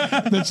what I'm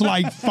saying? That's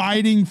like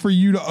fighting for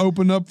you to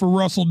open up for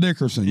Russell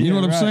Dickerson. You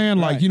know what I'm saying?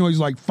 Like, right. you know, he's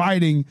like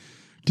fighting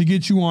to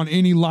get you on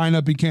any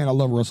lineup he can. I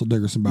love Russell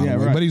Dickerson, by the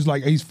way. right. But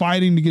he's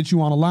fighting to get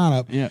you on a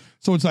lineup. Yeah.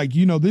 So it's like,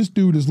 you know, this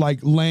dude is like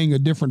laying a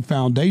different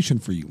foundation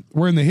for you.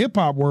 Where in the hip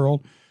hop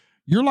world,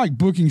 you're like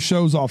booking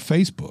shows off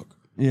Facebook.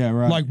 Yeah,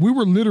 right. Like we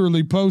were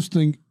literally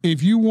posting,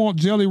 if you want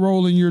Jelly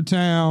Roll in your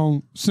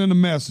town, send a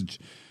message.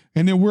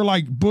 And then we're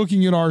like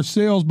booking it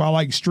ourselves by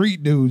like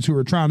street dudes who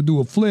are trying to do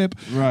a flip.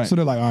 Right. So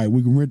they're like, all right,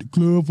 we can rent the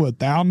club for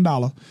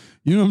 $1,000.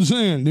 You know what I'm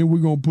saying? Then we're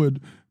gonna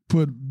put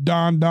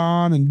Don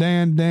and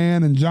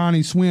Dan and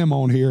Johnny Swim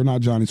on here.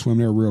 Not Johnny Swim,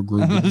 they're a real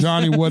group. But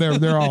Johnny, whatever,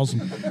 they're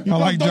awesome. I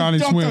like Johnny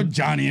don't Swim. throw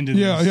Johnny into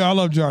this. Yeah, I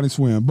love Johnny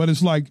Swim. But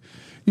it's like,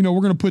 you know,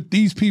 we're going to put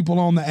these people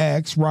on the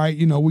acts, right?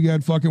 You know, we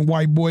got fucking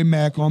White Boy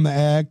Mac on the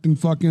act and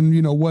fucking,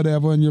 you know,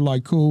 whatever. And you're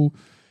like, cool.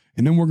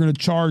 And then we're going to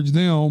charge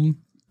them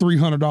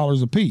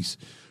 $300 a piece.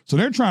 So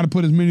they're trying to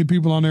put as many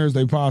people on there as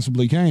they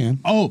possibly can.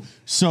 Oh,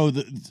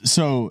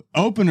 so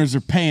openers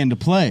are paying to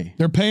play.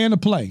 They're paying to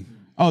play,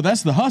 Oh,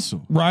 that's the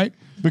hustle. right?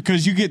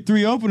 Because you get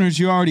 3 openers,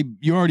 you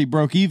already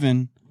broke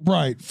even.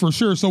 Right, for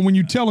sure. So when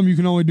you tell them you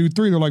can only do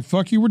 3, they're like,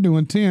 fuck you, we're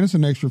doing 10. It's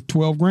an extra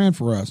 12 grand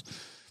for us.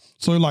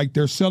 So like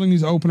they're selling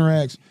these opener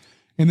acts.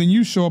 And then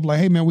you show up like,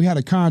 hey, man, we had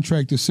a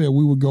contract that said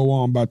we would go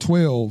on by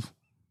 12.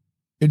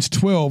 It's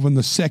 12 and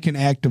the second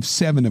act of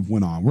 7 have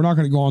went on. We're not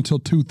going to go on until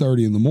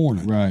 2:30 in the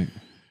morning. Right.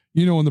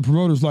 You know, and the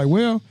promoter's like,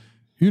 well,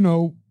 you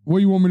know, what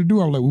do you want me to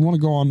do? I'm like, we want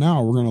to go on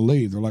now. We're going to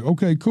leave. They're like,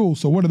 okay, cool.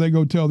 So what do they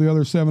go tell the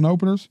other 7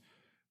 openers?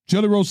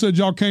 Jelly Roll said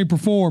y'all can't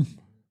perform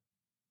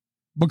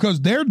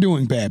because they're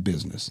doing bad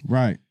business.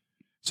 Right.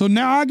 So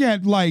now I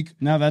got like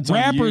Now that's on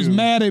rappers you.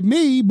 mad at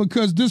me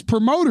because this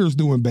promoter's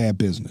doing bad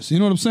business. You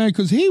know what I'm saying?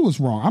 Because he was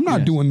wrong. I'm not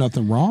Yes. doing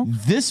nothing wrong.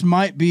 This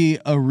might be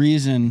a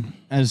reason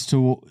as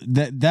to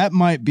that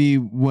might be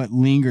what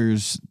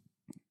lingers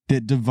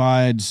that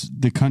divides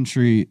the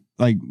country,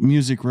 like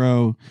Music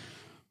Row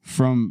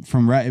from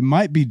rap. It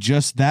might be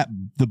just that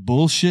the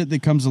bullshit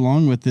that comes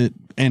along with it.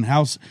 And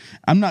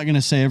I'm not going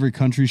to say every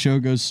country show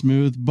goes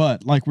smooth,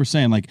 but like we're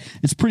saying, like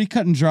it's pretty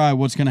cut and dry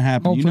what's going to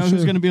happen. Oh, you for know who's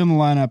sure. going to be on the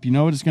lineup. You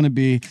know what it's going to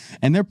be.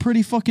 And they're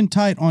pretty fucking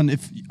tight on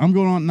if I'm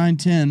going on at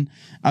 9:10,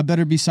 I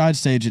better be side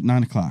stage at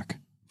 9 o'clock.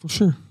 For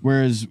sure.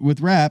 Whereas with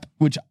rap,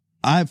 which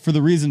for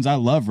the reasons I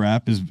love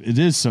rap, it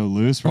is so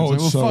loose. Where Oh,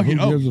 it's it's like, well, so- fuck it.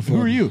 who Oh, gives a who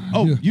fuck? are you?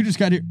 Oh, Yeah. you just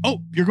got here.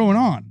 Oh, you're going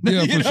on.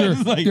 Yeah, You for know, sure.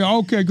 it's like- Yeah,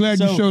 okay, glad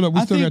you so showed up.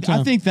 We I still think, got time.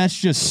 I think that's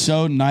just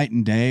so night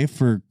and day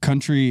for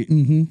country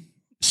Mm-hmm.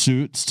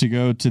 suits to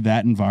go to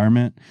that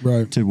environment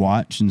Right. to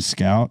watch and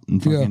scout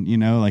and fucking, you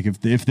know, like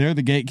if they're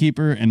the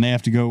gatekeeper and they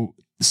have to go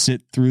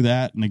sit through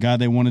that and the guy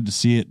they wanted to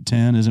see at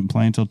 10 isn't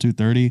playing till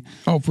 2:30,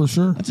 Oh, for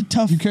sure. that's a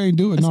tough. You can't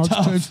do it. That's No,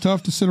 tough. it's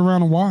tough to sit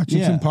around and watch.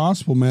 It's Yeah.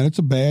 impossible, man. It's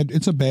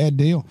a bad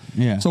deal.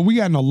 Yeah. So we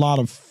got in a lot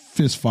of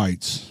fist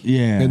fights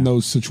Yeah. in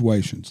those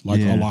situations, like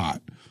Yeah. a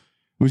lot.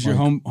 Was your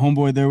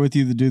homeboy there with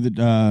you, the dude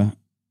that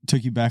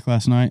took you back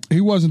last night?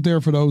 He wasn't there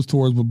for those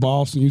tours, but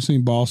Boston, you've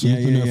seen Boston. Yeah,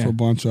 He's been yeah, there for a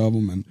bunch of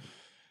them. And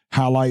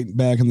Highlight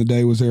back in the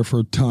day was there for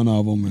a ton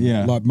of them. And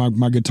Yeah. like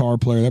my guitar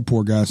player, that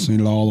poor guy's seen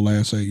it all the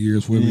last 8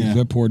 years with me. Yeah.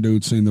 That poor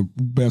dude's seen the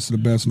best of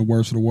the best and the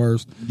worst of the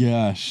worst.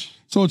 Gosh.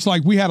 So it's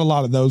like we had a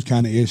lot of those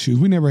kind of issues.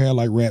 We never had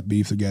like rap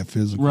beef that got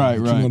physical. Right,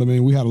 You right. know what I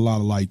mean? We had a lot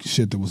of like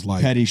shit that was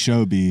like Petty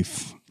show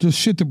beef. just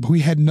shit that we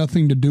had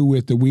nothing to do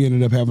with that we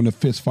ended up having to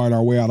fist fight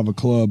our way out of a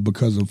club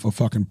because of a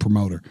fucking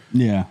promoter.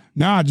 Yeah.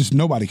 Now just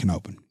nobody can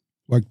open.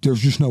 Like there's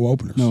just no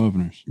openers. No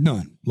openers.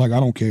 None. Like I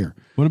don't care.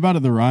 What about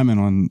at the Ryman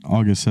on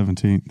August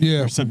 17th?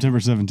 Yeah. Or September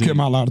 17th? Am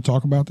I allowed to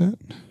talk about that?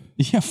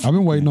 Yeah. I've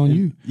been waiting on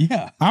you.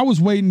 Yeah. I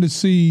was waiting to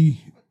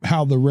see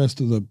how the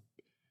rest of the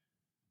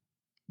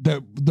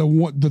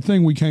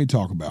thing we can't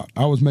talk about.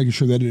 I was making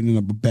sure that it didn't end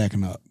up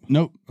backing up.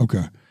 Nope.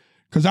 Okay.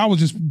 Because I was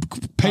just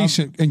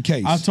patient in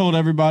case. I told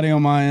everybody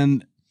on my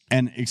end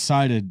and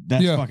excited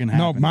that's fucking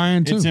happening. No,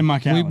 mine too. It's in my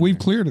calendar. We've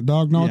cleared it,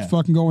 dog. No, Yeah. it's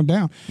fucking going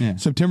down. Yeah.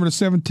 September the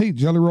 17th,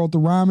 Jelly Roll at the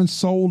Ryman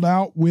sold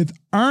out with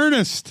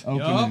Ernest.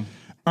 Opening.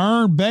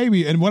 Earn,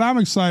 baby. And what I'm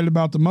excited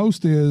about the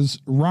most is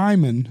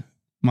Ryman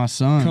My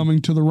son.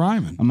 coming to the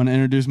Ryman. I'm going to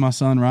introduce my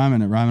son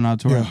Ryman at Ryman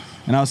Auditorium. Yeah.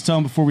 And I was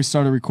telling him before we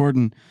started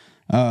recording,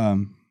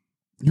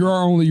 You're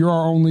our only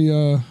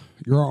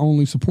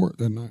support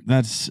that night.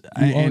 that's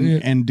You are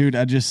it. and dude,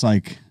 I just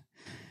like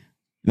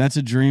that's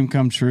a dream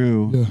come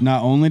true. Yeah.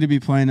 Not only to be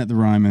playing at the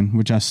Ryman,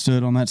 which I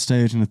stood on that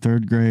stage in the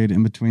 3rd grade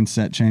in between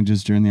set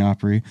changes during the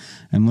Opry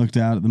and looked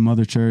out at the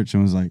Mother Church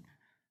and was like,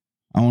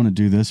 I want to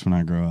do this when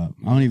I grow up.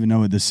 I don't even know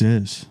what this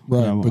is.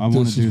 Right. I But want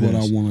this to do is what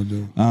this. I want to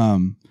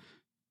do.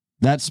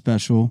 That's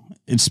special.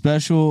 It's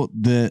special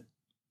that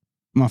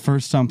my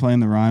first time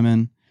playing the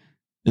Ryman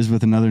is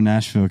with another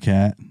Nashville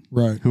cat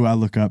Right. who I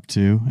look up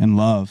to and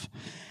love.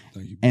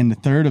 Thank you. And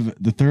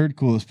the third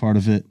coolest part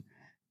of it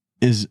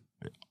is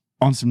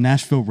on some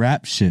Nashville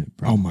rap shit,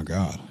 bro. Oh my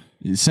God.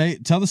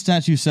 Tell the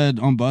stats you said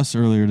on bus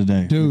earlier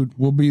today. Dude,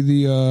 we'll be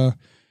the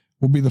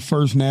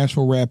first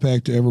Nashville rap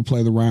act to ever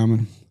play the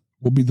Ryman.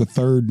 We'll be the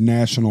third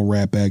national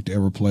rap act to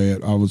ever play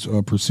it. I was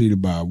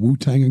preceded by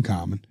Wu-Tang and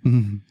Common.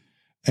 Mm-hmm.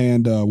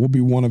 And we'll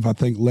be one of, I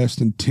think, less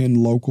than 10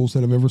 locals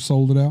that have ever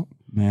sold it out.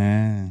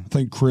 Man. I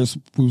think Chris,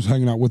 who was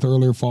hanging out with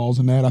earlier, falls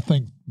in that. I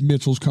think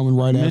Mitchell's coming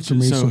right after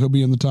me, so he'll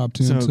be in the top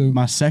 10 too.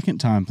 My second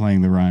time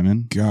playing the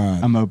Ryman.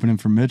 God. I'm opening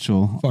for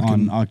Mitchell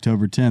on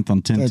October 10th on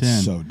 1010.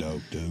 That's so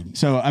dope, dude.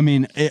 So, I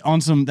mean, I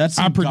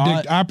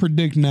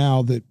predict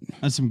now that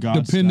that's some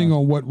God depending stuff.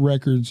 on what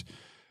records,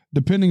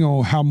 depending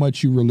on how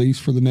much you release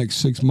for the next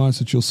 6 months,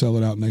 that you'll sell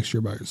it out next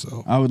year by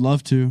yourself. I would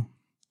love to.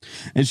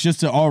 It's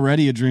just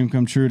already a dream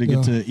come true to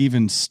get to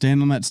even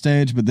stand on that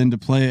stage, but then to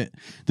play it.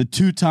 The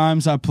 2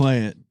 times I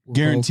play it,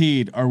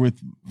 guaranteed, are with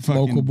fucking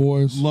local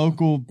boys.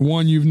 Local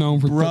one you've known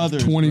for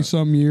brothers,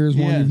 20-something years,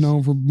 one you've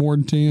known for more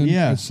than 10.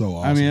 Yeah. That's so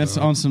awesome. I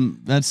mean,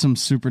 that's some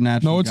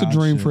supernatural. No, it's a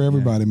dream for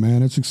everybody,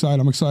 man. It's exciting.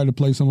 I'm excited to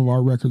play some of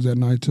our records that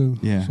night, too.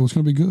 Yeah. So it's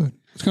going to be good.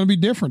 It's going to be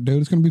different, dude.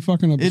 It's going to be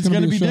fucking It's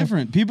going to be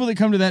different. People that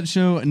come to that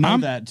show know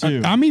that,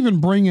 too. I'm even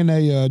bringing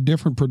a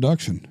different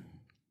production.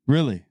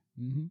 Really?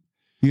 Mm-hmm.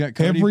 You got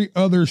Cody? Every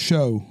other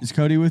show. Is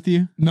Cody with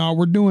you? No,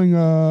 we're doing,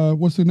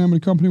 what's the name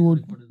of the company? We're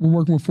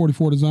working with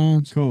 44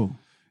 Designs. Cool.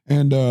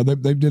 And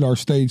they did our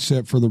stage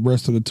set for the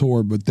rest of the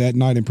tour, but that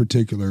night in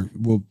particular,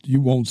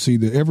 you won't see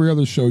every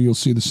other show. You'll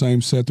see the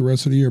same set the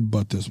rest of the year,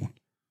 but this one.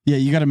 Yeah,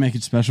 you got to make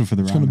it special for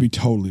the. It's going to be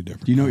totally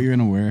different. Do you know what you're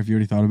going to wear? Have you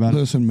already thought about it?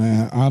 Listen,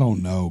 man, I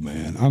don't know,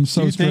 man. I'm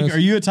so stressed. Are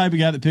you a type of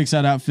guy that picks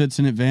out outfits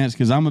in advance?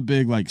 Because I'm a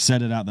big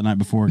set it out the night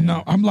before guy.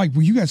 No, I'm like,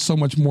 well, you got so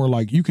much more.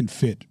 Like, you can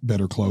fit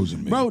better clothes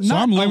than me, bro. So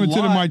I'm limited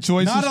in my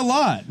choices. Not a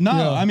lot. No,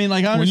 yeah. I mean,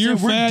 I when you're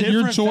fat,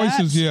 your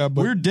choices, fats,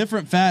 but we're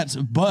different fats.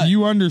 But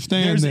you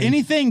understand. There's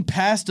anything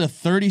past a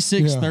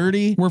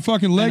 36-30 where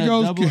fucking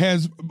Legos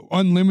has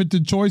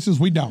unlimited choices.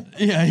 We don't.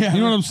 Yeah.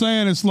 You know what I'm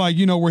saying? It's like,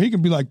 where he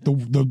can be like,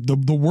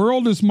 the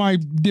world is my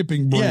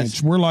dipping branch.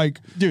 Yes. We're like,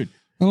 dude,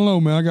 I don't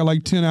know, man. I got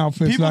like 10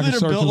 outfits. People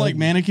that are built like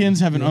mannequins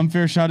have an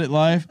unfair shot at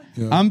life.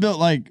 Yeah. I'm built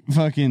like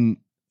fucking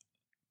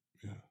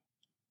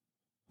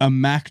a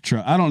Mack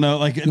truck. I don't know.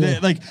 Like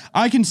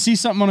I can see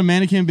something on a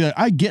mannequin and be like,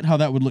 I get how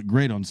that would look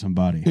great on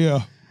somebody.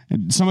 Yeah.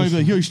 And somebody would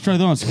be like, yo, you should try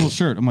that on. It's a cool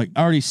shirt. I'm like,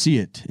 I already see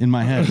it in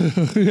my head.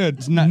 Yeah,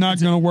 it's not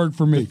going to work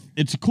for me.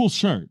 It's a cool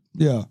shirt.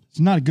 Yeah. It's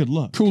not a good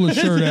look.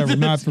 Coolest shirt ever.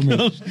 Not for me.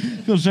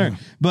 Cool shirt. Yeah.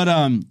 But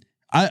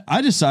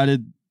I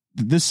decided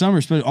this summer,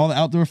 especially all the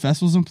outdoor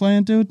festivals I'm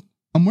playing, dude,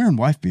 I'm wearing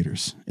wife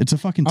beaters. It's a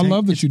fucking tank, I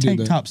love that you did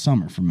that. Top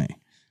summer for me.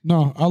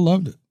 No, I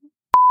loved it.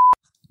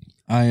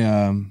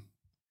 I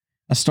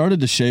started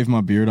to shave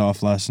my beard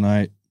off last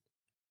night.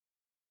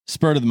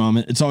 Spur of the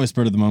moment. It's always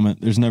spur of the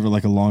moment. There's never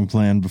like a long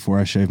plan before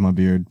I shave my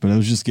beard, but it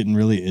was just getting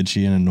really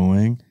itchy and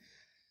annoying.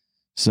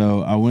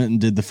 So I went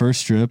and did the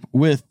first strip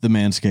with the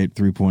Manscaped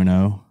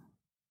 3.0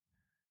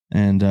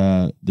 and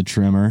the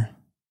trimmer.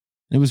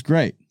 It was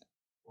great.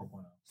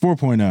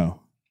 4.0.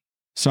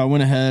 So I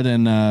went ahead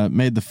and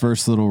made the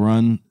first little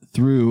run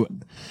through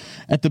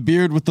at the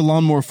beard with the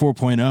Lawnmower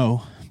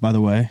 4.0, by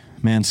the way,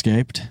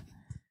 Manscaped.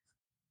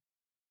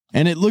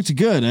 And it looked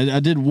good. I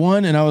did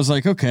one and I was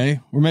like,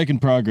 okay, we're making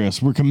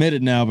progress. We're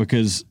committed now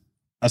because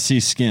I see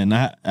skin.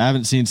 I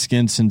haven't seen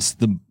skin since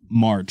the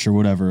March or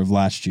whatever of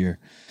last year.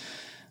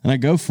 And I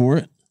go for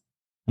it.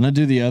 And I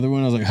do the other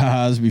one. I was like,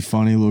 haha, this would be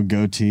funny, little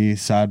goatee,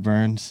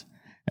 sideburns.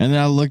 And then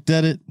I looked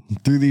at it,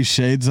 threw these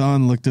shades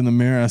on, looked in the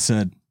mirror. I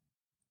said,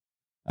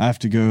 I have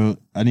to go.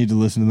 I need to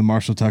listen to the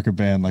Marshall Tucker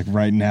band like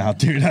right now,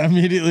 dude. I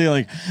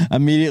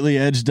immediately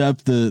edged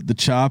up the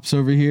chops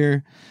over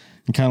here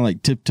and kind of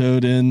like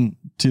tiptoed in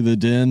to the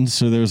den.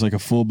 So there was like a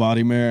full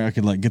body mirror. I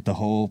could like get the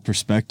whole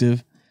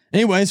perspective.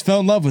 Anyways,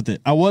 fell in love with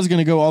it. I was going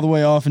to go all the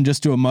way off and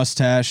just do a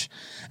mustache,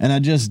 and I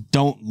just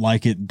don't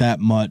like it that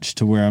much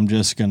to where I'm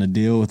just going to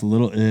deal with a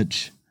little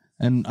itch.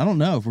 And I don't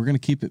know if we're going to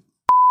keep it.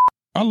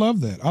 I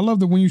love that. I love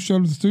that when you showed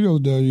up at the studio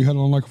today, you had it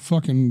on like a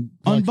fucking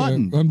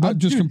unbuttoned,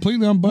 just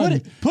completely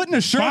unbuttoned. Putting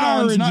a shirt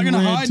on is not going to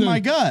hide my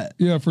gut.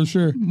 Yeah, for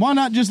sure. Why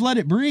not just let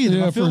it breathe?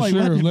 Yeah, I feel for like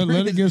sure.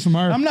 Let it get some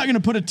air. I'm not going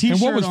to put a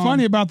t-shirt on. And what was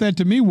funny about that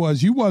to me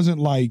was you wasn't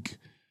like,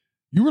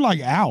 you were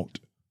like out.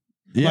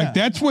 Yeah. Like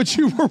that's what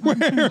you were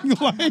wearing.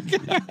 Like,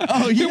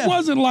 oh yeah, it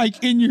wasn't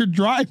like in your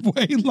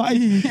driveway.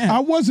 Like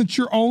I wasn't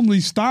your only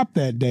stop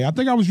that day. I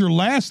think I was your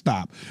last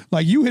stop.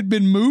 Like you had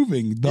been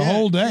moving the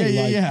whole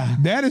day.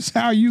 That is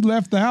how you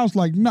left the house.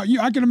 Like no,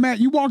 I can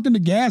imagine you walked into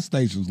gas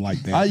stations like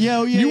that.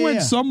 You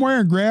went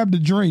somewhere and grabbed a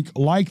drink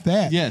like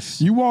that. Yes.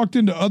 You walked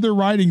into other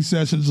writing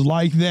sessions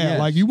like that. Yes.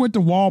 Like you went to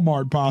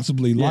Walmart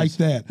possibly like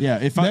that. Yeah.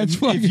 If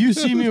you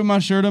see me with my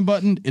shirt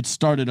unbuttoned, it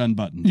started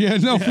unbuttoned. Yeah.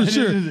 No, for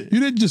sure. You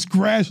didn't just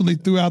gradually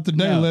throughout the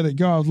day let it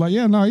go. I was like,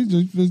 yeah, no, he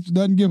just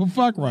doesn't give a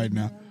fuck right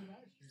now.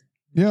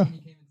 Yeah.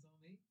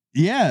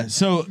 Yeah.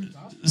 So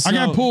I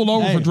got pulled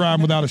over for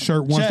driving without a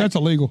shirt once. That's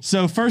illegal.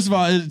 So first of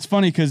all, it's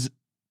funny because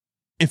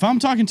if I'm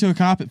talking to a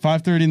cop at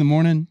 5:30 in the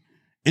morning,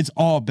 it's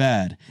all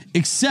bad.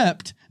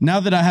 Except now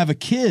that I have a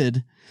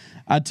kid,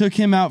 I took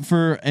him out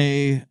for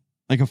a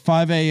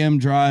 5 a.m.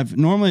 drive.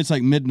 Normally it's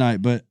like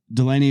midnight, but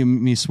Delaney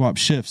and me swap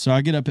shifts. So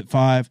I get up at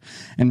 5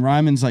 and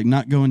Ryman's like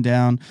not going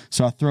down.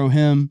 So I throw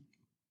him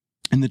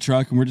in the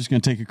truck, and we're just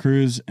going to take a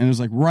cruise. And it was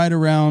like right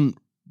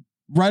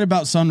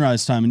about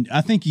sunrise time. And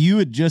I think you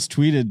had just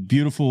tweeted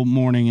beautiful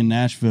morning in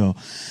Nashville.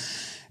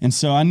 And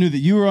so I knew that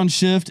you were on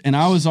shift, and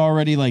I was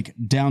already like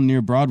down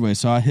near Broadway.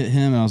 So I hit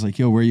him and I was like,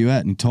 yo, where you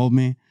at? And he told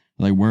me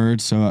like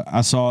words. So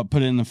I saw it,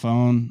 put it in the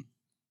phone.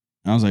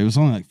 And I was like, it was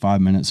only like 5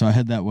 minutes. So I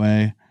head that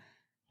way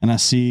and I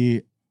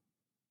see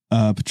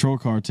a patrol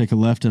car take a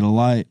left at a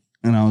light.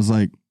 And I was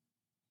like,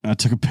 I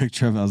took a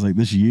picture of it. I was like,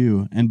 this is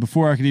you. And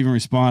before I could even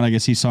respond, I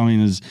guess he saw me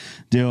in his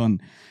deal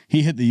and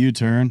he hit the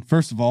U-turn.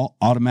 First of all,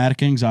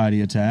 automatic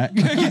anxiety attack.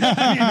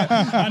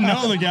 I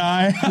know the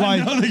guy.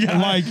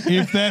 Like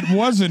if that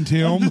wasn't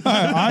him,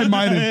 I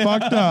might have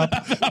fucked up.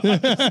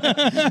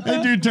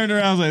 That dude turned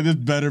around and was like, this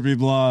better be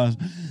Blas.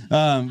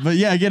 But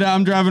yeah,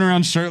 I'm driving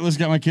around shirtless,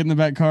 got my kid in the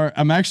back car.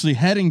 I'm actually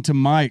heading to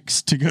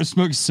Mike's to go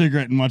smoke a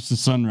cigarette and watch the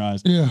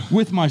sunrise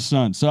with my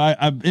son. So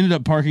I ended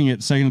up parking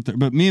at second and third.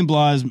 But me and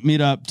Blas meet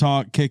up,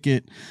 talk, kick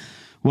it,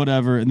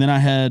 whatever. And then I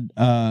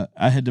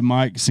head to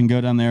Mike's and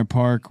go down there,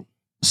 park.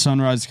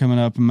 Sunrise is coming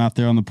up. I'm out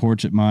there on the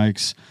porch at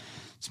Mike's.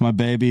 It's my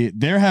baby.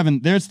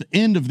 There's the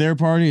end of their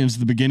party and it's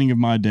the beginning of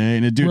my day.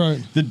 And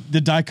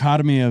the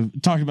dichotomy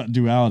of talking about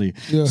duality.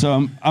 Yeah.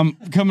 So I'm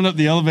coming up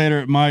the elevator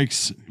at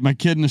Mike's, my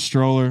kid in a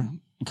stroller,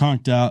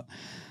 conked out,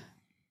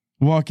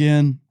 walk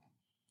in,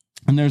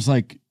 and there's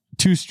like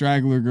 2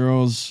 straggler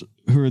girls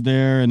who are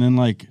there, and then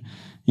like,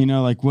 you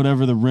know, like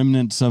whatever the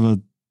remnants of a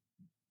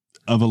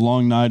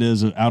long night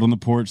is out on the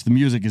porch. The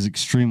music is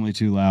extremely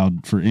too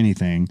loud for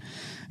anything.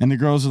 And the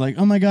girls are like,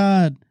 oh my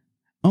God,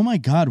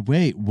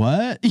 wait,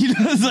 what? You know,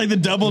 it's like the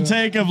double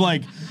take of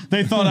like,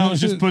 they thought I was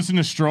just pushing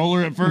a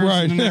stroller at first,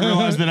 and then they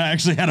realized that I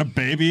actually had a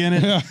baby in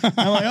it. I'm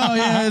like, oh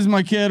yeah, it's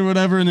my kid or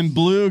whatever. And then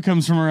Blue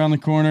comes from around the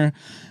corner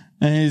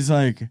and he's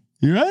like,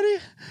 you ready?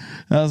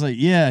 I was like,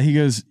 yeah. He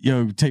goes,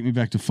 yo, take me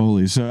back to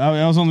Foley. So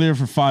I was only there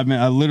for 5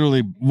 minutes. I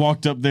literally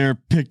walked up there,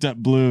 picked up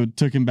Blue,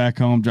 took him back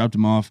home, dropped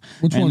him off.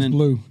 Which one's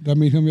Blue? Did I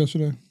meet him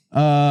yesterday?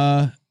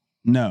 No.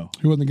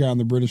 He wasn't the guy in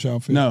the British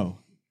outfit? No.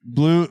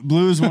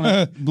 Blue's one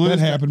of Blue's that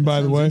happened,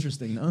 by the way.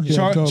 Interesting, no?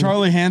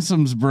 Charlie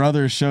Handsome's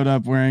brother showed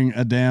up wearing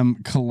a damn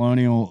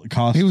colonial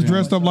costume. He was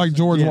dressed up like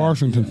George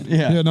Washington.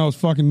 Yeah, no, it's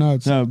fucking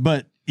nuts. So,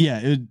 but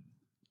yeah,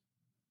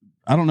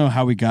 I don't know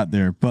how we got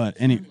there, but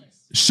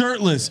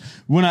shirtless.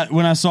 When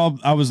I saw,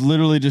 I was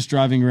literally just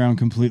driving around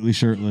completely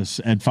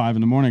shirtless at 5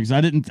 a.m. because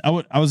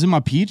I was in my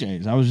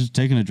PJs. I was just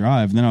taking a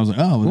drive, and then I was like,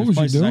 oh, well, what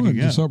was you doing?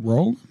 Just up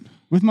rolling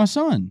with my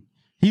son.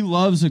 He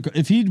loves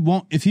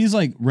if he's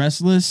like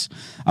restless,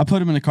 I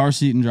put him in a car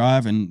seat and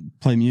drive and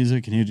play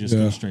music, and he'd just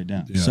go straight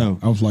down. Yeah, so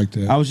I was like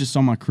that. I was just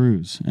on my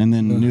cruise, and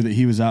then knew that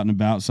he was out and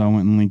about, so I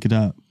went and linked it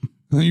up.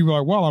 And you were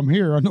like, well, I'm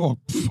here. I know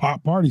a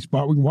party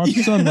spot. We can watch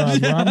the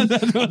sunrise.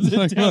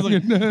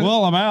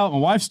 Well, I'm out. My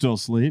wife's still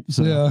asleep,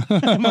 so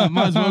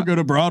might as well go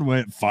to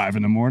Broadway at 5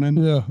 a.m.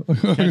 Yeah,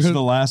 catch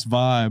the last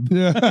vibe.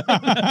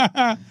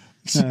 Yeah.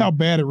 See how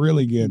bad it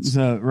really gets.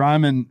 So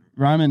Ryman,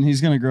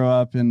 he's going to grow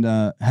up and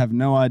have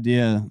no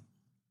idea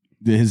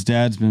that his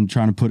dad's been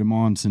trying to put him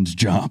on since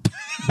jump.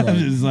 Right.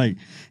 It's like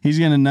he's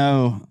going to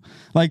know.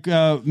 Like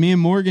me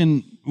and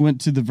Morgan went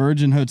to the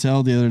Virgin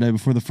Hotel the other day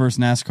before the first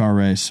NASCAR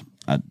race.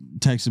 I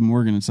texted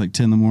Morgan. It's like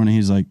 10 a.m.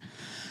 He's like,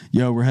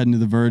 "Yo, we're heading to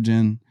the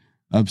Virgin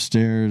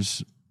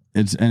upstairs."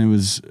 It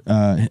was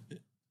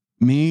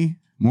me,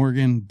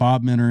 Morgan,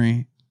 Bob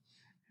Menery,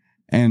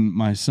 and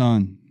my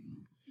son.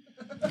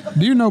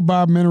 Do you know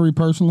Bob Menery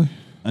personally?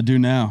 I do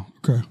now.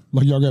 Okay.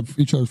 Like y'all got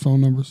each other's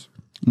phone numbers?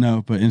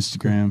 No, but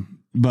Instagram.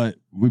 But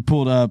we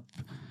pulled up.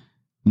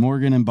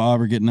 Morgan and Bob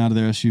are getting out of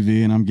their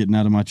SUV, and I'm getting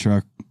out of my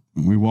truck.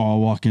 We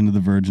all walk into the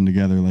Virgin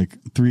together, like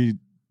three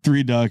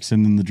ducks,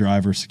 and then the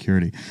driver,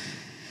 security.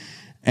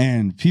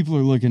 And people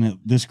are looking at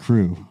this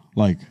crew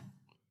like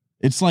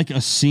it's like a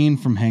scene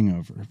from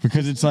Hangover,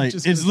 because it's like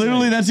it's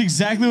literally that's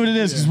exactly what it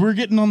is. Because we're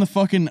getting on the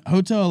fucking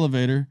hotel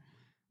elevator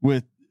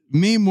with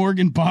me,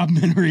 Morgan, Bob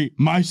Menery,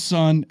 my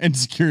son, and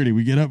security.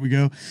 We get up, we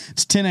go.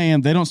 It's 10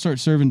 a.m. They don't start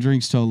serving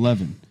drinks till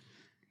 11.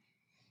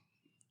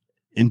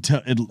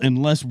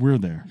 Unless we're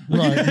there.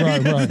 Right.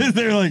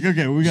 They're like,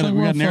 okay, we got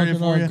an area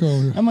for you.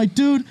 Cool. I'm like,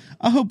 dude,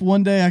 I hope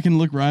one day I can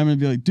look Ryman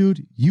and be like,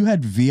 dude, you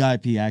had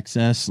VIP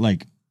access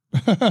like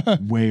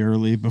way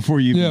early before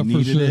you even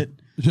needed it.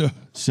 Yeah.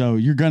 So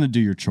you're gonna do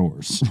your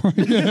chores.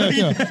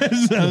 Yeah.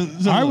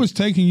 So I was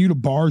taking you to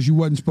bars you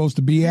wasn't supposed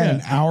to be at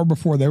an hour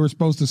before they were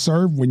supposed to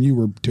serve when you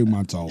were 2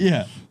 months old.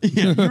 Yeah.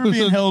 You were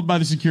being held by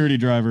the security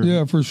driver.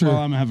 Yeah, for sure. While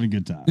I'm having a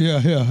good time. Yeah.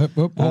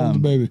 Hold the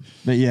baby.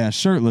 But yeah,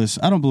 shirtless.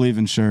 I don't believe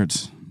in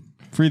shirts.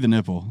 Free the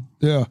nipple.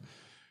 Yeah.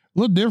 A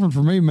little different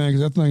for me, man,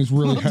 because that thing's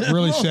really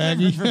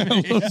shaggy. A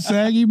little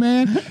saggy,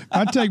 man.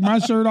 I take my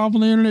shirt off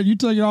on the internet. You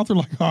take it off, they're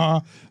like,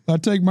 I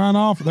take mine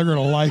off, they're going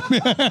to like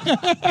me.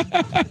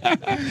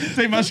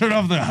 Take my shirt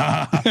off,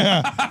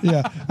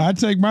 Yeah. I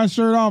take my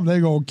shirt off, they're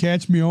going to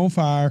catch me on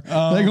fire.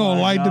 They're going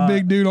to light the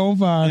big dude on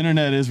fire.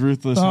 Internet is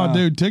ruthless. Oh,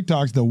 dude,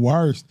 TikTok's the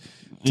worst.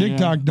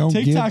 TikTok don't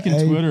give TikTok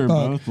and Twitter are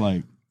both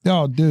like,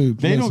 oh, dude.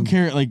 They don't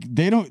care. Like,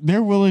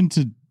 they're willing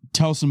to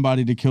tell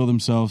somebody to kill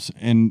themselves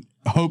and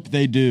hope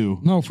they do.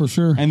 No, for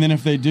sure. And then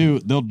if they do,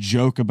 they'll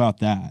joke about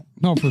that.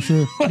 No, for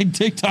sure. Like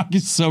TikTok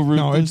is so ruthless.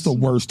 No, it's the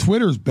worst.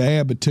 Twitter's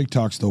bad, but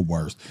TikTok's the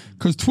worst.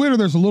 Because Twitter,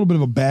 there's a little bit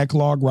of a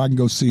backlog where I can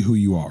go see who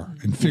you are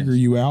and figure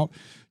you out.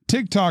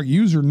 TikTok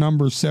user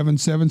number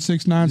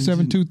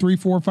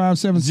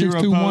 776972345762110.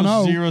 Zero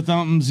posts, zero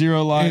thumbs,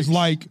 zero likes. It's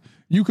like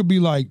you could be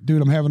like,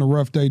 dude, I'm having a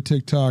rough day.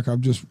 TikTok. I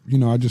just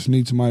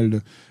need somebody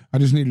to. I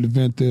just needed to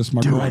vent this.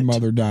 My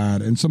grandmother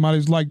died, and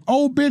somebody's like,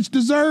 "Old bitch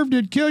deserved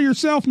it. Kill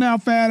yourself now,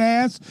 fat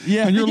ass."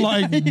 Yeah, and you're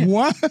like,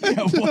 "What?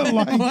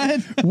 What?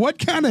 Like,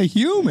 what kind of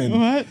human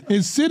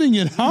is sitting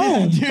at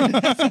home?" Dude,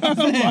 that's what I'm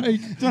saying.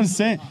 Like, That's what I'm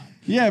saying.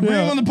 Yeah, bring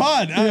him on the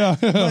pod.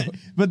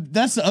 But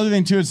that's the other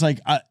thing too. It's like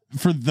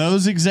for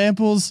those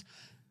examples,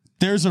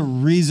 there's a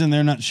reason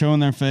they're not showing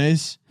their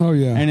face. Oh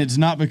yeah, and it's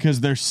not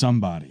because they're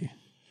somebody.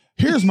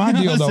 Here's my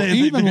deal though. Saying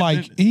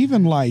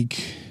Even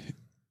like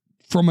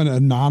from an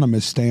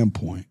anonymous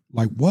standpoint,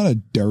 like what a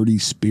dirty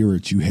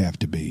spirit you have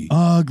to be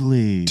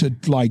Ugly. to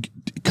like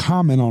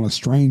comment on a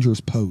stranger's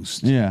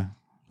post Yeah.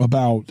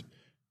 about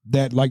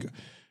that. Like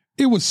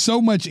it was so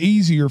much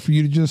easier for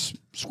you to just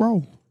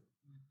scroll.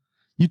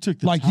 You took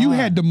the Like time. you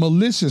had to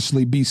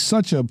maliciously be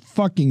such a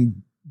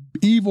fucking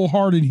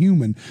evil-hearted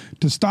human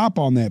to stop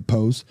on that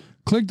post,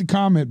 click the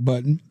comment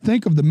button,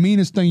 think of the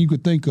meanest thing you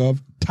could think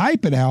of,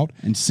 type it out,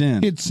 and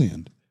sin. hit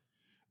send.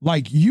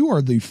 Like you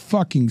are the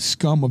fucking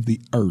scum of the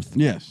earth.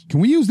 Yes. Can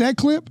we use that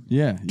clip?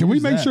 Yeah. Can we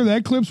use make sure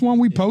that clip's one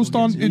we post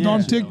on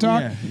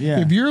TikTok? Yeah.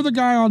 If you're the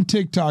guy on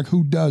TikTok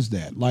who does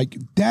that, like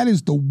that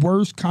is the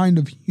worst kind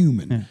of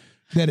human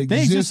that They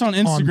exists exist on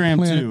Instagram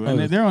planet too, Earth.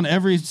 and they're on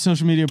every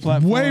social media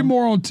platform. Way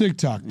more on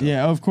TikTok. Though.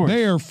 Yeah, of course.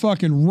 They are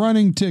fucking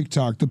running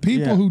TikTok. The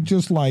people Yeah. who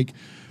just like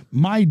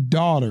my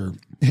daughter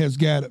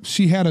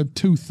she had a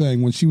tooth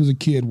thing when she was a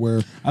kid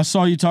where I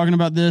saw you talking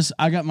about this.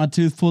 I got my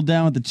tooth pulled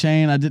down with the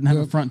chain. I didn't have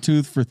a front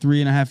tooth for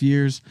 3.5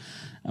 years.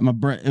 And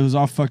it was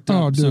all fucked up.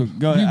 Oh, dude, so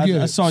go ahead. you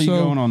get I it. saw you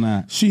So, going on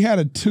that. she had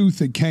a tooth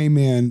that came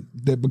in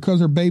that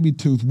because her baby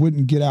tooth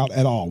wouldn't get out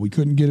at all. We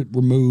couldn't get it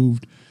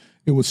removed.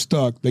 It was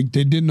stuck. They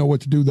didn't know what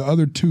to do. The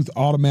other tooth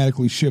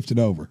automatically shifted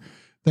over.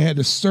 They had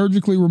to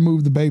surgically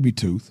remove the baby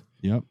tooth.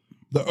 Yep.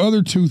 The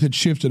other tooth had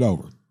shifted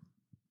over.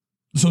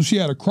 So she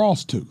had a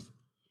cross tooth.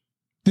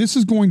 This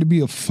is going to be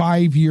a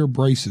 5-year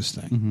braces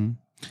thing. Mm-hmm.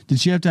 Did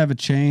she have to have a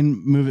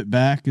chain, move it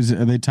back? Are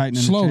they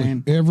tightening Slowly, the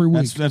chain? every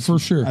week, That's for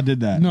sure. I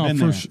did that. No, Been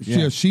for there. sure.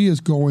 Yeah. She is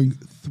going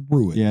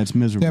through it. Yeah, it's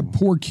miserable. That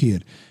poor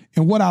kid.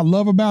 And what I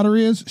love about her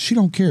is she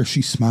don't care.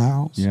 She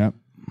smiles. Yep.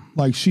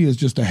 Like she is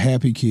just a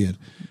happy kid.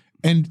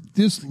 And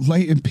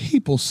and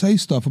people say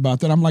stuff about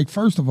that. I'm like,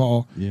 first of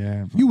all,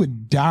 Yeah. you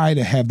would die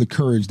to have the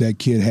courage that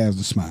kid has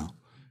to smile.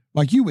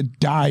 Like you would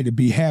die to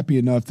be happy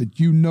enough that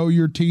you know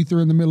your teeth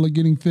are in the middle of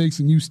getting fixed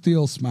and you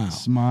still smile.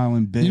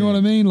 Smiling big. You know what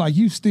I mean? Like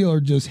you still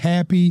are just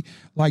happy.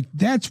 Like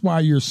that's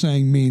why you're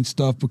saying mean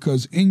stuff,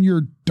 because in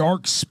your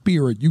dark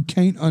spirit, you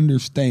can't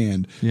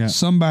understand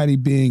somebody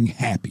being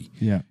happy.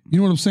 Yeah. You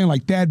know what I'm saying?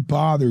 Like that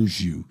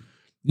bothers you.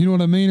 You know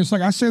what I mean? It's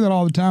like I say that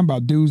all the time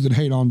about dudes that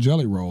hate on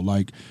Jelly Roll.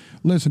 Like,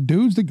 listen,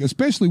 dudes,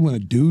 especially when a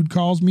dude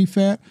calls me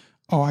fat,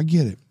 oh, I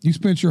get it. You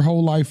spent your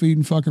whole life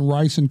eating fucking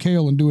rice and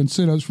kale and doing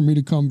sit-ups for me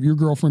to come, your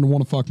girlfriend, to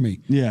want to fuck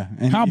me. Yeah.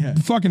 And How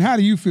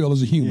do you feel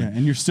as a human? Yeah,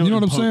 and you're still you know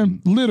what I'm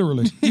impotent. saying?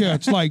 Literally. Yeah,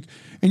 it's like,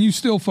 and you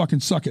still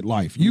fucking suck at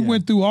life. You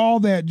went through all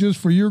that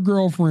just for your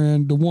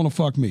girlfriend to want to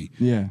fuck me.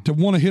 Yeah. To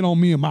want to hit on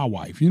me and my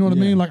wife. You know what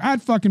I mean? Like,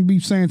 I'd fucking be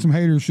saying some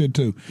hater shit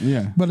too.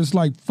 Yeah. But it's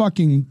like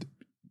fucking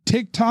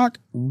TikTok,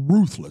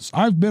 ruthless.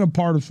 I've been a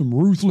part of some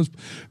ruthless.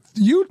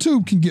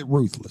 YouTube can get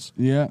ruthless.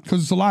 Yeah.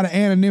 Because it's a lot of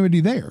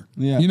anonymity there.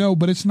 Yeah. You know,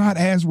 but it's not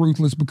as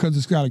ruthless because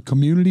it's got a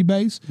community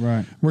base.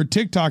 Right. Where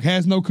TikTok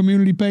has no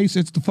community base,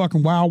 it's the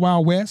fucking Wild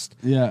Wild West.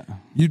 Yeah.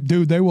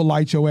 Dude, they will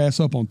light your ass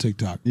up on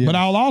TikTok. Yeah. But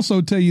I'll also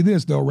tell you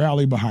this, they'll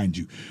rally behind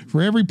you.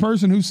 For every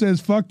person who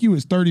says fuck you,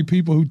 it's 30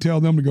 people who tell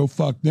them to go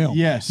fuck them.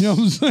 Yes. You know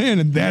what I'm saying?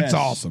 And that's Yes.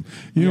 awesome.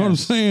 You know what I'm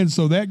saying?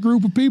 So that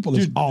group of people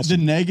is Dude, awesome.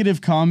 The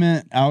negative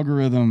comment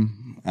algorithm.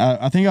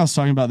 I think I was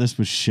talking about this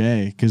with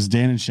Shay, because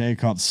Dan and Shay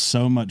caught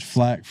so much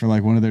flack for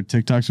like one of their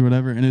TikToks or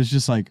whatever, and it's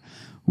just like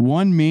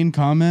one mean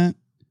comment,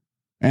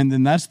 and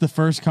then that's the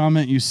first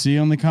comment you see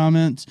on the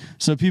comments.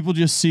 So people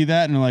just see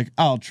that and are like,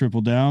 "I'll triple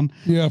down.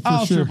 Yeah, for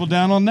I'll sure. triple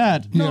down on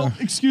that. No, Yeah.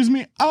 excuse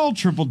me, I'll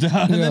triple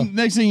down." And Yeah. then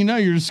next thing you know,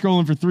 you're just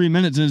scrolling for 3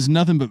 minutes, and it's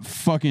nothing but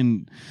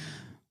fucking,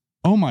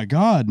 oh my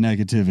god,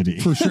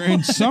 negativity. For sure.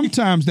 And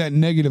sometimes that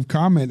negative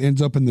comment ends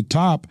up in the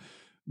top,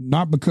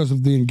 not because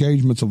of the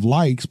engagements of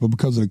likes, but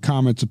because of the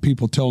comments of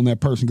people telling that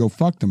person go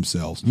fuck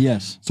themselves.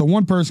 Yes. So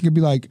one person could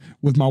be like,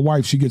 with my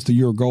wife, she gets the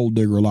 "you're a gold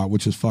digger" a lot,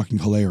 which is fucking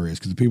hilarious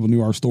because the people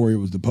knew our story, it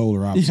was the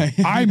polar opposite.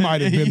 Yeah. I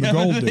might have been the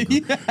gold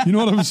digger. You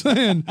know what I'm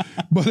saying?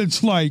 But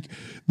it's like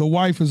the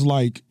wife is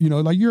like, you know,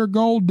 like, "You're a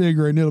gold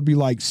digger," and it'll be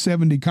like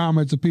 70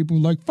 comments of people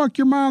like, "Fuck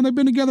your mom. They've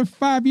been together for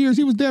 5 years.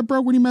 He was dead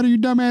broke when he met her, you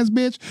dumbass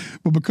bitch."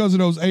 But because of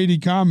those 80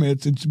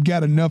 comments, it's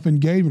got enough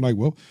engagement. Like,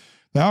 well,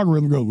 The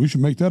algorithm goes, we should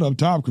make that up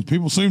top because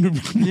people seem to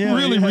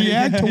really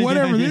react to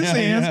whatever this is.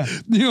 yeah.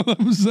 You know what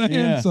I'm saying?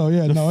 Yeah. So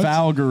yeah, The no,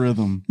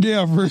 algorithm.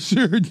 yeah, for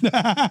sure.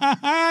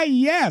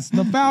 Yes,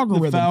 the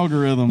algorithm. The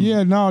algorithm.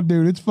 Yeah, no,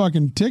 dude, it's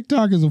fucking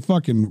TikTok is a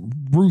fucking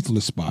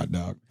ruthless spot,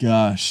 dog.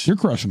 Gosh. You're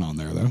crushing on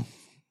there though.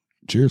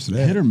 Cheers to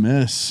that. Hit or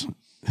miss.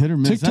 Hit or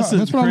miss. TikTok. the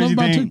That's what I love crazy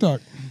about thing.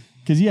 TikTok.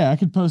 Because I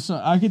could post.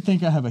 I could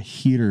think I have a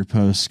heater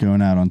post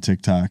going out on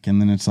TikTok,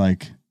 and then it's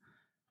like,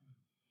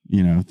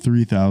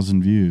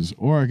 3,000 views,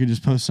 or I could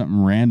just post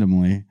something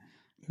randomly,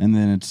 and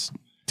then it's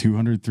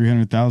 200,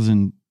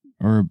 300,000,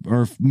 or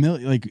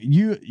million. Like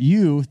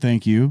you.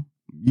 Thank you.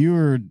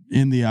 You're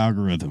in the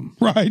algorithm,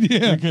 Right?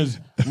 Yeah. because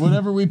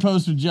whatever we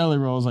post with Jelly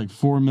Roll is like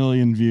 4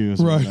 million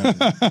views. or Right.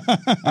 whatever.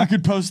 I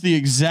could post the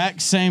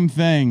exact same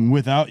thing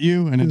without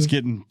you, and it's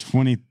getting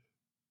 20.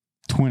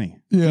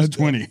 Yeah, Just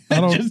 20. I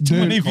don't- Just dude,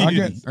 20 I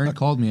views. get- Ern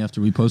called me after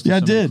we posted Yeah, I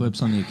some of the did.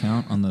 clips on the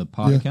account, on the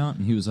pod Yeah. account,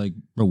 and he was like,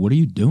 bro, what are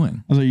you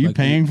doing? I was like, you Like,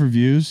 paying for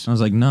views? I was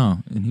like, no.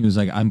 And he was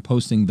like, I'm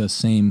posting the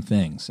same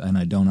things, and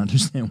I don't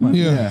understand why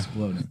Yeah. it's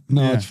exploding.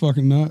 No, Yeah. it's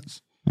fucking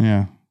nuts.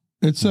 Yeah.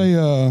 It's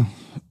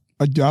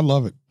I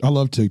love it. I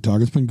love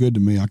TikTok. It's been good to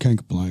me. I can't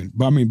complain.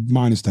 But I mean,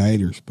 minus the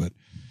haters. But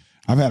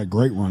I've had a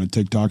great run at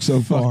TikTok so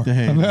Fuck far. the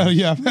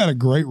haters. I've had a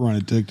great run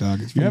at TikTok.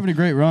 It's You're fun. having a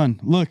great run.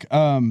 Look,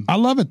 I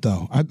love it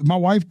though. My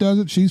wife does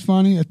it. She's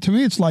funny. To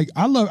me, it's like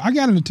I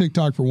got into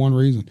TikTok for one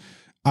reason.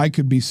 I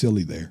could be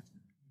silly there.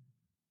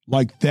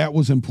 Like that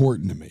was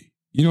important to me.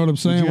 You know what I'm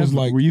saying? It was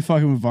like were you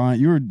fucking with Vine?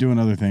 You were doing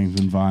other things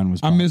when Vine was.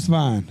 I miss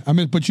Vine.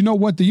 But you know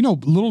what?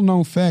 Little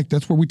known fact.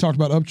 That's where we talked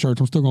about Upchurch.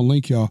 I'm still gonna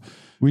link y'all.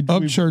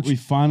 Upchurch. We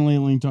finally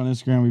linked on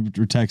Instagram.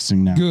 We're texting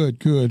now.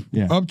 Good.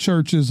 Yeah.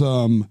 Upchurch is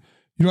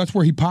that's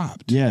where he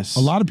popped. Yes. A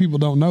lot of people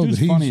don't know Dude's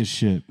that he's funny as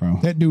shit, bro.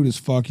 that dude is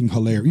fucking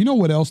hilarious. You know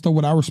what else though?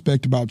 What I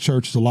respect about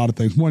Church is a lot of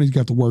things. One, he's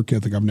got the work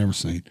ethic I've never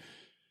seen.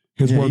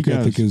 His Yeah, work he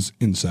ethic does. is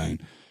insane.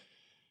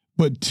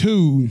 But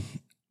two,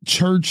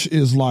 Church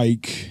is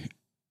like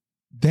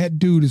that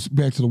dude is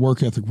back to the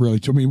work ethic really.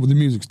 I mean, the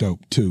music's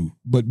dope too,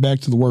 but back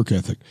to the work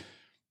ethic.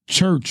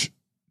 Church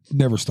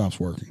never stops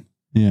working.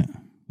 Yeah.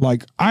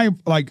 I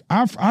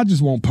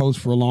just won't post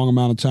for a long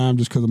amount of time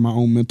just because of my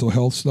own mental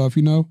health stuff,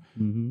 you know?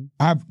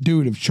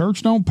 Dude, if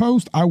Church don't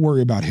post, I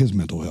worry about his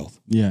mental health.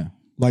 Yeah.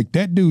 Like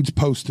that dude's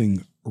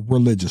posting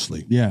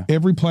religiously. Yeah.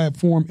 Every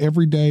platform,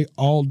 every day,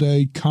 all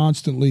day,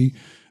 constantly,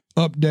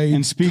 updates.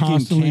 And speaking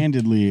constantly,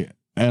 candidly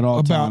at all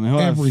about time. He'll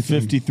have everything.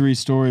 53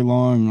 story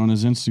long on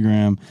his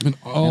Instagram. and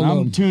all And of I'm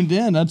them. tuned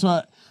in. That's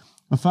why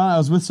I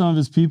was with some of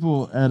his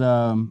people at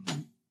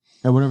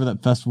whatever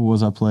that festival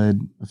was I played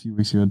a few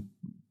weeks ago.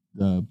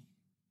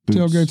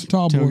 Tailgates and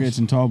Tall Boys. Tailgates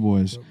and Tall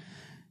Boys.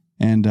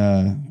 And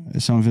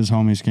some of his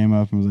homies came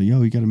up and was like,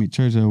 yo, you got to meet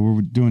Church.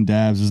 We're doing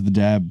dabs. This is the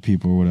dab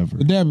people or whatever.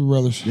 The Dabby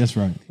Brothers. That's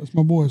right. That's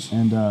my boys.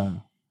 And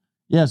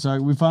so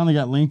we finally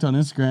got linked on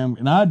Instagram,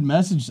 and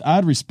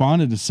I'd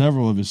responded to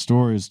several of his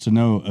stories to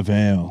no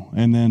avail.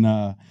 And then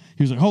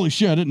he was like, holy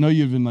shit, I didn't know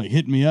you'd been like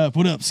hitting me up.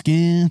 What up,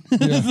 Skin? He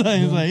was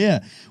like,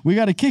 yeah, we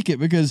got to kick it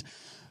because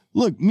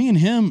look, me and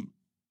him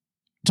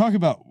talk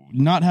about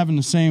not having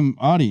the same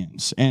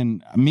audience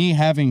and me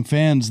having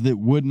fans that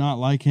would not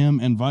like him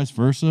and vice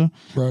versa.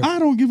 Right. I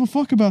don't give a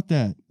fuck about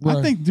that. I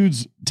Right. think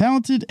dude's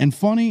talented and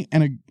funny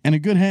and a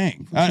good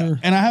hang. sure.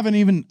 And I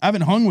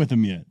haven't hung with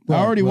him yet. I Right,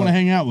 already want to right.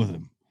 hang out with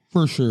him.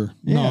 For sure.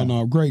 Yeah.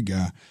 No, great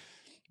guy.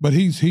 But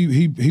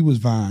he was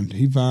Vine.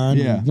 He Vine.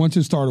 Yeah. And once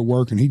it started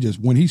working,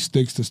 when he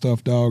sticks to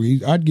stuff, dog,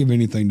 I'd give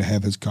anything to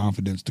have his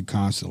confidence to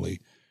constantly.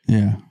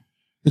 Yeah.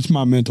 It's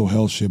my mental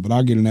health shit, but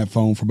I get in that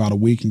phone for about a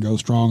week and go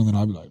strong, and then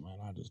I'll be like, man,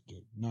 I just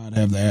did not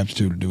have the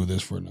aptitude to do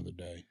this for another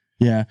day.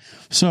 Yeah.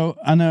 So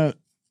I know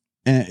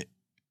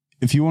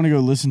if you want to go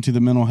listen to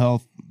the mental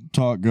health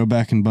talk, go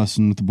back and bust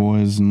in with the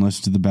boys and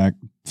listen to the back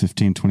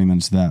 15, 20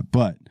 minutes of that.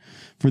 But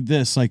for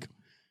this, like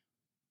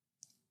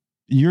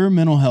your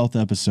mental health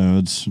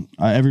episodes,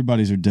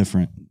 everybody's are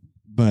different,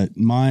 but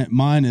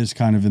mine is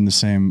kind of in the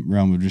same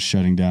realm of just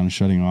shutting down and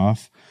shutting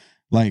off.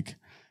 Like,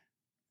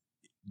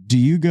 do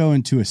you go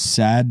into a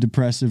sad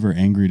depressive or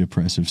angry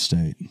depressive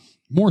state?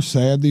 More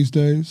sad these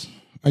days.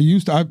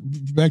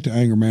 Back to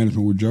anger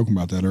management, we were joking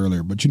about that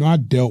earlier, but I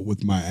dealt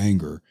with my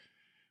anger.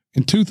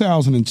 In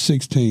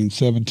 2016,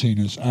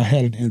 17, I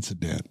had an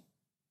incident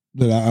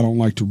that I don't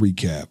like to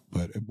recap,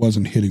 but it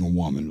wasn't hitting a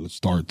woman. Let's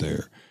start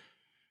there.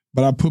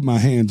 But I put my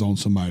hands on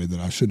somebody that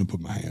I shouldn't have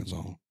put my hands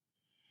on.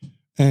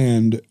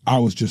 And I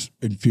was just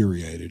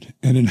infuriated.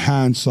 And in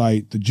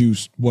hindsight, the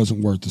juice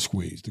wasn't worth the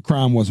squeeze. The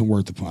crime wasn't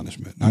worth the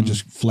punishment. I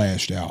just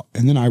flashed out.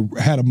 And then I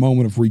had a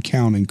moment of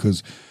recounting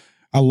because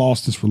I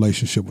lost this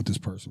relationship with this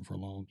person for a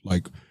long,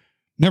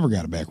 never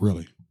got it back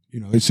really.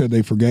 They said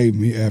they forgave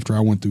me after I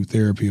went through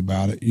therapy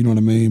about it. You know what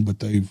I mean? But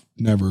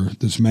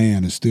this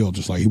man is still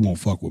just like, he won't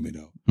fuck with me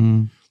though.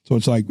 Mm. So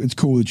it's like, it's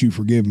cool that you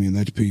forgive me and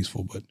that's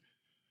peaceful. But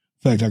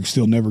the fact I can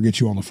still never get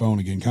you on the phone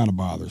again kind of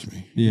bothers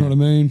me. Yeah. You know what I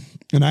mean?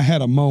 And I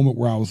had a moment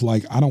where I was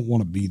like, I don't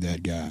want to be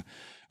that guy.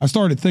 I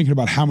started thinking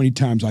about how many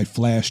times I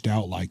flashed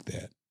out like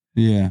that.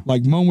 Yeah.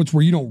 Like moments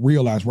where you don't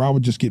realize, where I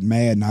would just get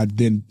mad and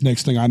then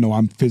next thing I know,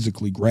 I'm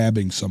physically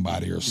grabbing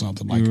somebody or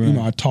something. Like, Right. you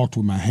know, I talked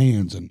with my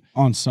hands and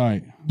On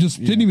site. just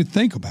didn't even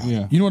think about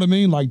Yeah. it. You know what I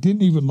mean? Like,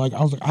 didn't even like,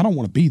 I was like, I don't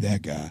want to be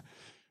that guy.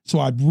 So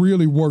I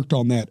really worked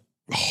on that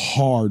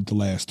hard the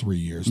last 3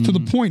 years to the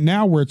point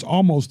now where it's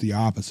almost the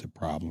opposite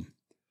problem.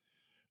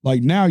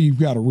 Like now you've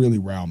got to really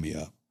round me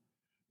up.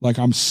 Like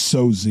I'm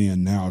so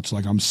zen now. It's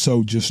like I'm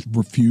so just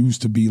refuse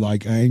to be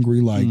like angry.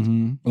 Like,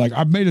 like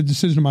I've made a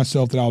decision to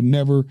myself that I'll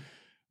never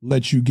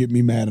let you get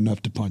me mad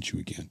enough to punch you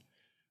again.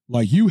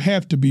 Like you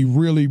have to be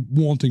really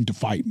wanting to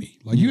fight me.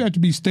 Like you have to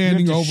be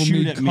standing to over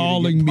shoot me, at me to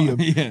calling get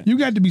me. yeah. You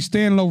got to be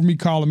standing over me,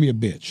 calling me a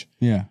bitch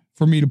Yeah.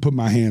 for me to put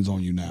my hands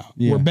on you now.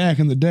 Yeah. Where back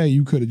in the day,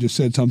 you could have just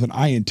said something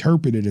I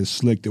interpreted as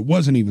slick that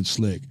wasn't even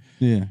slick.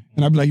 Yeah.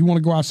 And I'd be like, you want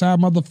to go outside,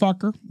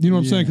 motherfucker? You know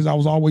what I'm saying? Because I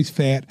was always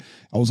fat.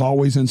 I was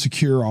always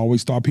insecure. I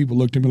always thought people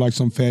looked at me like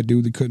some fat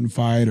dude that couldn't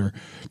fight or,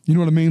 you know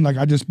what I mean? Like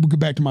I just go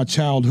back to my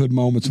childhood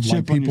moments of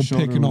like chip on your people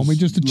shoulder picking on me. was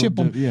Just a a chip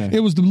little on. bit, yeah.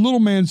 It was the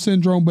little man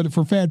syndrome, but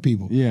for fat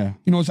people. Yeah.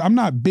 You know, I'm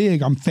not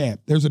big, I'm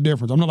fat. There's a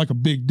difference. I'm not like a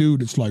big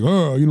dude. It's like,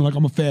 oh, you know, like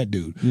I'm a fat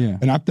dude. Yeah.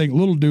 And I think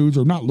little dudes,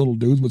 or not little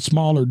dudes, but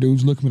smaller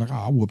dudes look at me like, oh,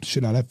 I whooped the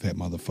shit out of that fat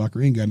motherfucker.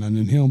 He ain't got nothing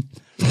in him.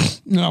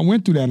 And I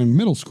went through that in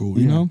middle school,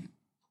 you know?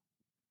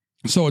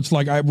 So it's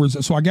like I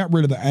got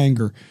rid of the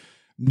anger.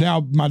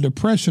 Now my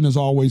depression has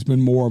always been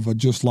more of a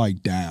just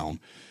like down.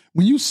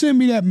 When you send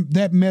me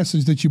that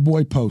message that your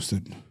boy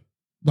posted,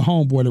 the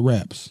homeboy that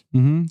raps,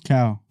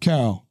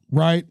 Cal,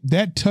 right?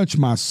 That touched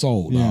my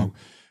soul, dog.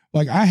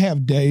 Like I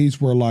have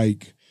days where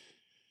like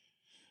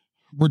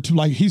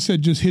he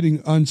said, just hitting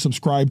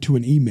unsubscribe to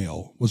an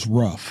email was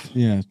rough.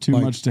 Yeah. Too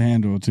Like, much to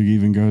handle to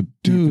even go.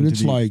 dude,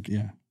 it's like,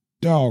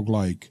 dog,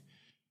 like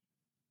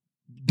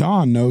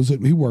Don knows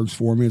it. He works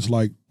for me. It's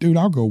like, dude,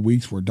 I'll go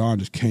weeks where Don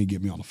just can't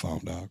get me on the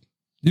phone, dog.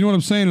 You know what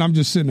I'm saying? And I'm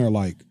just sitting there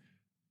like,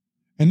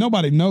 and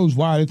nobody knows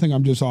why. They think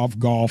I'm just off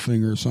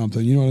golfing or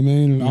something. You know what I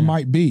mean? And I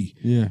might be.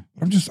 Yeah.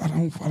 But I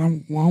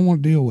don't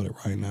want to deal with it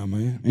right now,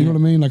 man. You know what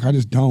I mean? Like I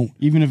just don't.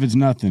 Even if it's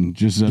nothing,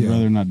 just I'd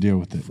rather not deal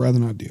with it. Rather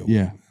not deal with it.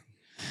 Yeah.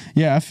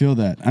 Yeah, I feel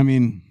that. I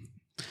mean,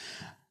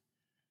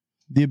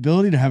 the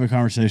ability to have a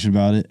conversation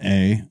about it,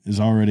 is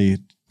already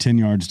 10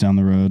 yards down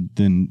the road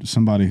than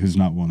somebody who's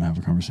not willing to have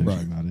a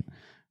conversation about it.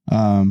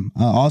 I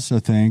also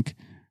think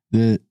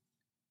that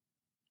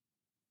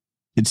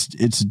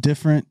it's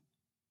different.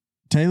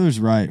 Taylor's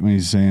right when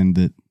he's saying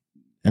that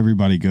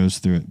everybody goes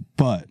through it,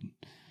 but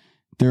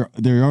there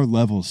are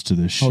levels to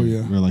this shit. Oh,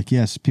 yeah. Where like,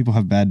 yes, people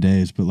have bad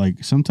days, but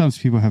like sometimes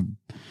people have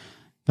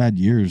bad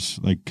years,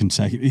 like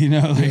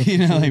consecutive,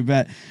 like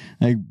bad,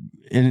 like,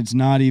 and it's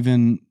not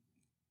even,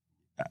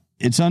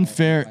 it's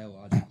unfair.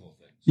 Biological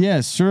things.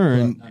 Yeah, sure.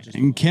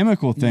 And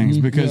chemical things,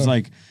 because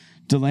like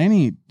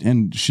Delaney,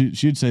 and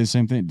she'd say the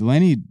same thing.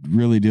 Delaney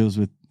really deals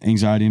with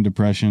anxiety and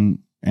depression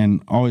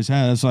and always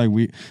has. That's like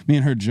me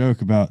and her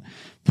joke about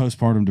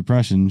postpartum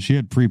depression. She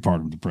had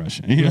prepartum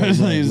depression. You know,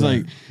 it's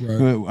like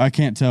but I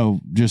can't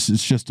tell, it's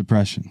just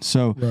depression.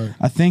 So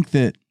I think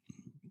that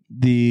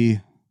the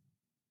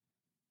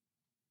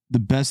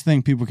best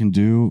thing people can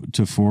do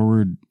to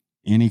forward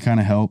any kind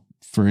of help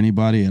for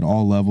anybody at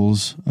all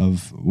levels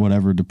of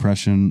whatever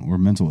depression or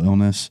mental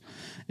illness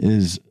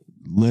is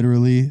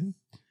literally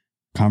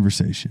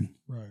conversation.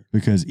 Right.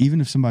 Because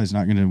even if somebody's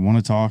not going to want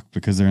to talk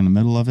because they're in the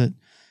middle of it,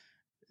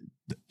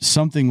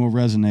 something will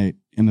resonate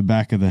in the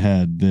back of the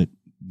head that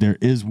there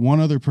is one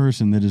other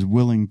person that is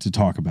willing to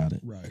talk about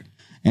it. Right.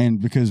 And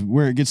because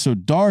where it gets so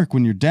dark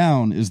when you're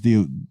down is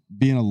the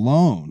being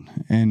alone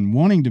and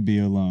wanting to be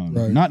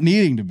alone, not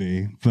needing to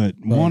be, but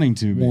wanting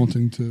to be.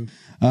 Wanting to.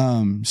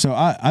 So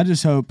I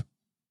just hope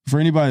for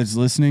anybody that's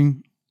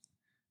listening,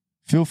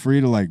 feel free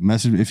to like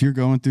message if you're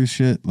going through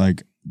shit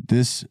like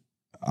this.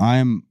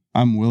 I'm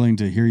willing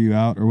to hear you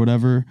out or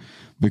whatever,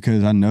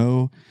 because I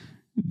know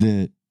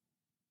that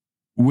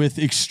with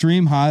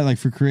extreme high, like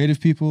for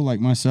creative people like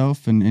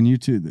myself and you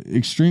too, the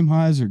extreme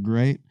highs are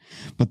great,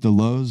 but the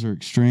lows are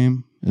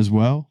extreme as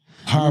well.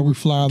 Higher we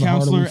fly, the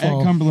harder Counselor we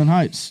fall. at Cumberland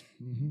Heights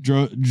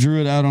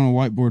drew it out on a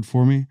whiteboard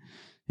for me.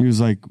 He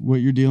was like, what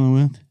you're dealing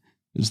with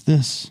is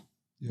this.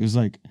 It was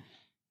like,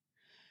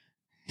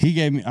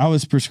 I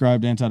was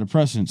prescribed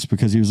antidepressants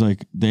because he was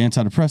like, the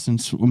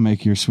antidepressants will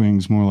make your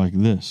swings more like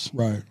this.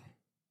 Right.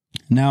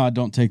 Now I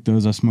don't take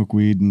those. I smoke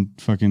weed and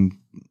fucking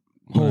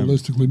whatever.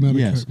 Holistically medicate,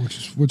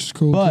 Yes. which is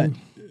cool. But too.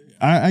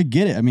 I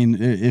get it. I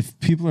mean, if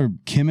people are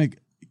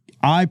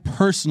I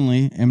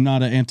personally am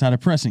not an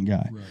antidepressant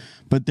guy,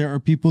 but there are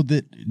people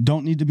that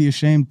don't need to be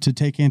ashamed to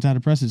take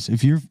antidepressants.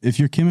 If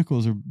your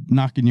chemicals are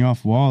knocking you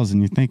off walls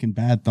and you're thinking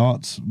bad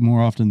thoughts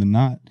more often than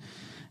not,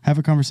 have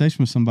a conversation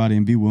with somebody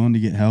and be willing to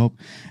get help,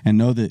 and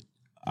know that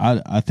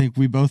I think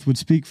we both would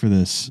speak for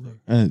this.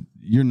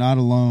 You're not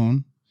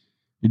alone.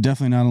 You're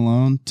definitely not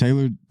alone.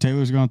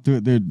 Taylor's gone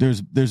through it.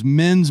 There's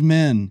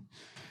men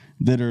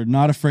that are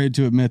not afraid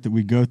to admit that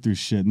we go through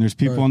shit. And there's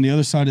people on the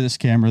other side of this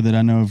camera that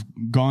I know have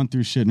gone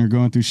through shit and are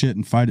going through shit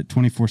and fight it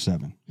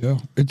 24/7. Yeah.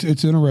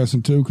 It's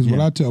interesting too, because what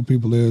I tell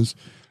people is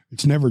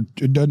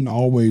it doesn't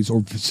always,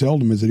 or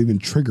seldom is it even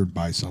triggered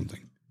by something.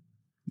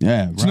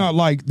 Yeah, It's not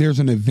like there's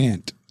an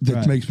event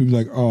that makes me be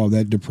like, oh,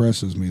 that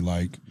depresses me.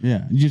 Like,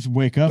 yeah, you just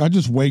wake up. I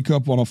just wake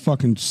up on a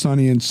fucking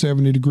sunny and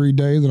 70-degree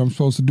day that I'm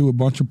supposed to do a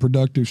bunch of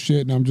productive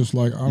shit, and I'm just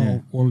like, I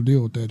don't want to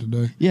deal with that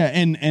today. Yeah,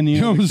 and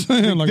you know what I'm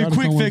saying? Like, I the just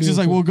quick don't wanna fix deal is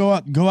like, with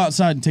well, go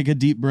outside and take a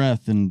deep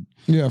breath and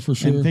for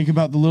sure. and think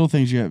about the little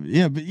things you have.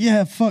 Yeah, but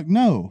fuck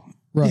no.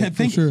 Right, Yeah,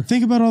 for sure.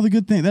 think about all the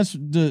good things. That's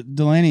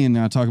Delaney and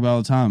I talk about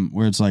all the time,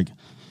 where it's like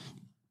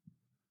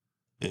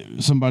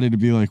somebody to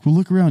be like, well,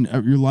 look around,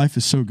 your life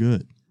is so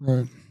good.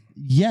 Right.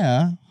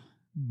 Yeah,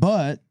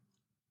 but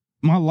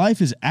my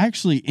life is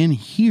actually in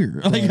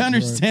here. Like, I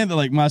understand that,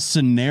 like, my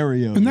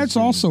scenario. And that's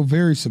also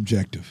very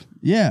subjective.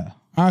 Yeah.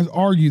 I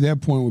argue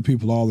that point with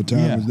people all the time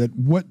Yeah. is that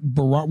what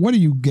are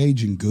you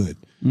gauging good?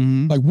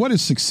 Mm-hmm. Like, what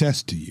is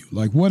success to you?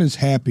 Like, what is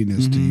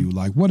happiness to you?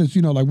 Like, what is,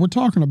 like, we're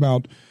talking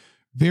about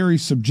very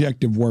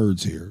subjective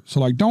words here. So,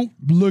 like, don't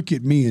look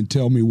at me and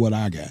tell me what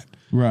I got.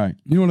 Right.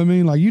 You know what I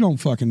mean? Like, you don't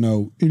fucking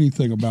know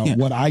anything about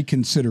what I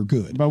consider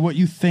good. About what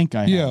you think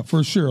I have. Yeah,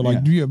 for sure. Like,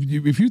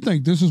 if you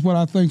think this is what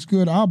I think's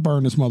good, I'll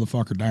burn this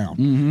motherfucker down.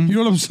 You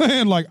know what I'm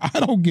saying? Like, I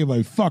don't give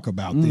a fuck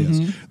about this.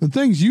 The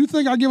things you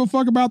think I give a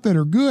fuck about that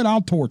are good,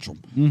 I'll torch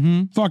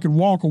them. Fucking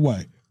walk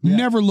away.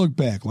 Never look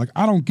back. Like,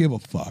 I don't give a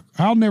fuck.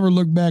 I'll never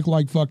look back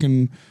like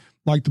fucking,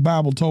 like the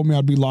Bible told me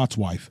I'd be Lot's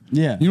wife.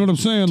 Yeah. You know what I'm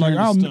saying? Like,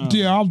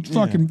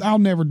 I'll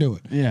never do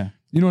it. Yeah.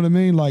 You know what I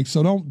mean? Like,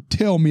 so don't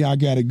tell me I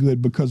got it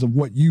good because of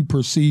what you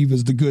perceive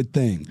as the good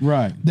thing.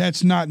 Right.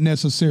 That's not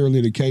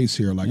necessarily the case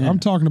here. Like, I'm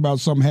talking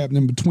about something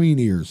happening between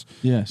ears.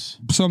 Yes.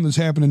 Something that's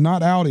happening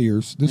not out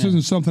ears. This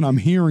isn't something I'm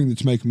hearing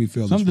that's making me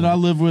feel Something this that way. I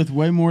live with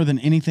way more than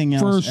anything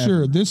else. For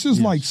sure. ever. This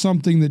is like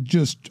something that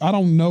just, I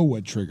don't know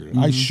what triggered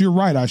it. You're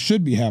right. I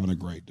should be having a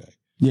great day.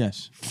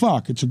 Yes.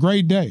 Fuck, it's a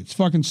great day. It's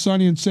fucking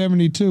sunny and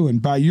 72.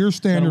 And by your Got a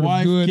standard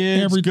wife, of good,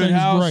 kids, everything's good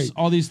house, great.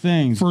 all these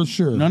things. For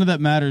sure. None of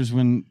that matters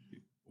when.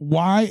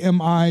 Why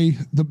am I,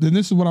 and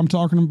this is what I'm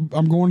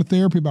going to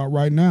therapy about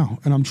right now,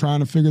 and I'm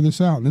trying to figure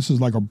this out. And this is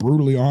like a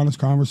brutally honest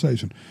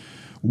conversation.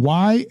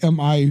 Why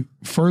am I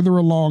further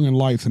along in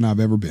life than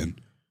I've ever been?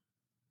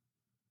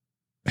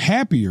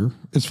 Happier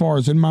as far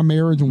as in my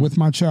marriage and with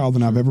my child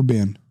than I've ever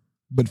been,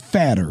 but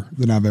fatter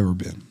than I've ever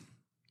been.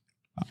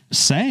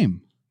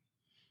 Same.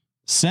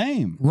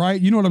 Right?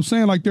 You know what I'm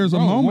saying? Like, there's a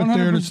moment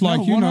there that's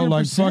like, you know,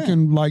 like 100%.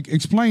 fucking, like,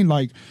 explain,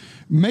 like,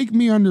 make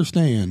me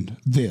understand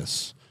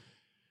this.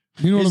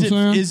 You know what I'm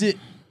saying? Is it?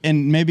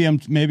 And maybe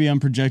I'm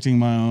projecting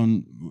my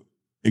own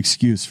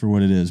excuse for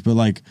what it is, but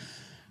like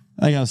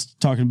I was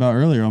talking about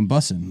earlier on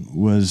bussing,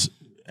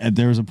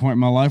 there was a point in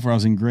my life where I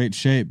was in great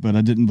shape, but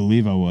I didn't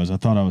believe I was. I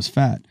thought I was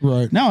fat.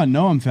 Right. Now I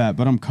know I'm fat,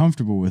 but I'm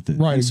comfortable with it.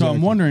 Right, And so I'm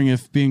exactly. wondering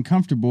if being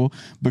comfortable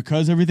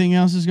because everything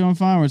else is going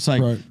fine, where it's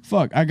like,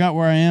 fuck, I got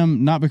where I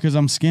am not because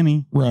I'm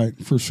skinny. Right,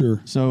 for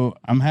sure. So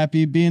I'm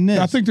happy being this.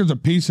 I think there's a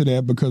piece of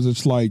that because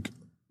it's like,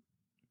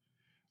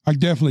 I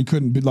definitely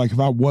couldn't be like, if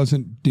I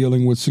wasn't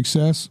dealing with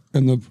success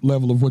and the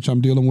level of which I'm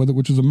dealing with it,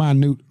 which is a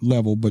minute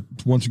level, but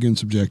once again,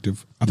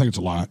 subjective. I think it's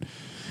a lot.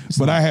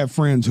 But I have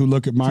friends who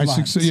look at my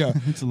success. Yeah.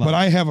 It's a lot. But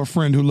I have a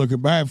friend who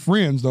I have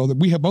friends though, that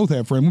we both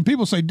have friends. When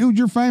people say, dude,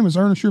 you're famous,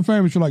 Ernest, you're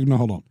famous. You're like, no,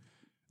 hold on.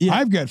 Yeah.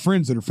 I've got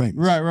friends that are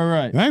famous.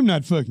 Right. I'm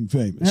not fucking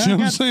famous. You know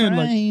what I'm saying?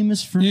 Like,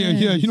 famous friends.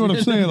 yeah. You know what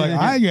I'm saying? Like,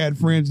 I got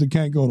friends that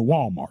can't go to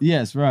Walmart.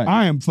 Yes, right.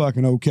 I am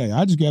fucking okay.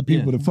 I just got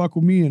people that fuck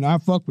with me and I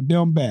fuck with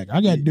them back. I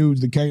got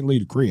dudes that can't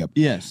leave a crib.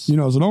 Yes. You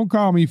know, so don't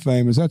call me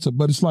famous.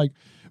 But it's like,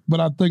 but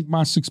I think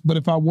but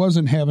if I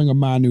wasn't having a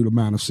minute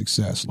amount of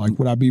success, like,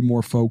 would I be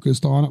more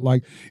focused on it?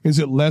 Like, is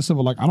it less of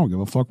a, like, I don't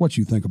give a fuck what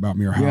you think about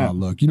me or how I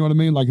look. You know what I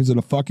mean? Like, is it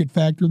a fuck it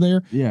factor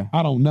there? Yeah.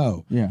 I don't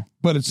know. Yeah.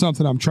 But it's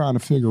something I'm trying to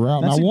figure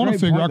out. That's and I a want to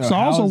great figure point, out, because though.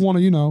 I also want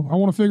to, I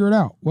want to figure it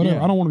out. Whatever.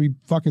 Yeah. I don't want to be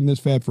fucking this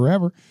fat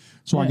forever.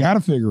 So I got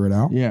to figure it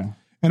out. Yeah.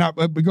 And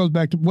it goes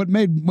back to what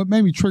made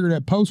me trigger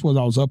that post was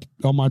I was up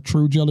on my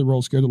True Jelly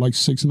Roll schedule like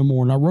 6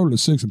 a.m. I wrote it at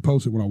 6 and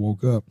posted when I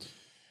woke up.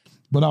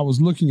 But I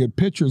was looking at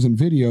pictures and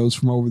videos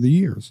from over the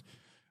years.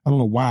 I don't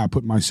know why I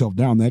put myself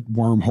down that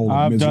wormhole of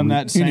I've misery. done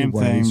that same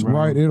thing, bro.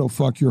 Right? It'll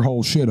fuck your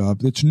whole shit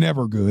up. It's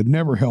never good,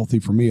 never healthy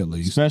for me at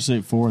least. Especially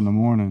at 4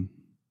 a.m.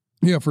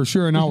 Yeah, for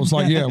sure. And I was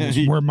like, it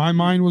was where my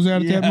mind was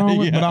at that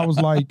moment. Yeah. But I was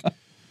like,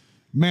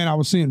 man, I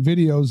was seeing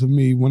videos of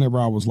me whenever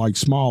I was like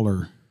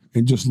smaller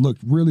and just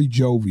looked really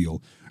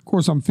jovial. Of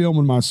course, I'm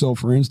filming myself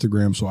for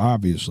Instagram, so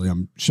obviously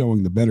I'm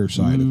showing the better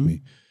side of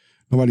me.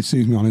 Nobody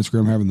sees me on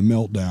Instagram having the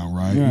meltdown,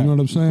 right? Yeah, you know what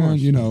I'm saying? course.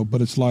 You know, but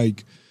it's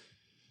like,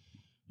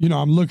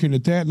 I'm looking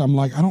at that and I'm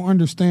like, I don't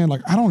understand.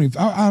 Like, I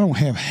don't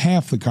have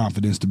half the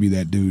confidence to be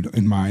that dude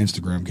in my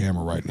Instagram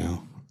camera right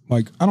now.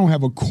 Like, I don't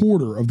have a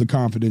quarter of the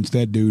confidence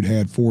that dude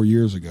had 4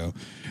 years ago.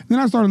 And then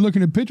I started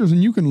looking at pictures,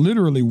 and you can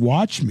literally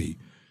watch me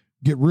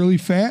get really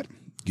fat,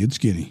 get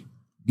skinny.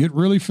 Get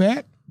really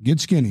fat, get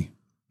skinny.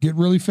 Get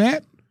really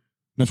fat.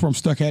 That's where I'm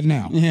stuck at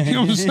now. Yeah. You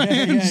know what I'm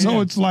saying? Yeah.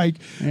 So it's like,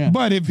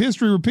 but if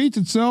history repeats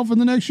itself in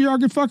the next year, I'll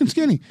get fucking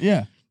skinny.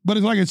 Yeah. But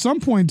it's like at some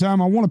point in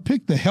time, I want to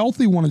pick the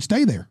healthy one and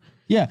stay there.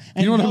 Yeah,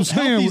 and You know what I'm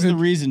saying? healthy's the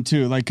reason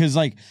too, like, because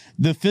like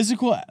the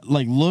physical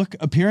like look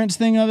appearance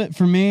thing of it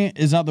for me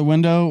is out the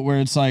window. Where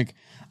it's like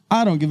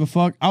I don't give a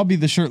fuck. I'll be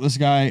the shirtless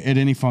guy at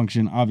any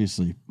function,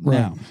 obviously. Right.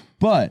 Now,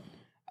 but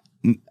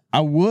I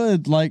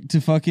would like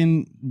to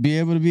fucking be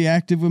able to be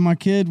active with my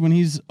kid when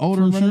he's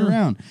older and running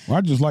around. Well,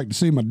 I'd just like to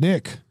see my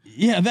dick.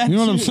 Yeah, that's You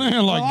know what I'm saying?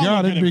 Like, I'll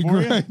God, look it'd at be it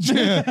for you. great.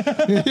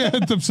 Yeah.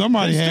 If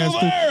somebody It's has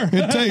still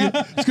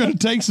to. It's going to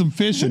take some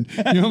fishing.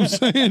 You know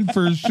what I'm saying?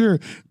 For sure.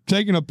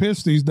 Taking a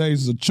piss these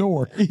days is a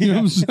chore. You know what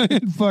I'm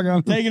saying?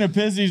 Fuck, Taking a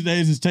piss these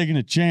days is taking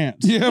a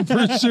chance. yeah,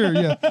 for sure.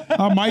 Yeah.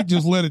 I might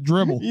just let it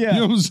dribble. Yeah.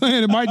 You know what I'm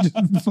saying? It might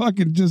just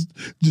fucking just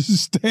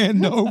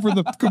stand over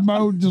the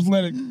commode and just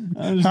let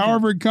it,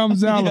 however it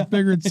comes out, it'll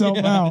figure itself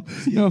out.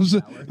 You know what I'm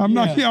saying?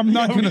 I'm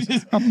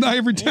not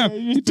every time. you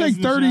You just take piss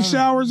in the 30 shower.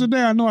 showers a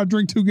day. I know I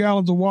drink 2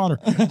 gallons of water.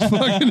 It's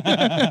fucking,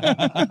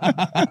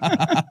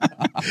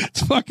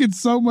 it's fucking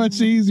so much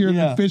easier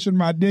Yeah. than fishing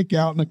my dick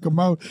out in the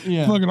commode.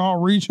 Yeah. Fucking all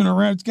reaching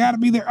around. It's got to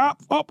be there.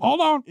 Up,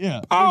 hold on.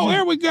 Yeah. Oh,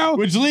 here we go.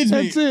 Which leads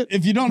me, That's it.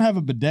 if you don't have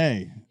a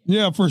bidet,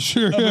 Yeah, for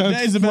sure. a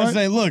bidet is the best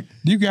thing. Look,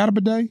 You got a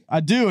bidet? I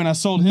do, and I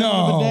sold him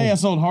on a No. bidet. I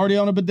sold Hardy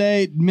on a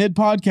bidet.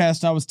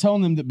 Mid-podcast, I was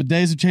telling them that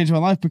bidets have changed my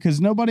life because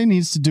nobody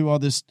needs to do all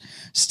this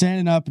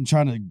standing up and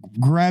trying to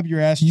grab your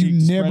ass You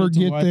cheeks, spread never it to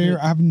get wipe there. it.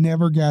 I've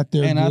never got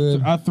there And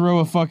good. I throw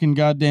a fucking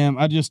goddamn,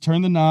 I just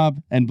turn the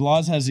knob, and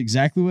Blas has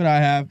exactly what I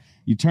have.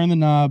 You turn the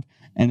knob,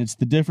 and it's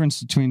the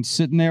difference between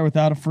sitting there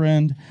without a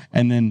friend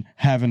and then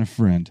having a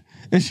friend.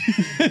 It's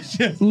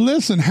just,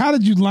 Listen, how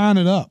did you line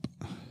it up?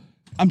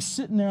 I'm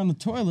sitting there on the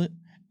toilet,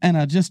 and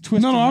I just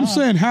twist No, the I'm knob.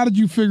 saying, how did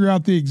you figure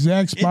out the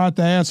exact spot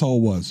the asshole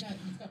was?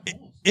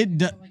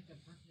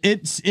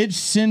 It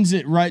sends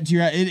it right to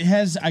your. It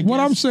has. I What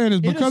guess, I'm saying is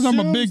it because I'm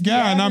a assumes big the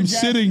guy and I'm average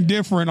sitting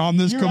different on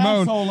this your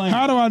commode, asshole length.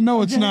 how do I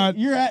know it's Okay, not?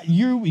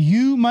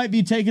 You might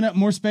be taking up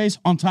more space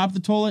on top of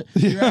the toilet.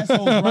 Your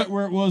asshole's right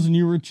where it was when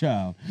you were a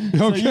child.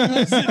 So Okay. you're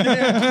gonna sit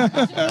there.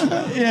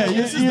 Yeah,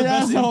 your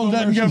asshole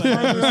doesn't go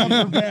further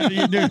up or down to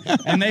your dude.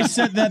 And they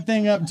set that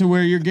thing up to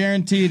where you're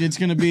guaranteed it's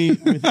gonna be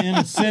within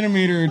a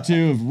centimeter or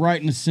two of right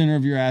in the center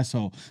of your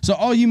asshole. So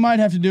all you might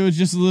have to do is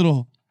just a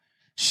little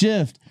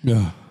shift.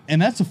 Yeah.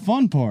 And that's a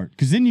fun part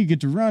because then you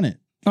get to run it.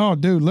 Oh,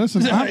 dude,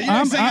 listen.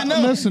 Next thing I know,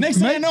 listen. next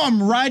thing I know,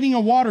 I'm riding a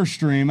water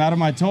stream out of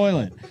my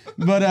toilet.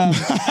 But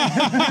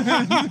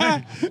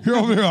You're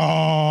over here.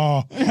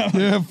 Oh,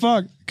 yeah,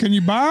 fuck. Can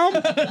you buy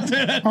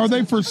them? Are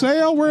they for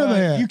sale? Where are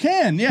they at? you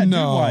can, yeah, No.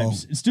 dude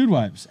wipes. It's dude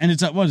wipes, and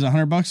it's what is it,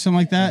 $100, something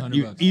like that.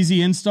 You,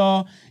 easy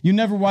install. You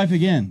never wipe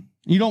again.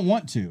 You don't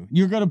want to.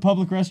 You go to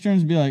public restrooms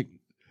and be like,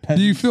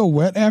 Do you feel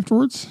wet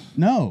afterwards?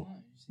 no,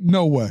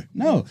 No way.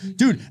 no,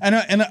 dude. And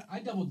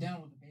I doubled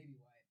down with the baby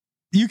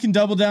wipe. you can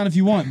double down if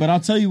you want, but I'll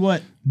tell you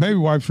what. Baby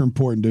wipes are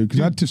important, dude,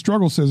 because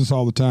Struggle says this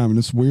all the time, and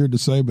it's weird to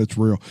say, but it's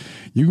real.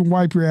 You can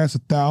wipe your ass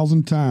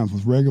 1,000 times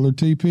with regular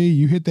TP.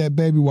 You hit that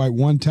baby wipe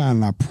one time,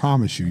 and I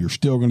promise you, you're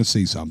still going to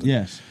see something.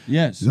 Yes,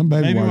 yes. Some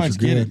baby wipes are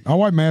get good. it. I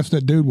wiped my ass with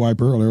that dude wipe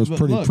earlier. It was But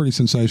pretty look,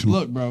 sensational.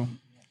 Look, bro,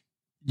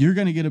 you're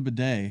gonna get a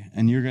bidet,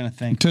 and you're gonna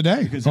thank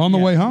Today, because- on the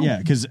way home. Yeah,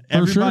 because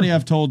everybody sure.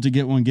 I've told to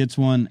get one gets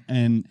one,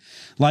 and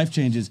life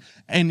changes.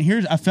 And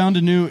here's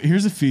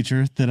a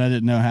feature that I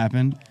didn't know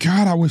happened.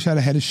 God, I wish I'd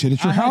have had his shit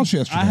at your I had- house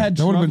yesterday. I had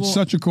that would have been trouble-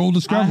 such a cool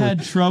discovery.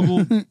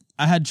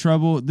 I had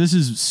trouble. This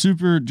is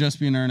super just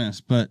being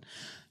earnest, but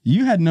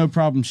you had no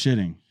problem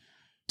shitting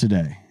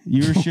today.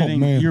 You were shitting.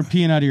 man. You're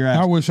peeing out of your ass.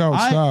 I wish I would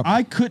stop.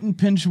 I couldn't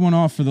pinch one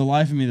off for the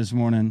life of me this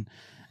morning,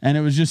 and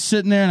it was just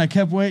sitting there, and I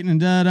kept waiting,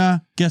 and da.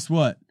 Guess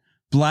what?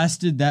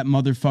 Blasted that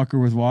motherfucker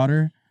with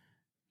water,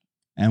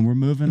 and we're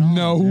moving on.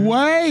 No dude.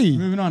 way.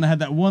 Moving on. I had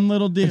that one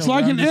little deal. It's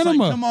like where an I'm just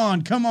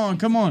enema.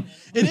 come on.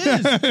 It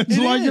is. It's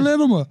It like is. an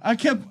enema. I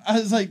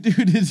was like, dude,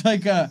 it's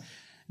like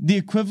the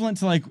equivalent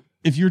to like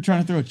if you were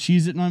trying to throw a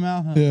cheese in my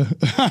mouth. Huh? Yeah.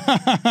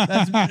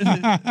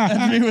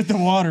 That's me with the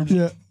water.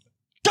 Yeah.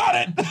 Got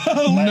it.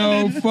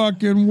 No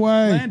fucking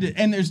way. Landed.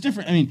 And there's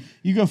different. I mean,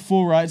 you go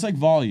full ride. It's like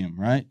volume,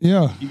 right?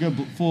 Yeah. You go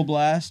full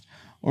blast,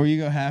 or you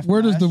go half.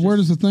 Where does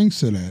blast, the thing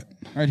sit at?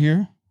 right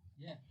here?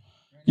 Yeah.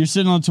 You're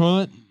sitting on the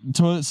toilet. The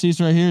toilet seat's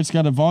right here. It's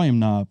got a volume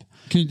knob.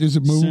 Is it As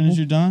soon as movable?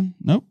 you're done,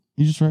 nope.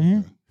 You just right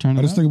here. Turn it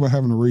I just up. think about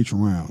having to reach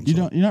around. You so.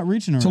 don't. You're not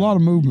reaching around. It's a lot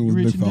of movement with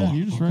You're big reaching fella. down.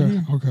 You're just right okay.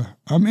 here. Okay.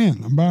 I'm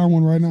in. I'm buying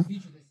one right now.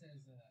 Feature that says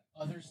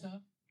other stuff.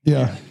 Yeah.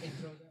 Like it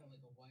throws out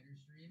like a wider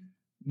stream.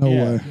 No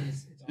Yeah. way.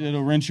 It's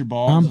It'll rinse your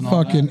balls. I'm and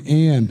all fucking that.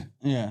 in.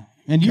 Yeah.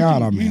 And you, God,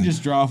 can, I'm you can in.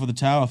 just draw off with a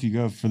towel if you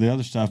go for the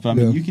other stuff. But I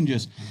mean, Yeah. you can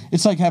just,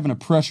 it's like having a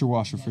pressure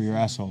washer for your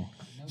asshole.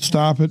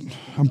 Stop it.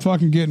 I'm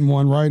fucking getting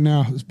one right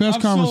now. It's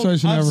best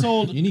conversation I've ever.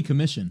 sold, You need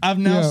commission. I've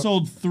now Yeah.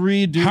 sold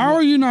 3 dude. How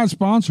are you not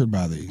sponsored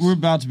by these? We're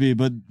about to be,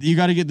 but you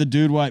got to get the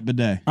dude wipe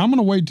bidet. I'm going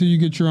to wait till you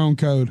get your own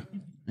code.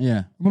 Yeah.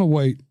 I'm going to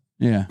wait.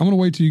 Yeah. I'm going to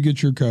wait till you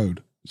get your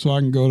code so I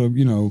can go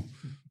to,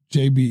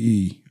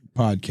 JBE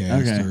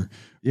podcast Okay. or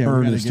Yeah, we gotta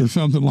Ernest get- or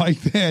something like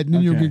that. And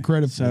then you'll Okay. get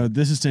credit for So it.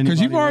 this is to Because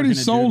anybody you've already working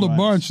at sold Dude a Wipes.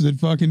 bunch that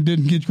fucking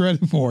didn't get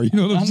credit for. You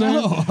know what I'm I saying?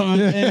 know.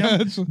 Yeah,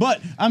 And- it's-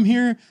 but I'm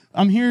here,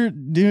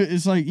 dude.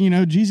 It's like,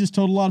 Jesus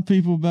told a lot of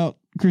people about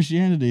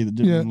Christianity that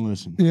didn't Yeah. want to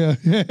listen.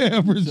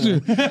 yeah, for sure.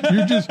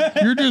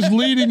 You're just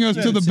leading us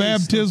to the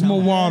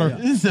baptismal water.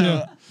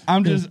 So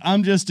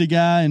I'm just a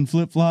guy in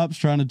flip flops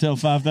trying to tell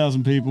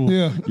 5,000 people.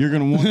 Yeah. You're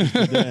gonna want this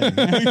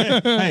today.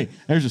 Hey,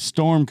 there's a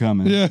storm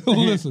coming. Yeah,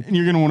 listen. And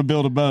you're gonna want to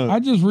build a boat. I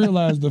just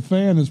realized the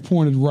fan is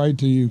pointed right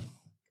to you.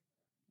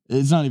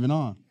 It's not even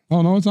on.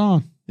 Oh no, it's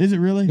on. Is it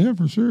really? Yeah,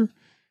 for sure.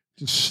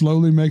 Just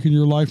slowly making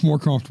your life more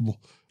comfortable.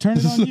 Turn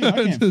it on you. I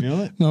can't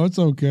feel it. No, it's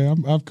okay.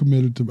 I've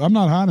committed to. I'm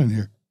not hot in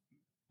here.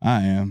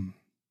 I am.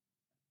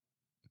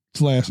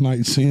 It's last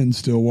night's sin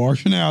still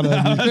washing out of me.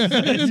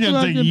 It's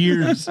gonna take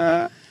years.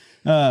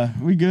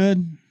 We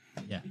good?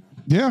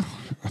 Yeah,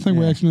 I think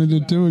we actually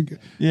did two again.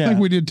 Yeah. I think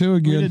we did two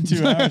again. We did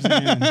 2 hours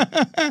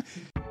again.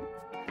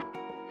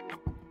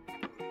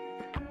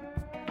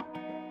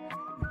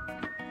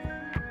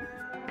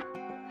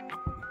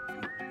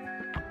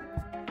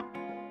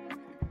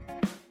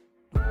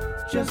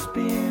 Just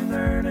being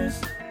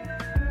earnest.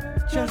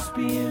 Just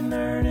being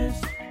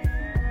earnest.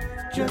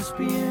 Just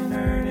being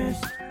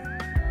earnest.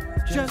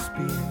 Just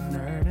being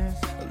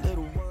earnest.